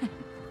coaster.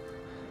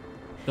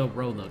 The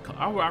roller coaster.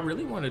 I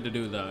really wanted to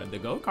do the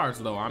go-karts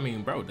though. I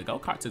mean, bro, the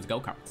go-karts is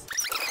go-karts.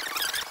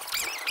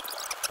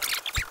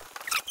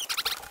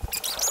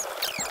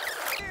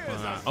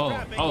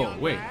 Oh,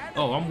 wait.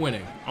 Oh, I'm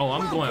winning. Oh,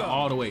 I'm going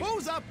all the way.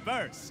 Who's up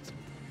first?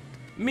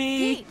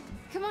 Me. Pete,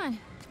 come on.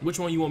 Which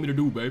one you want me to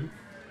do, baby?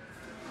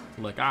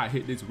 Look, I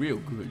hit this real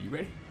good. You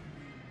ready?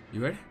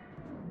 You ready?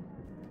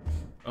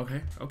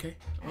 Okay.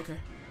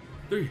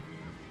 3,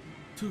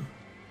 2.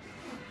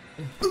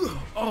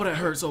 Oh, that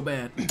hurt so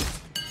bad.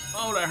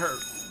 Oh, that hurt.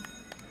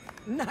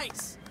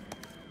 Nice.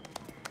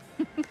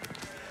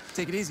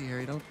 Take it easy,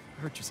 Harry. Don't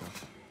hurt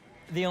yourself.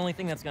 The only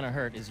thing that's gonna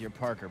hurt is your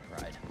Parker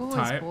pride.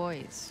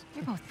 Boys.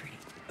 You're both pretty.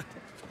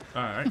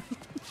 All right.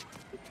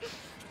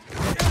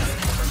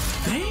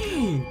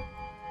 Dang.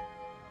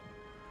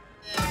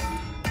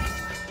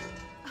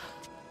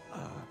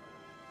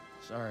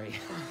 Sorry.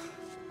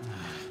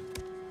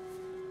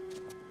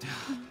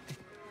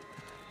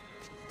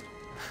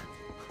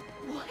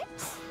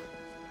 What?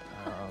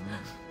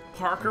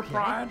 Parker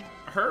pride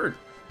hurt,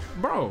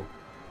 bro.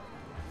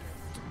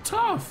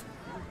 Tough.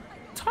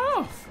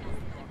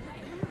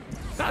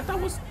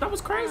 That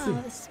was crazy.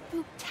 Oh,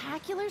 the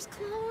Spooktacular's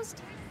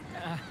closed.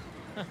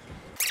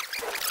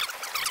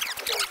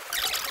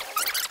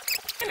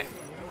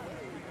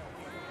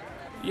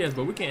 Yes,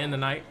 but we can end the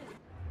night.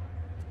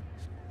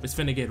 It's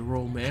finna get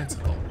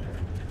romantical.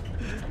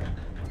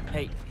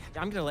 Hey,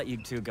 I'm gonna let you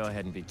two go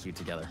ahead and be cute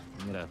together.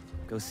 I'm gonna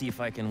go see if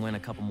I can win a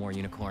couple more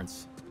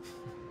unicorns.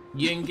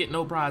 You ain't get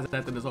no prize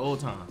after this whole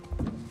time.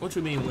 What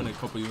you mean win a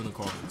couple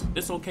unicorns?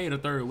 It's okay to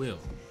third wheel.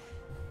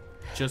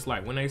 Just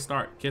like when they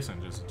start kissing,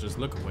 just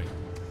look away.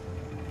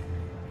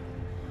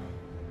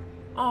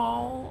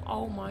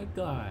 Oh my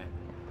God.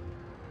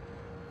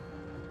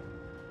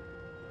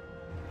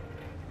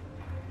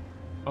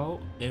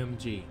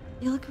 OMG.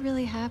 You look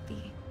really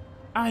happy.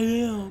 I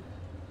am.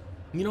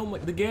 You know,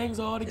 the gang's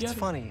all together. It's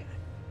funny.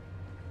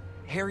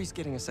 Harry's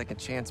getting a second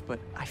chance, but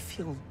I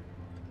feel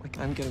like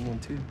I'm getting one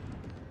too.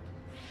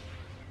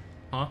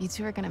 Huh? You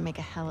two are gonna make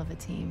a hell of a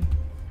team.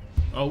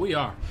 Oh, we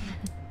are.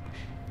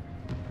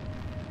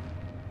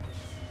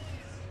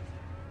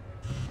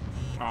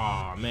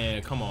 Aw,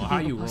 man, come on. How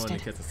you ruin the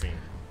kissing scene?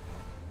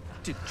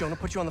 Did Jonah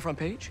put you on the front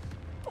page?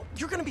 Oh,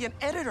 you're gonna be an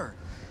editor.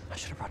 I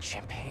should have brought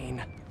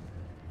champagne.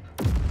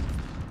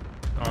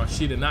 Oh,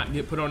 she did not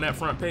get put on that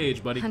front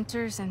page, buddy.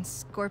 Hunters and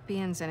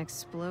scorpions and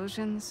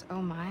explosions.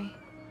 Oh my.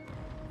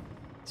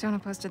 Jonah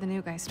posted the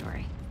new guy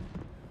story.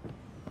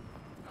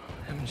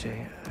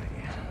 MJ.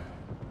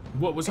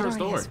 What was her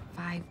story? Has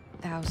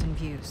 5,000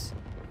 views.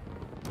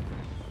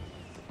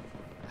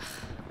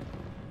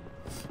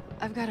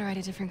 I've got to write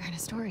a different kind of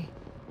story.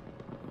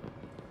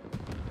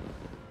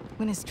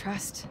 Win his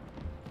trust,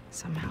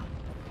 somehow.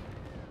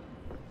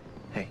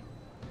 Hey,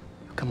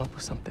 you'll come up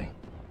with something.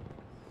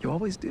 You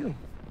always do.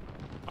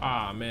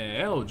 Ah,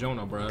 man, L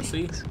Jonah, bro.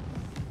 See?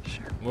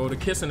 Sure. Well, the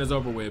kissing is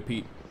over with,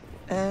 Pete.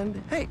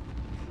 And hey,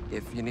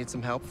 if you need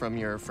some help from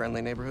your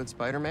friendly neighborhood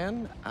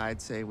Spider-Man,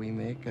 I'd say we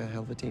make a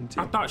hell of a team too.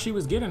 I thought she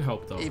was getting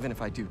help though. Even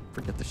if I do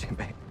forget the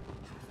champagne.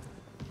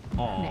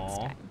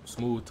 Aww,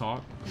 smooth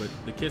talk, but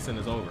the kissing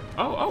is over.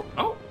 Oh,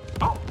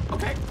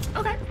 okay.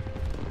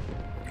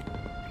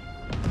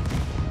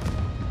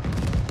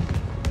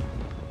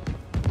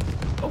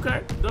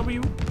 Okay,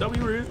 W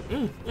is.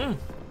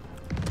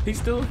 He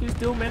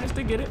still managed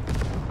to get it.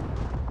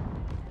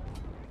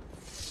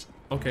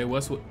 Okay,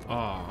 what's what?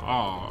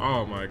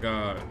 Oh my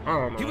God.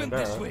 Oh my God. You went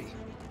this way.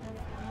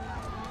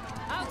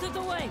 Out of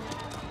the way.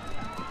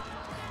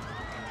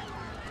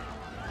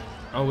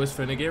 Oh, it's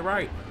finna get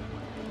right.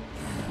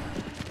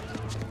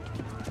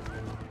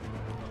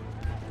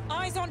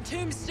 Eyes on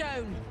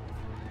Tombstone.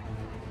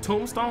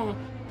 Tombstone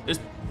is.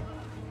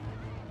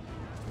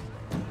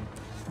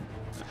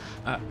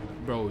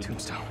 Bro.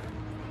 Tombstone.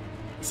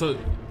 So,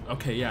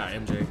 okay, yeah,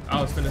 MJ.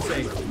 I was finna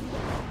say.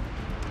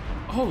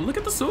 Oh, look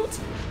at the suits.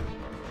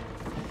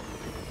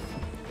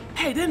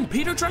 Hey, didn't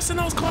Peter dress in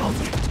those clothes?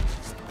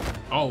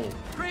 Oh.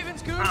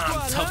 Craven's Goon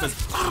Squad, tough as.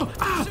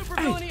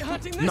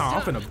 Hey. Nah,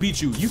 I'm finna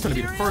beat you. You finna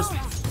be the first.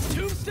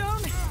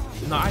 Tombstone?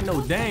 Nah, I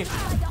know, dang.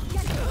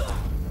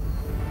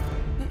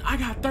 I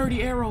got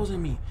 30 arrows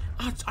in me.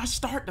 I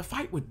start the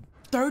fight with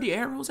 30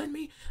 arrows in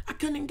me. I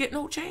couldn't get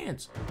no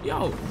chance. Yo.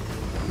 All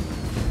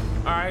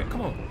right,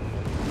 come on.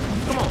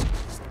 Come on.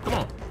 Come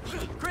on.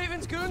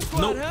 Craven's Goon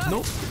Squad, nope, huh?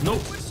 Nope,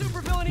 nope. Which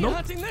supervillain are you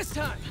hunting this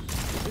time?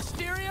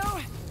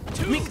 Mysterio?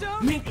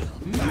 Tombstone?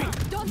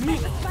 Don't let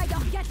the spider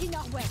get in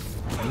our way.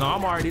 No,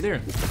 I'm already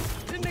there.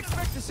 Didn't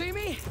expect to see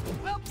me?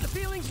 Well, the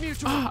feeling's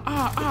mutual. One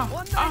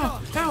night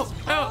off. Help,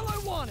 help. All I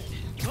wanted,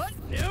 but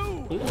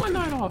no. One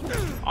night off.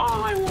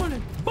 All I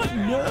wanted, but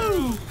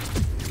no.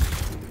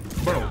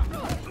 Bro.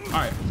 All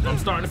right, I'm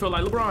starting to feel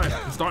like LeBron.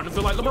 I'm starting to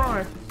feel like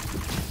LeBron.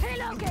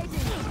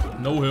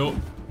 No help.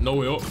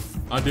 No help.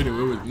 I did it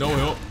with no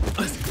help.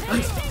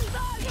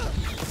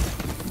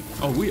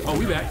 Oh,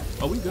 we back.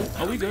 Oh, we good.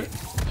 Oh, we good.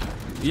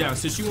 Yeah,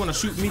 since you want to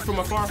shoot me from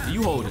afar,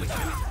 you hold it.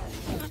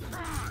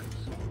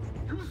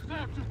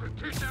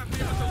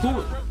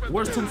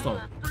 Where's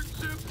Tombstone?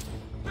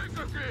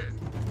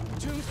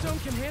 Tombstone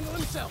can handle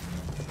himself.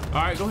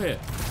 All right, go ahead.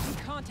 You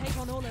can't take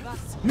on all of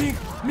us. Mink.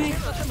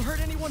 Can't let them hurt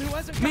anyone who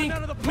hasn't gotten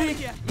out of the park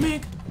yet.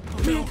 Mink.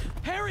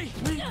 Harry.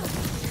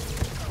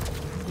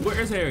 Where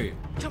is Harry?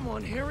 Come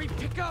on, Harry,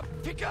 pick up.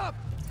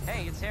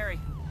 Hey, it's Harry.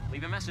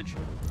 Leave a message.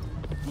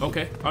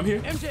 Okay, I'm here.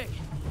 MJ,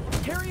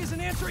 Harry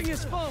isn't answering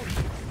his phone.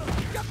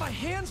 I've got my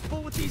hands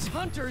full with these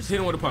hunters. Hit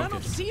him with a pumpkin. I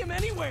don't see him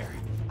anywhere.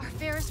 Our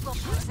Ferris wheel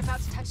is about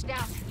to touch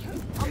down.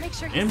 I'll make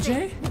sure he's MJ?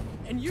 safe.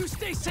 And you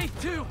stay safe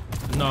too.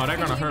 No, they're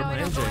gonna hurt my I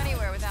don't go MJ.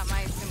 anywhere without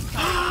my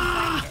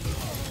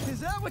Is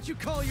that what you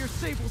call your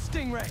Sable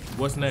Stingray?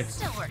 What's next?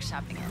 Still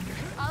workshopping it.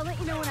 I'll let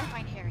you know when I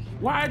find Harry.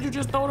 Why'd you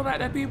just throw them at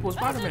that people,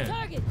 Spiderman?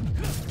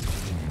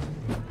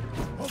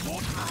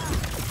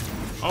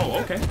 Oh,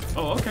 okay.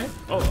 Oh, okay.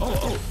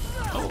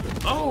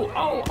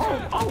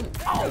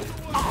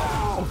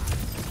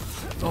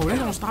 Oh, they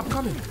don't stop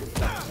coming.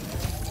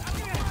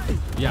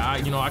 Yeah, I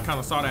kind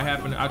of saw that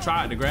happen. I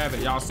tried to grab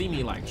it. Y'all see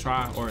me like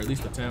try or at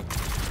least attempt.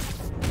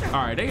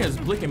 All right, they is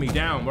blicking me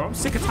down, bro. I'm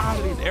sick and tired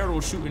of these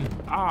arrows shooting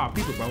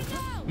people, bro.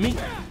 Me?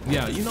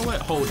 Yeah, you know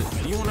what? Hold it.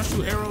 You want to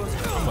shoot arrows?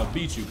 I'm gonna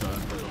beat you, cuz.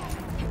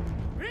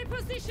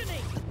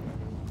 Repositioning.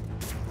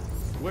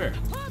 Where?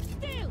 Hold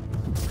still.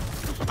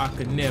 I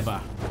could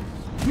never.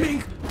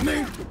 Mink.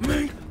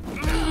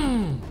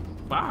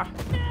 Bye.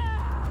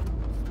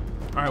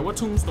 All right, what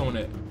Tombstone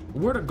at?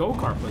 Where the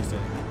go-kart place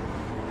at?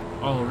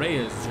 Oh, they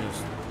is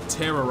just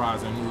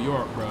terrorizing New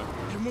York, bro.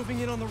 They're moving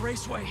in on the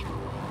raceway.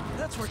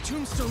 That's where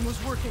Tombstone was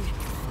working.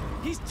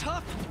 He's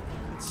tough,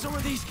 and so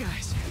are these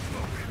guys.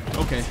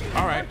 Okay,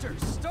 all right.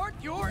 Hunters, start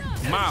your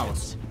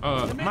Miles,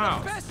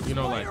 Miles, you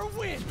know, like,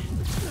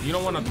 you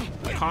don't want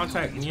to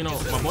contact,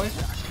 my boy?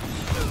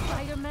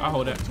 I'll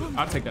hold that.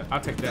 I'll take that.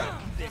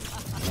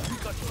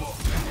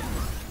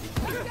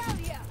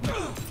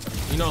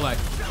 Like,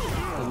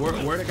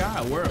 where the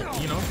guy?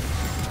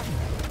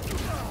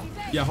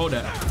 Yeah, hold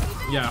that.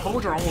 Yeah,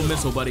 hold your own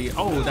missile, buddy.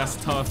 Oh, that's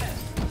tough.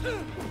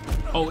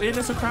 Oh, and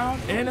it's a crowd?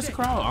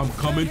 I'm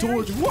coming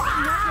towards you. But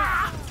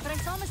I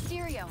saw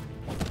Mysterio.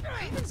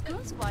 Craven's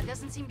Goon Squad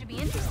doesn't seem to be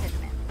interested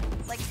in him.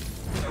 Like,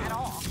 at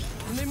all.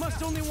 And they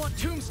must only want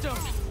Tombstone.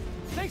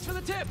 Thanks for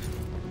the tip.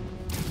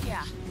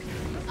 Yeah.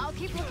 I'll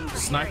keep looking for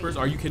snipers,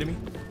 are you kidding me?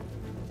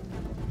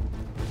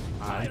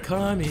 I'm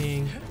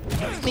coming.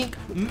 Mink.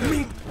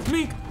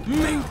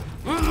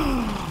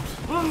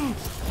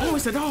 Oh,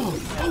 it's a dog.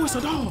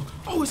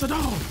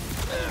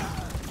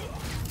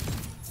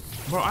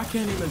 Bro, I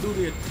can't even do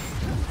this.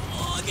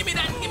 Oh, give me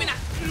that.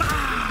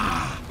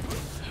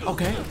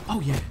 Okay.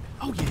 Oh, yeah.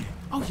 Oh,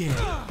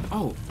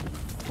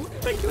 who do you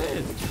think you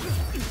is?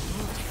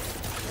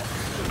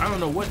 I don't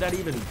know what that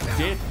even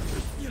did.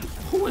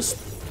 Who is...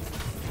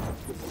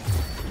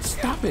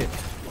 Stop it.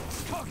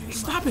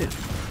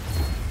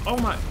 Oh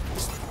my.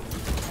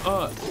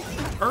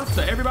 Earth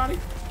to everybody.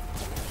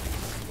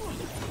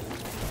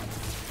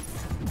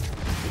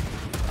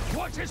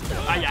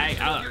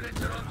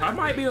 I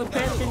might be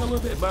panicking a little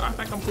bit, but I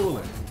think I'm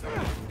cooling.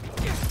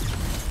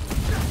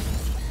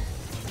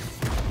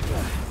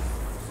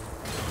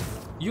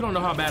 You don't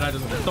know how bad I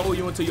just throw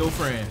you into your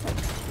friend.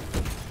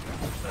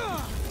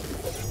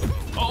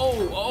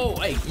 Oh,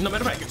 hey, no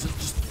matter of fact,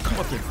 just come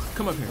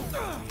up here.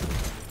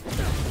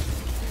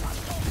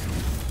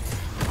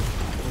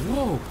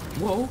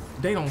 Whoa,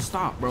 they don't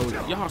stop, bro.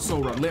 Y'all so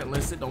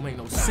relentless, it don't make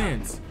no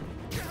sense.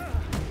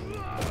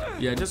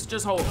 Yeah, just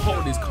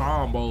hold these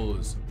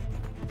combos.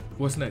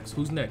 What's next?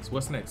 Who's next?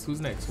 What's next?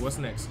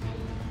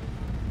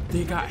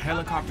 They got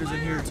helicopters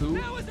in here too.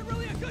 Now isn't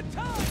really a good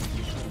time.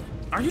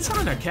 Are you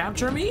trying to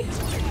capture me?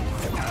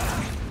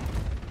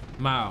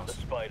 Miles.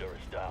 The spider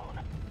is down.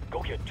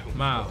 Go get Tombstone.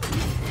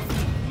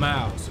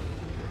 Miles.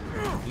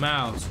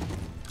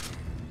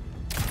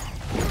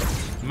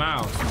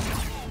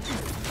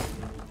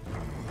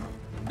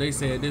 They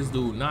said this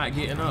dude not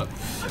getting up.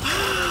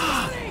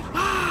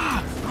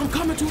 I'm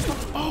coming, Tombstone.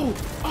 Oh.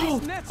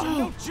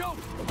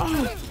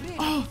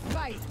 Oh.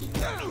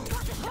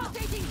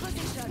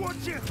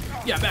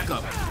 Yeah, back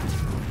up.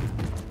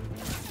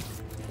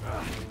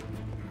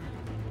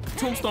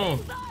 Tombstone.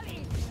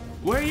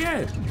 Where he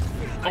at?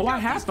 Oh, I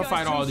have to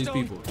fight all these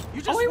people.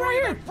 Oh, he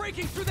right here.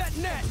 Breaking through that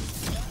net.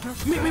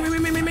 Me.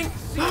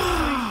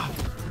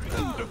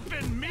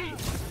 Defend me.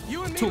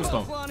 You and me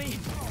Tombstone. both, Lonnie.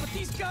 But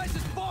these guys'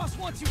 boss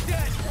wants you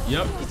dead.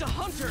 Yep. He's a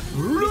hunter. He's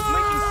making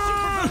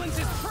supervillains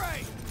his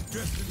prey.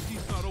 Just since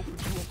he's not open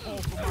to a call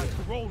from my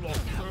parole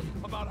officer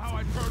about how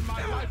I turned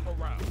my life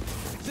around.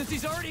 Since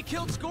he's already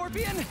killed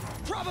Scorpion?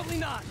 Probably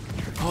not.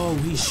 Oh,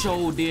 he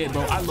sure did,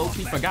 bro. I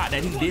low-key forgot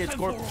that he did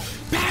Scorpion.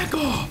 Back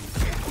off!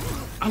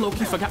 I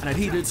low-key forgot that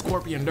he did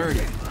Scorpion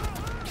dirty.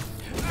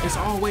 It's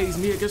always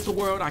me against the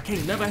world. I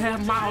can't never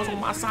have Miles on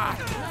my side.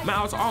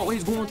 Miles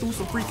always going through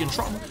some freaking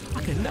trauma.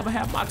 I can never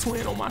have my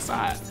twin on my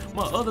side.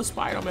 My other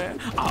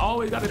Spider-Man. I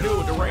always got to deal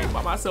with the rain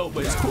by myself,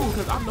 but it's cool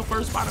because I'm the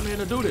first Spider-Man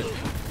to do this.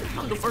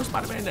 I'm the first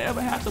Spider-Man to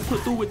ever have to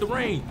put through with the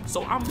rain.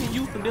 So I'm being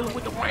used to dealing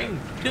with the rain,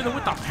 dealing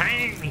with the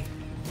pain.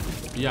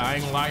 Yeah, I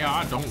ain't gonna lie, y'all.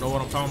 I don't know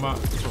what I'm talking about.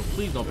 So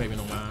please don't pay me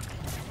no mind.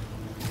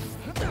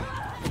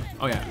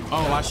 Oh yeah.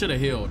 Oh, I should have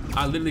healed.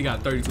 I literally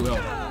got 32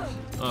 health.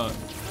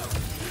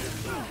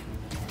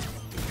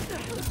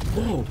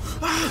 Whoa.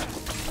 Ah.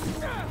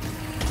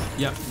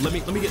 Yeah, let me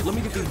get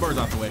these birds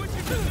out the way.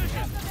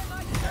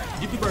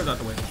 Get these birds out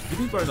the way. Get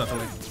these birds out the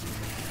way.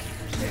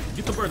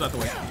 Get the birds out the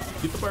way.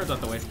 Get the birds out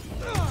the way.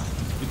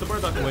 Get the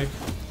birds out the way.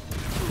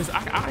 Cause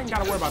I ain't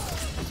gotta worry about that.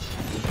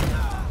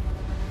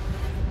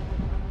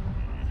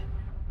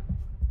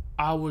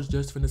 I was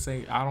just finna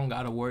say I don't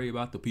gotta worry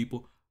about the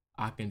people.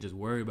 I can just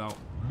worry about.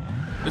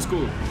 It's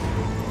cool.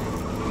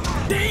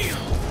 Damn.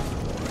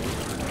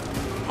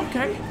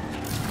 Okay.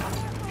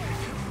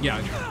 Yeah,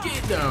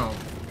 get down.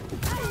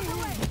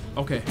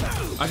 Okay,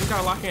 I just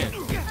gotta lock in.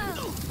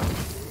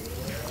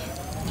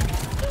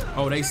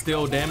 Oh, they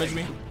still damage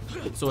me?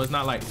 So it's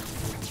not like,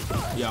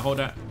 yeah, hold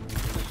that.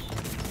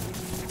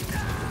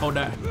 Hold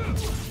that.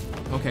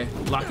 Okay,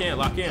 lock in,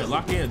 lock in,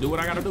 lock in. Do what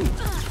I gotta do.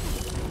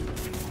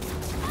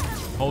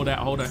 Hold that,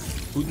 hold that.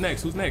 Who's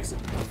next, who's next?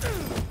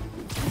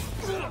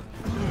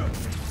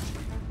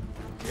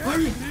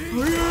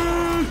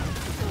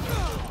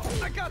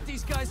 I got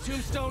these guys,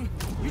 Tombstone.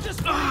 You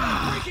just worry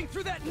about breaking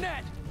through that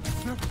net.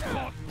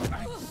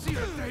 I see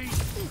that they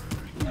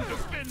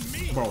defend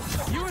me. Bro,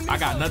 I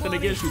got nothing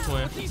against you,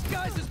 twin. These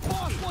guys'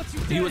 boss wants you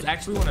dead. He was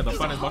actually one of the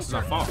funnest bosses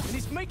I fought. And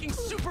he's making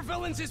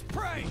supervillains his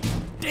prey.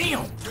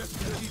 Damn!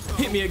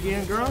 Hit me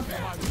again, girl.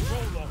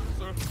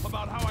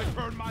 About how I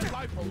turned my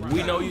life around.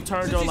 We know you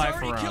turned your life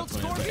around,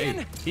 twin. But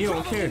hey, he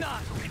don't care.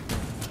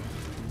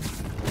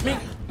 Me.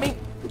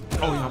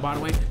 Oh yeah, by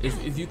the way,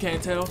 if you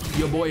can't tell,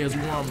 your boy is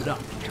warmed up.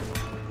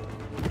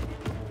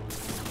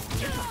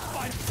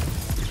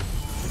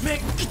 Man,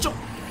 get your...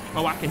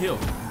 Oh, I can heal.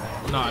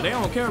 Nah, they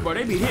don't care, bro.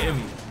 They be hitting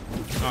me.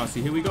 Oh,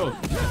 see, here we go.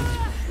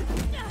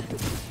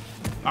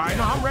 All right,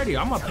 no, I'm ready.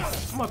 I'm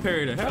gonna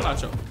parry the hell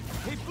out you.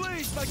 He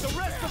bleeds like the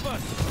rest of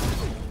us.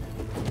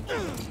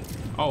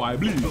 Oh, I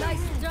bleed.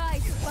 Nice try,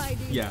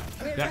 Spidey. Yeah,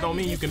 that don't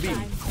mean you can beat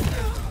me.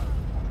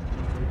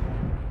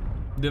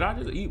 Did I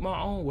just eat my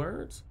own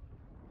words?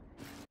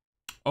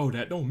 Oh,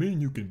 that don't mean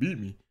you can beat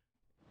me.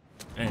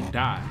 And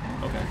die.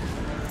 Okay.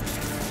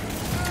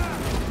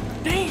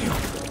 Damn!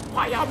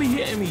 Why y'all be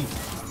hitting me?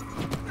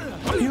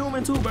 I'm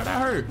human too, but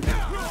that hurt.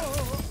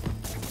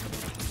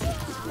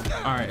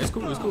 Alright, it's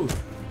cool, it's cool.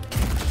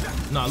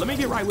 Nah, let me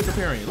get right with the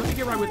parrying. Let me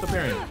get right with the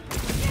parrying.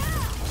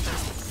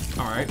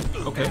 Alright,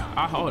 okay.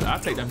 I'll hold it. I'll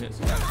take them hits.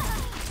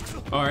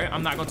 Alright,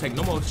 I'm not gonna take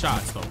no more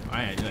shots though.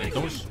 I'll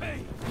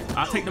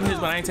take them hits,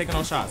 but I ain't taking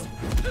no shots.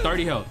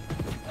 30 health.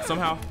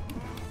 Somehow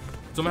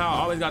I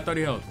always got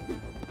 30 health.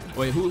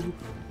 Wait, who?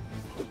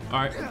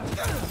 Alright.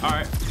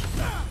 Alright.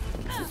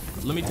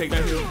 Let me take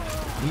that heal.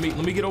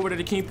 Let me get over to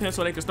the Kingpin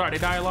so they can start their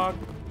dialogue.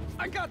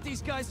 I got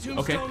these guys,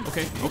 Tombstone.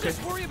 Okay.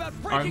 Just worry about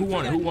all right, who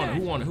won it?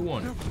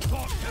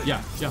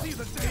 Yeah.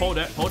 Hold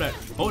that.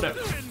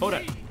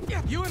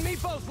 You and me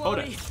both,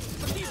 Lonnie.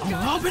 I'm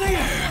up in the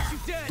air.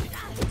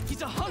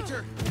 He's a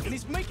hunter, and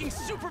he's making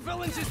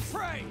supervillains his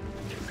prey.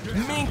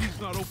 Mink. He's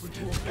not open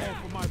to a call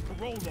from my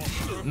parole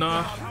officer.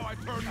 Nah. How I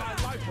turned my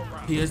life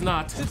around. He is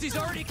not. Since he's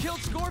already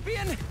killed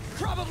Scorpion,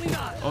 probably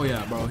not. Oh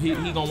yeah, bro. He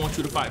gonna want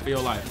you to fight for your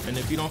life, and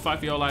if you don't fight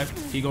for your life,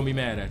 he gonna be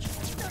mad at you.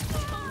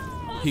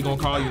 He gonna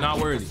call you not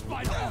worthy.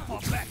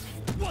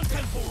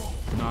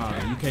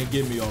 Nah, you can't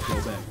get me off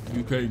your back.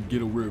 You can't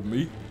get away with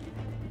me.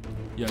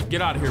 Yeah,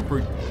 get out of here,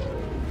 pretty.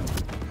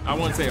 I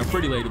wouldn't say a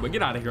pretty lady, but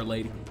get out of here,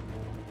 lady.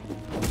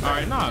 All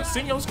right, nah,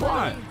 send your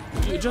squad.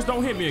 You just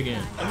don't hit me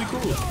again. That'd be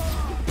cool.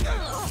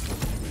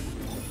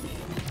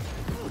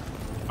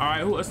 All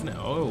right, who else?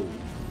 Oh,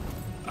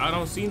 I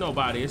don't see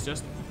nobody. It's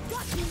just.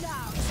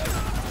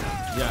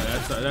 Yeah,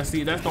 that's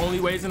the only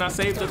reason I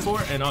saved it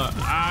for, and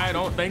I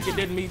don't think it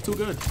did me too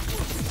good.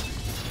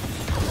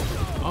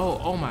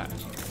 Oh my.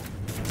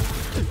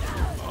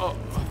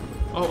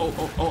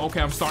 Oh,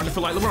 okay. I'm starting to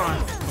feel like LeBron.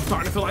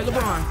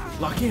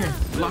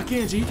 Lock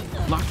in, G.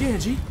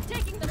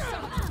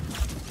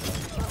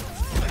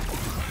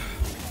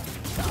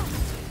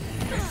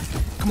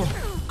 Come on.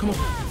 Come on.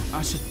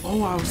 I should.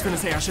 Oh, I was gonna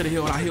say I should have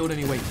healed. I healed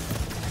anyway.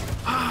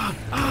 Ah!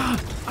 Ah!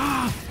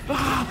 Ah!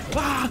 Ah!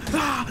 Ah!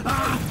 Ah!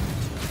 Ah!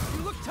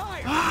 You look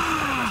tired.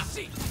 Ah!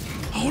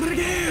 Hold it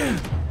again.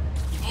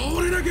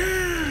 Hold it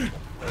again.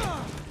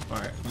 All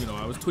right. You know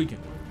I was tweaking.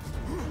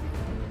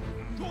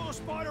 Pull the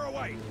spider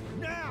away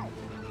now.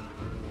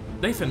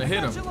 They finna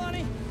hit him.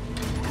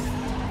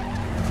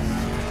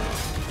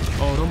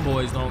 Oh, them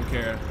boys don't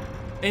care.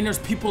 And there's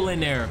people in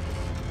there.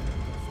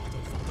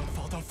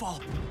 Don't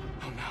fall.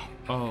 Oh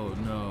no. Oh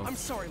no. I'm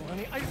sorry,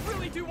 Lonnie. I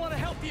really do want to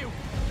help you.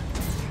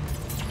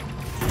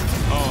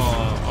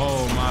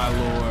 Oh my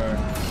lord.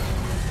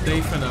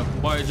 They finna,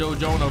 boy, Joe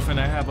Jonah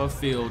finna have a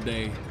field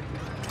day.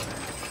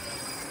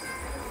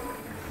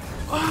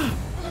 Ah!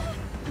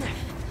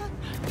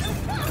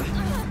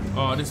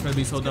 Oh, this finna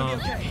be so dumb.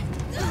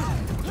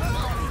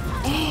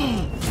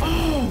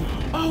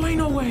 Oh, ain't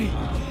no way.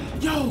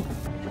 Yo,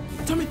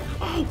 tell me.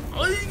 Oh,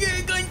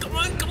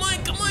 come on.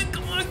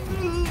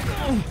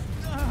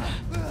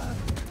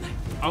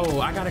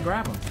 Oh, I gotta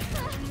grab him.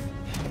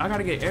 I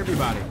gotta get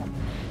everybody.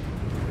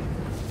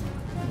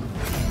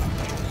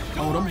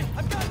 Oh, them.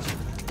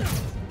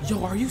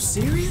 Yo, are you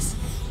serious?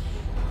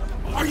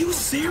 Are you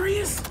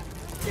serious?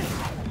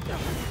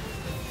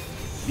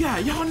 Yeah,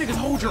 y'all niggas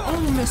hold your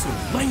own missile.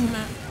 Lame,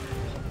 man.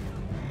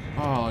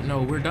 Oh,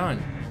 no, we're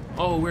done.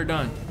 Oh, we're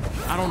done.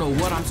 I don't know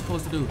what I'm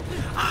supposed to do.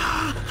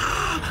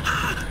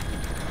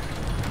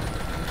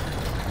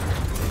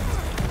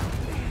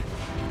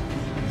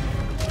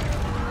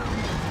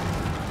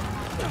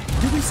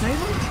 Did we save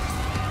him?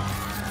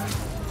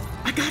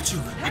 I got you.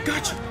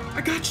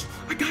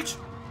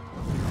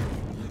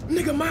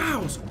 Nigga,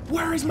 Miles.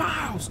 Where is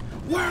Miles?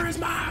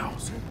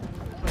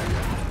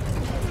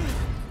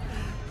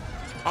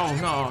 Oh,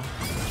 no.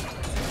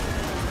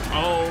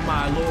 Oh,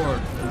 my lord.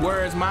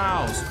 Where is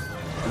Miles?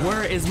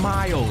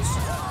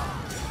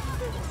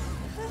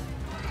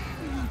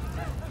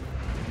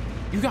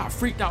 You got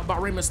freaked out by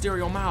Rey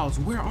Mysterio. Miles,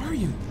 where are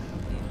you?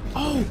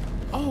 Oh,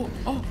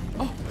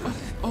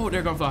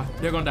 they're gonna fly.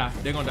 They're gonna die.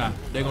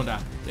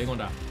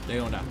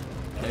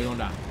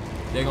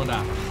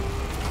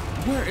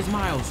 Where is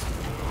Miles?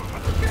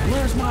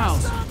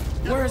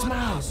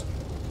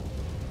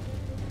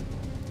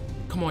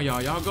 Come on,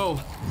 y'all go.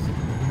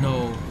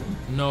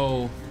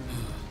 No.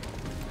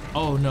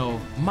 Oh no,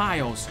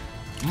 Miles.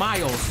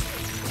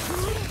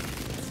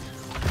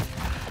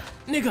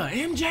 Nigga,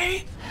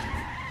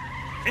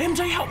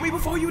 MJ, help me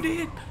before you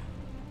did.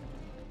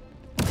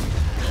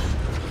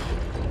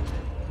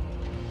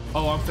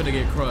 Oh, I'm finna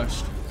get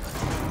crushed.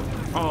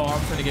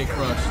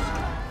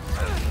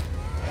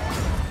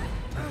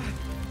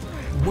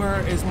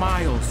 Where is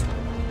Miles?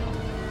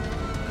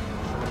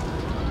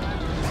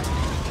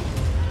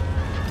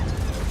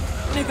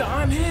 Nigga,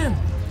 I'm him.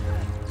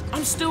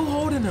 I'm still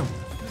holding him.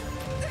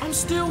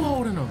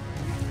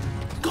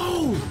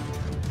 Go!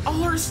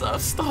 All her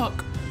stuff's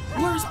stuck.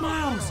 Where's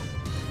Miles?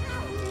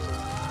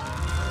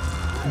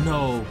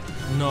 No.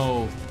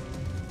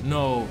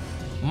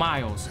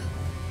 Miles.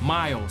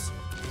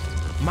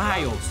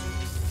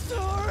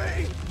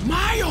 Sorry.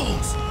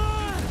 Miles!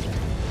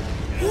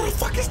 Who the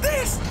fuck is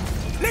this?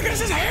 Nigga,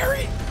 this is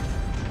Harry?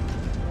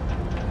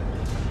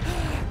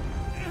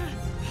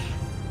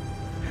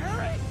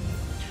 Harry?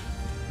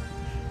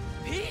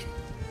 Pete?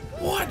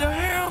 What the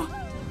hell?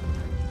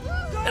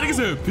 That nigga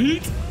said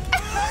Pete?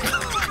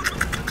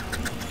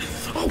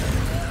 Oh,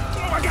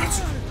 I got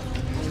you.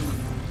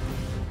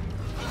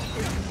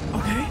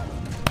 Okay.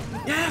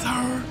 Yes,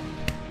 her.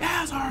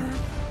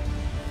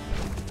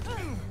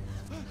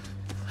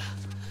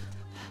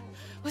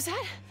 Was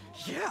that?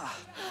 Yeah.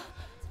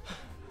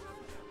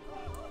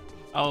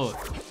 Oh.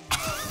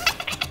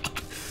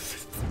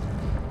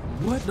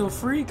 What the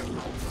freak?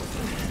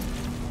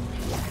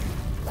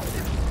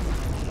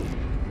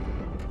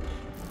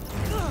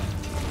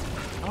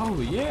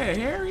 Oh yeah,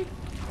 Harry.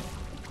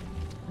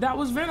 That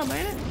was Venom,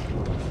 ain't it?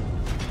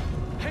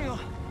 Hang on.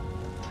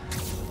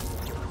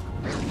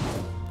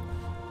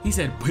 He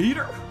said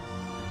Peter?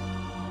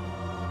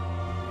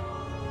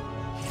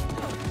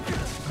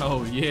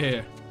 Oh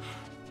yeah.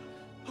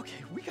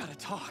 Okay, we gotta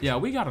talk. Yeah,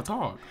 we gotta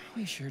talk.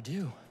 We sure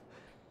do.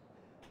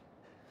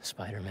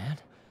 Spider-Man.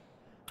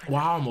 Wow,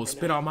 I almost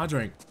spit out my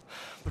drink.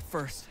 But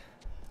first,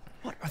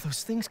 what are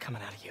those things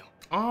coming out of you?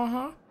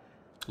 Uh-huh.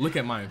 Look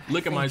at mine.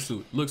 Look at my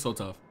suit. Looks so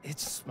tough.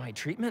 It's my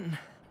treatment.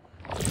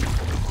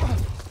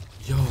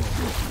 Yo,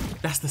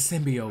 that's the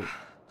symbiote.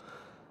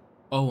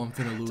 Oh, I'm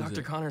finna lose Dr.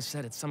 it. Connors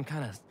said it's some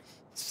kind of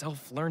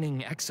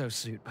self-learning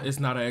exosuit. But It's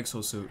not an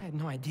exosuit. I had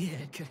no idea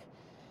it could.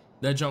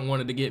 That junk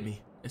wanted to get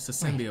me. It's a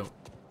symbiote. Wait.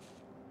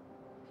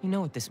 You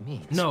know what this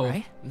means, No,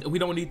 right? We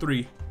don't need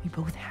 3. We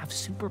both have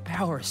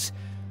superpowers.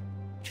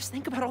 Just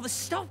think about all the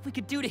stuff we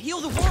could do to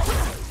heal the world.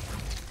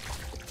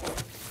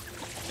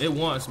 It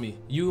wants me.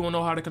 You don't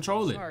know how to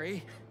control it.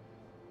 Sorry.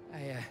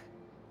 I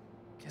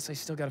guess I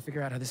still gotta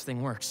figure out how this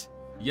thing works.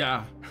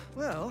 Yeah.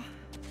 Well,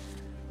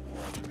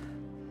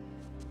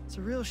 it's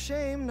a real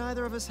shame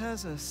neither of us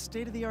has a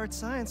state-of-the-art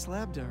science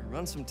lab to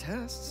run some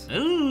tests.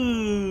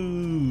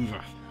 Ooh.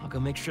 I'll go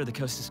make sure the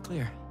coast is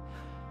clear.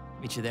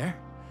 Meet you there?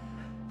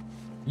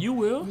 You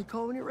will. You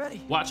call when you're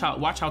ready. Watch how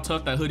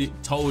tough that hoodie.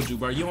 Told you,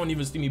 bro. You don't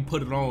even see me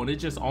put it on.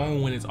 It's just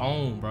on when it's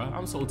on, bro.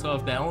 I'm so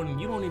tough that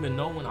you don't even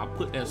know when I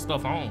put that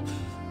stuff on.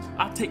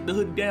 I take the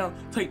hoodie down,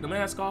 take the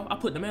mask off. I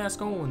put the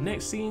mask on.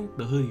 Next scene,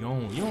 the hoodie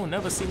on. You don't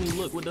never see me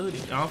look with the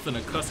hoodie. I'm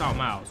finna cuss out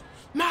Miles.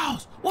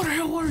 Miles, what the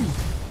hell were you?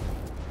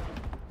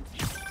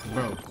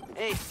 Bro.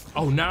 Hey.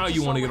 Oh, now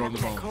you want to get on the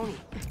phone.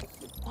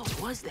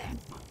 What was that?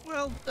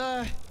 Well,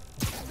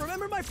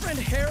 remember my friend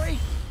Harry?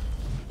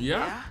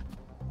 Yeah?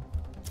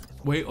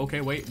 Wait, okay,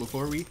 wait,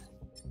 before we...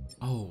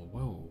 Oh,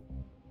 whoa.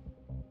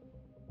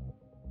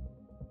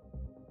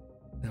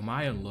 Am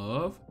I in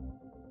love?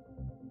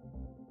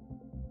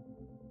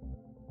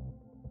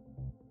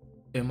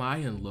 Am I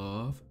in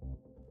love?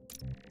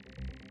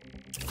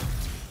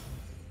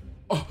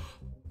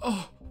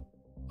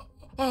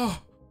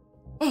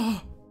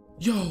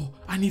 Yo,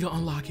 I need to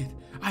unlock it.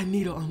 I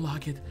need to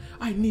unlock it.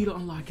 I need to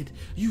unlock it.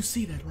 You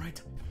see that, right?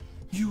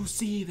 You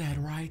see that,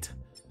 right?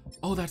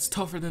 Oh, that's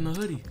tougher than the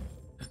hoodie.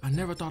 I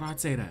never thought I'd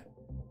say that.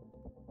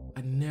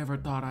 I never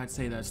thought I'd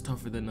say that's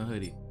tougher than the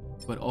hoodie.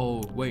 But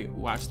oh, wait,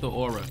 watch the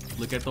aura.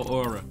 Look at the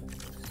aura.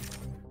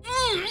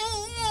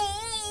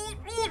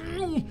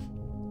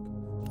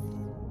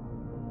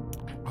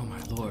 Oh my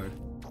lord.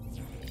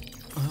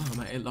 Oh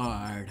my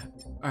lord.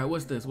 Alright,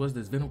 what's this? What's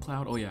this? Venom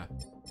Cloud? Oh yeah.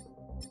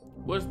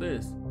 What's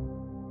this?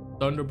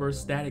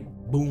 Thunderburst static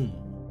boom.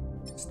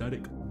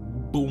 Static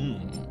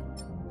boom.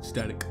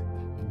 Static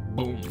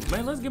boom.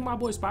 Man, let's give my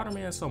boy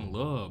Spider-Man some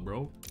love,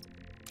 bro.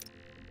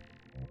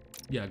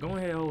 Yeah, go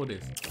ahead and hold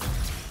this.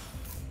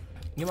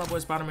 Give my boy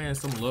Spider-Man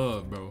some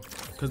love, bro.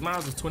 Cause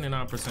Miles is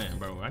 29%,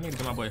 bro. I need to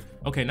get my boy.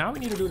 Okay, now we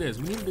need to do this.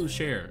 We need to do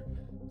shared.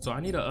 So I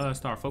need to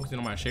start focusing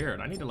on my shared.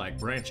 I need to like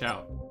branch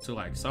out to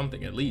like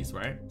something at least,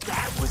 right?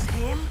 That was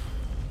him?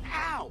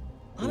 How?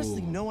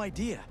 Honestly, no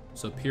idea.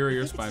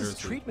 Superior spider suit.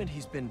 Treatment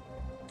he's been.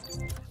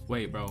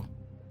 Wait, bro.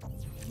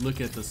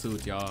 Look at the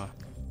suit, y'all.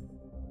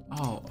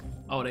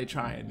 Oh, they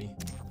trying me.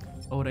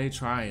 Oh, they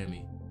trying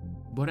me.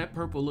 Boy, that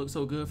purple looks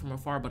so good from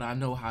afar, but I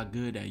know how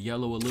good that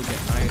yellow will look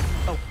at night.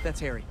 Oh, that's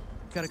Harry.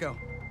 Gotta go.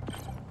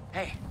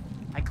 Hey,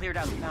 I cleared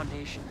out the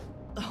foundation.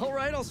 All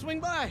right, I'll swing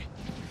by.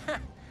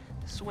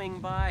 Swing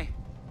by?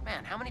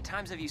 Man, how many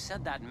times have you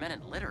said that and meant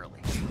it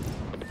literally?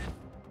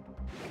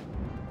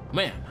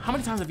 Man, how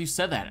many times have you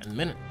said that in a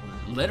minute?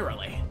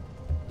 Literally.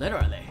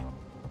 Literally.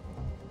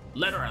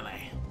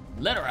 Literally.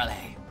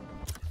 Literally.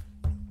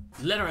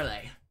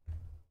 Literally.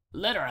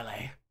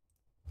 Literally.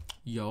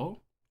 Yo.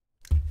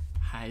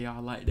 How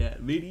y'all like that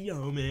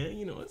video, man?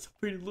 You know, it's a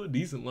pretty little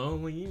decent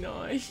long one, you know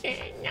what I'm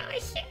saying?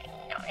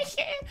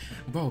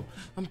 Bro,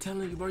 I'm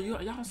telling you, bro,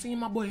 y'all seen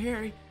my boy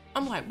Harry?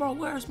 I'm like, bro,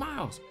 where's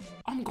Miles?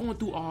 I'm going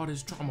through all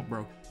this trauma,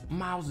 bro.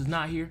 Miles is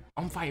not here.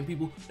 I'm fighting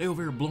people. They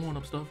over here blowing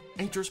up stuff.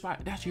 Ain't your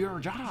spot. That's your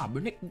job,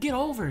 but Nick, get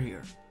over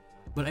here.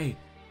 But hey,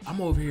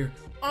 I'm over here.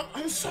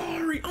 I'm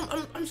sorry.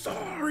 I'm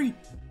sorry.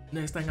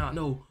 Next thing I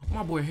know,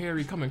 my boy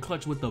Harry coming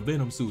clutch with the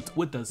Venom suits,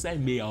 with the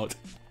symbiote.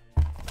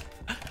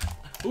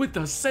 With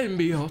the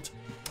symbiote.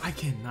 I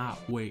cannot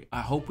wait.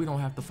 I hope we don't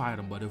have to fight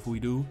him, but if we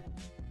do,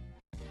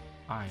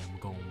 I am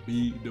gonna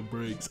beat the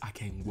brakes. I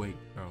can't wait,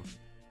 bro.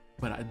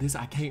 But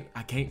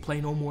I can't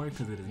play no more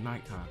because it is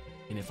nighttime.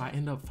 And if I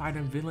end up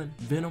fighting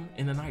Venom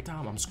in the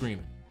nighttime, I'm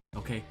screaming.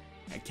 Okay,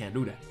 I can't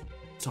do that.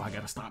 So I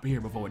gotta stop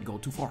here before it go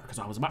too far, because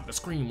I was about to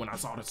scream when I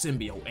saw the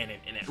symbiote and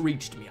it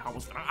reached me. I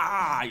was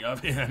you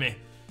feel me?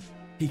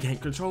 He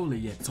can't control it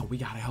yet, so we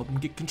gotta help him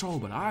get control.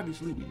 But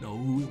obviously we know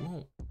who it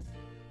won't.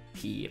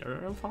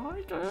 Peter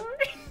Parker.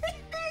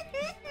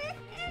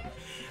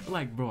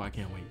 Like, bro, I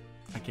can't wait.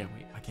 I can't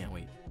wait. I can't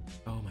wait.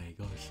 Oh my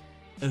gosh.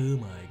 Oh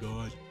my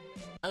gosh.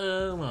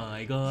 Oh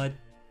my god.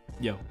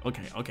 Yo,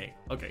 okay.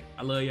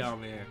 I love y'all,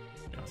 man.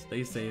 Y'all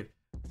stay safe.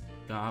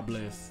 God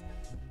bless.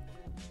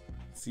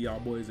 See y'all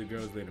boys and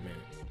girls later, man.